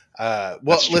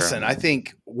 Well, listen, I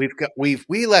think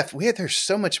there's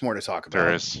so much more to talk about,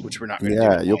 There is. which we're not going to do.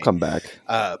 Yeah, you'll come back.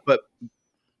 But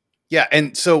yeah,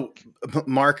 and so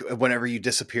Mark, whenever you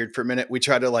disappeared for a minute, we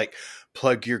tried to like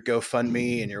plug your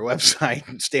GoFundMe and your website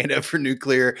and Stand Up for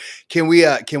Nuclear. Can we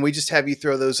just have you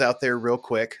throw those out there real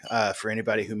quick for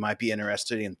anybody who might be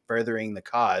interested in furthering the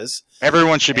cause?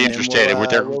 Everyone should be interested.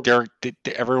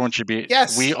 Everyone should be.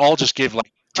 Yes. We all just give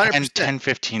like 10, 100%.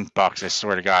 15 bucks, I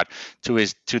swear to God, to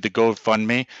the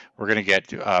GoFundMe. We're going to get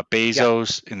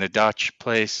Bezos in the Dutch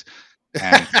place.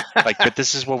 And but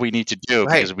this is what we need to do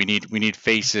because we need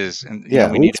faces, and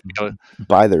we need to be able to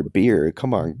buy their beer.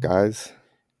 Come on, guys.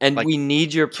 And we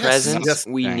need your presence. Yes.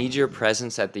 We need your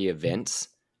presence at the events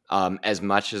as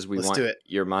much as we want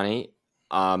your money.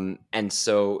 And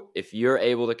so if you're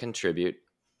able to contribute,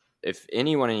 if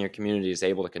anyone in your community is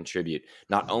able to contribute,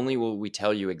 not only will we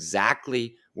tell you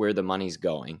exactly where the money's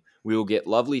going, we will get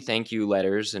lovely thank you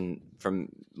letters and from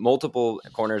multiple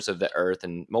corners of the earth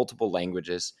and multiple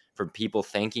languages from people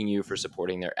thanking you for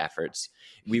supporting their efforts.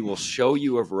 We will show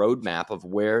you a roadmap of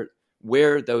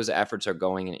where those efforts are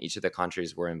going in each of the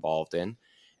countries we're involved in.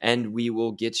 And we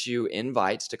will get you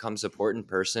invites to come support in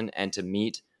person and to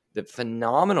meet the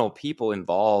phenomenal people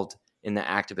involved in the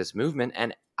activist movement.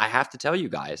 And I have to tell you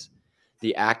guys,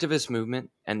 the activist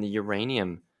movement and the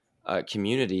uranium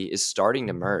community is starting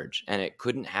to merge, and it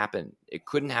couldn't happen. It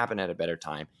couldn't happen at a better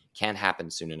time. Can't happen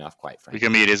soon enough, quite frankly. We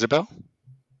can meet Isabel.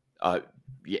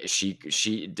 Yeah,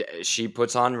 she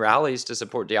puts on rallies to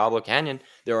support Diablo Canyon.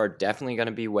 There are definitely going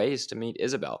to be ways to meet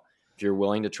Isabel if you're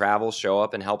willing to travel, show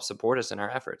up, and help support us in our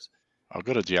efforts. I'll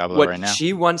go to Diablo right now.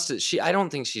 She wants to. I don't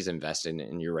think she's invested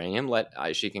in uranium.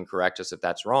 She can correct us if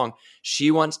that's wrong.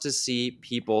 She wants to see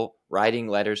people writing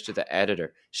letters to the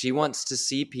editor. She wants to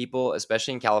see people,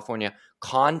 especially in California,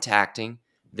 contacting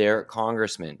their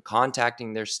congressmen,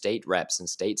 contacting their state reps and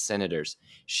state senators.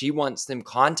 She wants them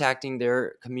contacting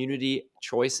their community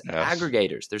choice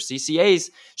aggregators, their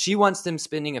CCAs. She wants them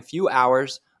spending a few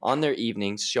hours on their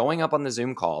evenings, showing up on the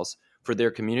Zoom calls for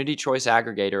their community choice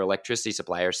aggregator electricity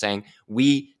supplier saying,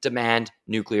 we demand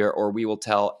nuclear or we will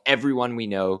tell everyone we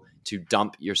know to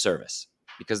dump your service.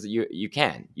 Because you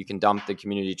can dump the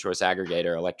community choice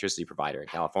aggregator electricity provider in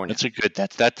California. That's a good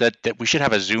that we should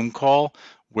have a Zoom call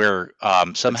where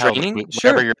somehow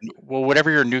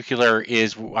whatever your nuclear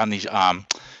is on these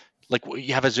like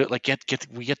you have a like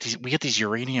we get these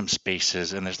uranium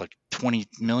spaces and there's like 20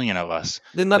 million of us.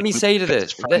 Then let me say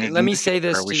this to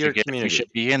your community. We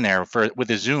should be in there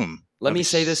with a Zoom. Let me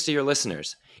say this to your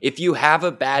listeners. If you have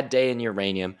a bad day in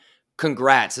uranium,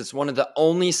 congrats. It's one of the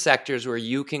only sectors where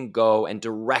you can go and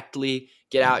directly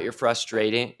get out your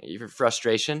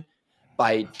frustration.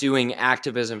 by doing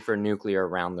activism for nuclear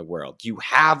around the world. You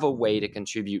have a way to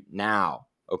contribute now,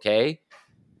 okay?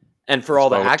 And for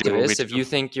all the activists, if you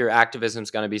think your activism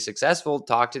is going to be successful,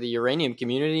 talk to the uranium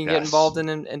community and get involved in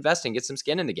investing, get some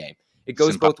skin in the game. It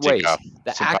goes both ways.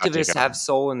 The activists have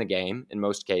soul in the game in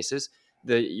most cases.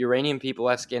 The uranium people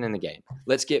have skin in the game.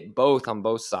 Let's get both on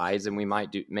both sides, and we might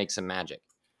make some magic.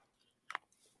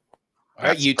 All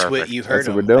right, you heard That's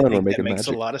them. What we're doing. We're making makes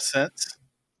magic. A lot of sense.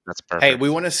 That's perfect. Hey, we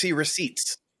want to see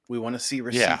receipts. We want to see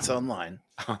receipts online.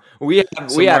 we have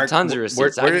Mark, tons of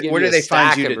receipts. Where do they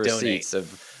find you to receipts donate?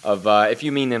 Of if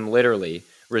you mean them literally,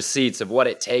 receipts of what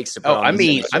it takes to. I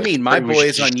mean my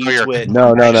boys on YouTube.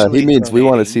 No. He means we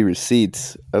want to see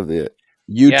receipts of the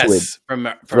YouTube from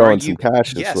throwing some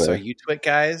cash. Yes, our YouTube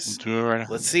guys.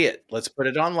 Let's see it. Let's put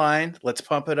it online. Let's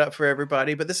pump it up for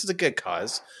everybody. But this is a good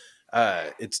cause.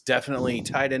 It's definitely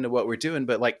tied into what we're doing.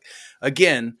 But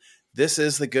again, this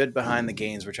is the good behind the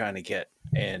gains we're trying to get,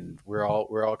 and we're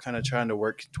all kind of trying to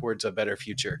work towards a better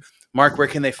future. Mark, where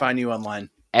can they find you online?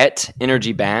 At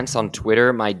Energy Bants on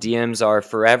Twitter. My DMs are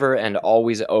forever and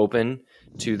always open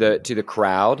to the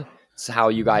crowd. It's how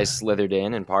you guys slithered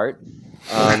in part.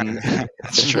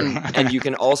 That's true. And you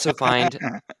can also find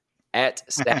at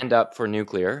Stand Up for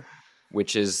Nuclear,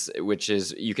 which is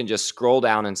you can just scroll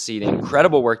down and see the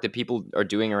incredible work that people are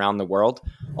doing around the world,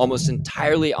 almost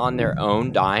entirely on their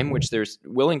own dime, which they're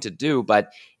willing to do.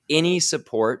 But any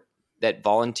support that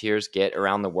volunteers get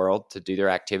around the world to do their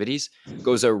activities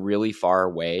goes a really far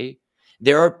way.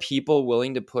 There are people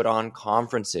willing to put on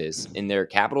conferences in their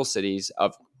capital cities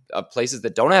of places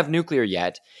that don't have nuclear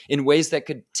yet in ways that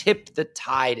could tip the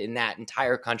tide in that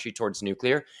entire country towards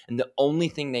nuclear. And the only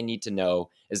thing they need to know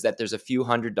is that there's a few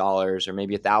 $100 or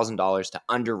maybe $1,000 to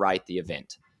underwrite the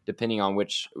event, depending on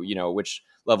which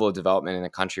level of development in the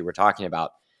country we're talking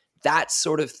about. That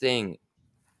sort of thing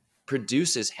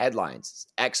produces headlines.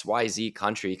 XYZ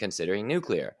country considering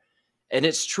nuclear. And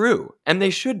it's true, and they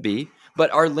should be,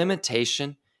 but our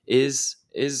limitation is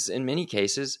in many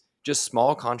cases just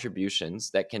small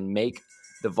contributions that can make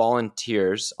the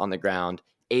volunteers on the ground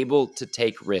able to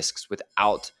take risks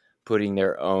without putting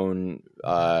their own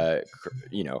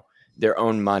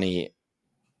money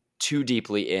too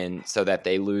deeply in so that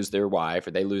they lose their wife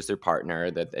or they lose their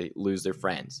partner, that they lose their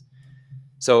friends.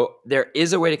 So there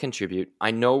is a way to contribute.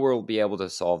 I know we'll be able to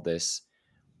solve this.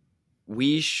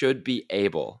 We should be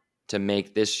able to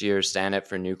make this year's Stand Up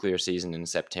for Nuclear season in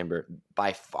September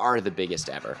by far the biggest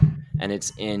ever. And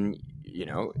it's in,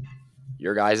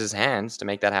 your guys' hands to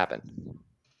make that happen.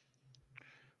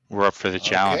 We're up for the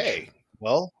challenge. Okay.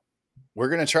 Well, we're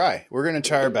going to try. We're going to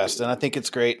try our best. And I think it's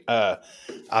great.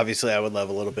 Obviously, I would love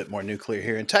a little bit more nuclear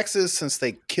here in Texas since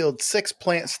they killed 6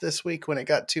 plants this week when it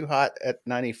got too hot at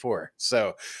 94.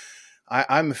 So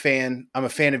I'm a fan. I'm a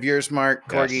fan of yours, Mark.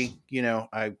 Corgi, Yes.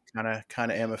 I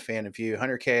kind of am a fan of you.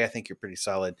 100K, I think you're pretty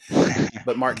solid.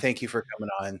 But Mark, thank you for coming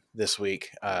on this week.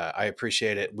 I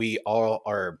appreciate it. We all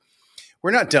are.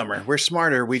 We're not dumber. We're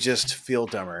smarter. We just feel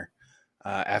dumber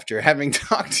after having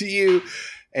talked to you.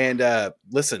 And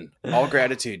listen, all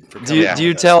gratitude for coming. Do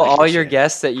you tell all your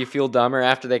guests that you feel dumber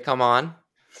after they come on?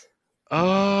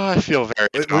 Oh, I feel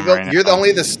very dumb right You're now. the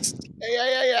only this.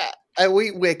 Yeah.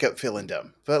 We wake up feeling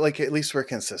dumb, but at least we're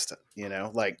consistent.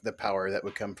 Like the power that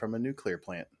would come from a nuclear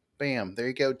plant. Bam! There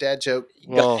you go, dad joke.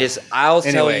 Well, I'll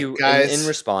tell you guys, in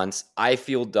response. I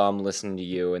feel dumb listening to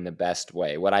you in the best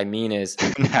way. What I mean is,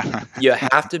 you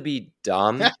have to be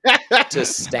dumb to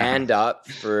stand up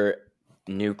for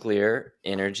nuclear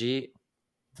energy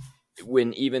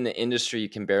when even the industry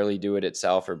can barely do it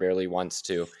itself or barely wants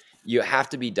to. You have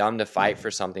to be dumb to fight for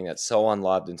something that's so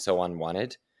unloved and so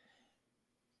unwanted.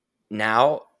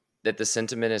 Now that the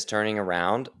sentiment is turning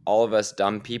around, all of us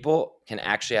dumb people can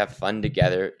actually have fun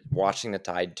together watching the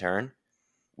tide turn.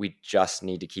 We just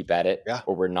need to keep at it,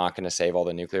 or we're not going to save all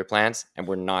the nuclear plants, and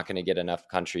we're not going to get enough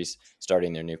countries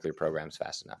starting their nuclear programs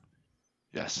fast enough.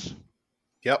 Yes.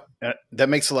 Yep. That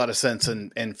makes a lot of sense.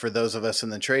 And for those of us in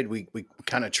the trade, we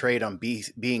kind of trade on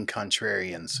being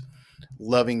contrarians,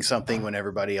 loving something when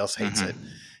everybody else hates it.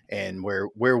 And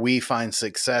where we find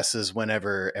success is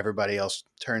whenever everybody else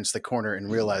turns the corner and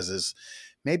realizes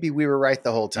maybe we were right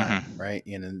the whole time, right?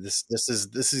 This is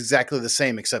exactly the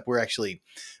same, except we're actually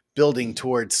building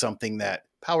towards something that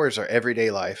powers our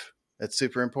everyday life. That's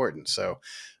super important. So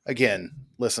again,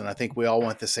 listen, I think we all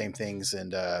want the same things,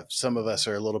 and some of us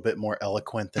are a little bit more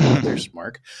eloquent than others,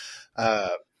 Mark,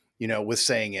 with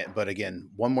saying it. But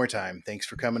again, one more time, thanks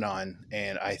for coming on.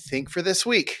 And I think for this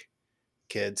week,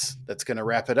 kids, that's going to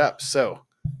wrap it up. So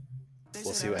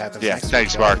we'll see what happens next week.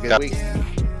 Thanks, Mark.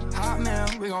 Hot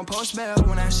man, we gon' post bail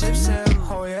when that ship sail.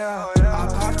 Oh yeah, I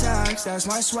pop bags, that's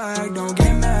my swag. Don't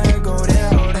get mad, go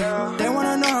there. They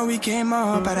wanna know how we came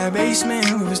up out that basement.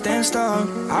 We was damn stuck.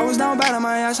 I was down bad on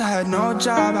my ass, I had no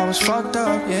job, I was fucked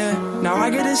up, yeah. Now I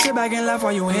get to sit back and laugh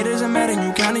while you haters are mad and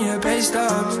you counting your pay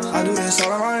stubs. I do this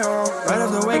all on my own. Right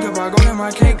after wake up, I go get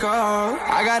my cake up.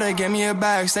 I gotta get me a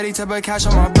bag, steady type of cash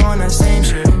on my bill and that same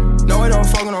shit. No, I don't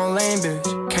fuck on no lame bitch.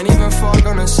 Can't even fuck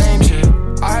on the same shit.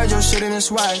 I heard your shit in the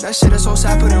swag. That shit is so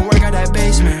sad, put in work at that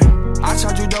basement. I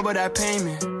charge you double that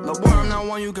payment. Look, boy, I'm not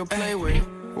one you can play with.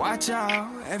 Watch out,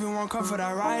 everyone come for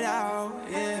that ride out,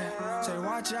 yeah. Say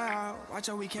watch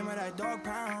out, we came with that dog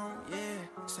pound,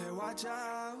 yeah. Say watch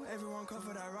out, everyone come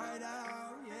for that ride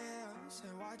out, yeah. Say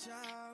watch out.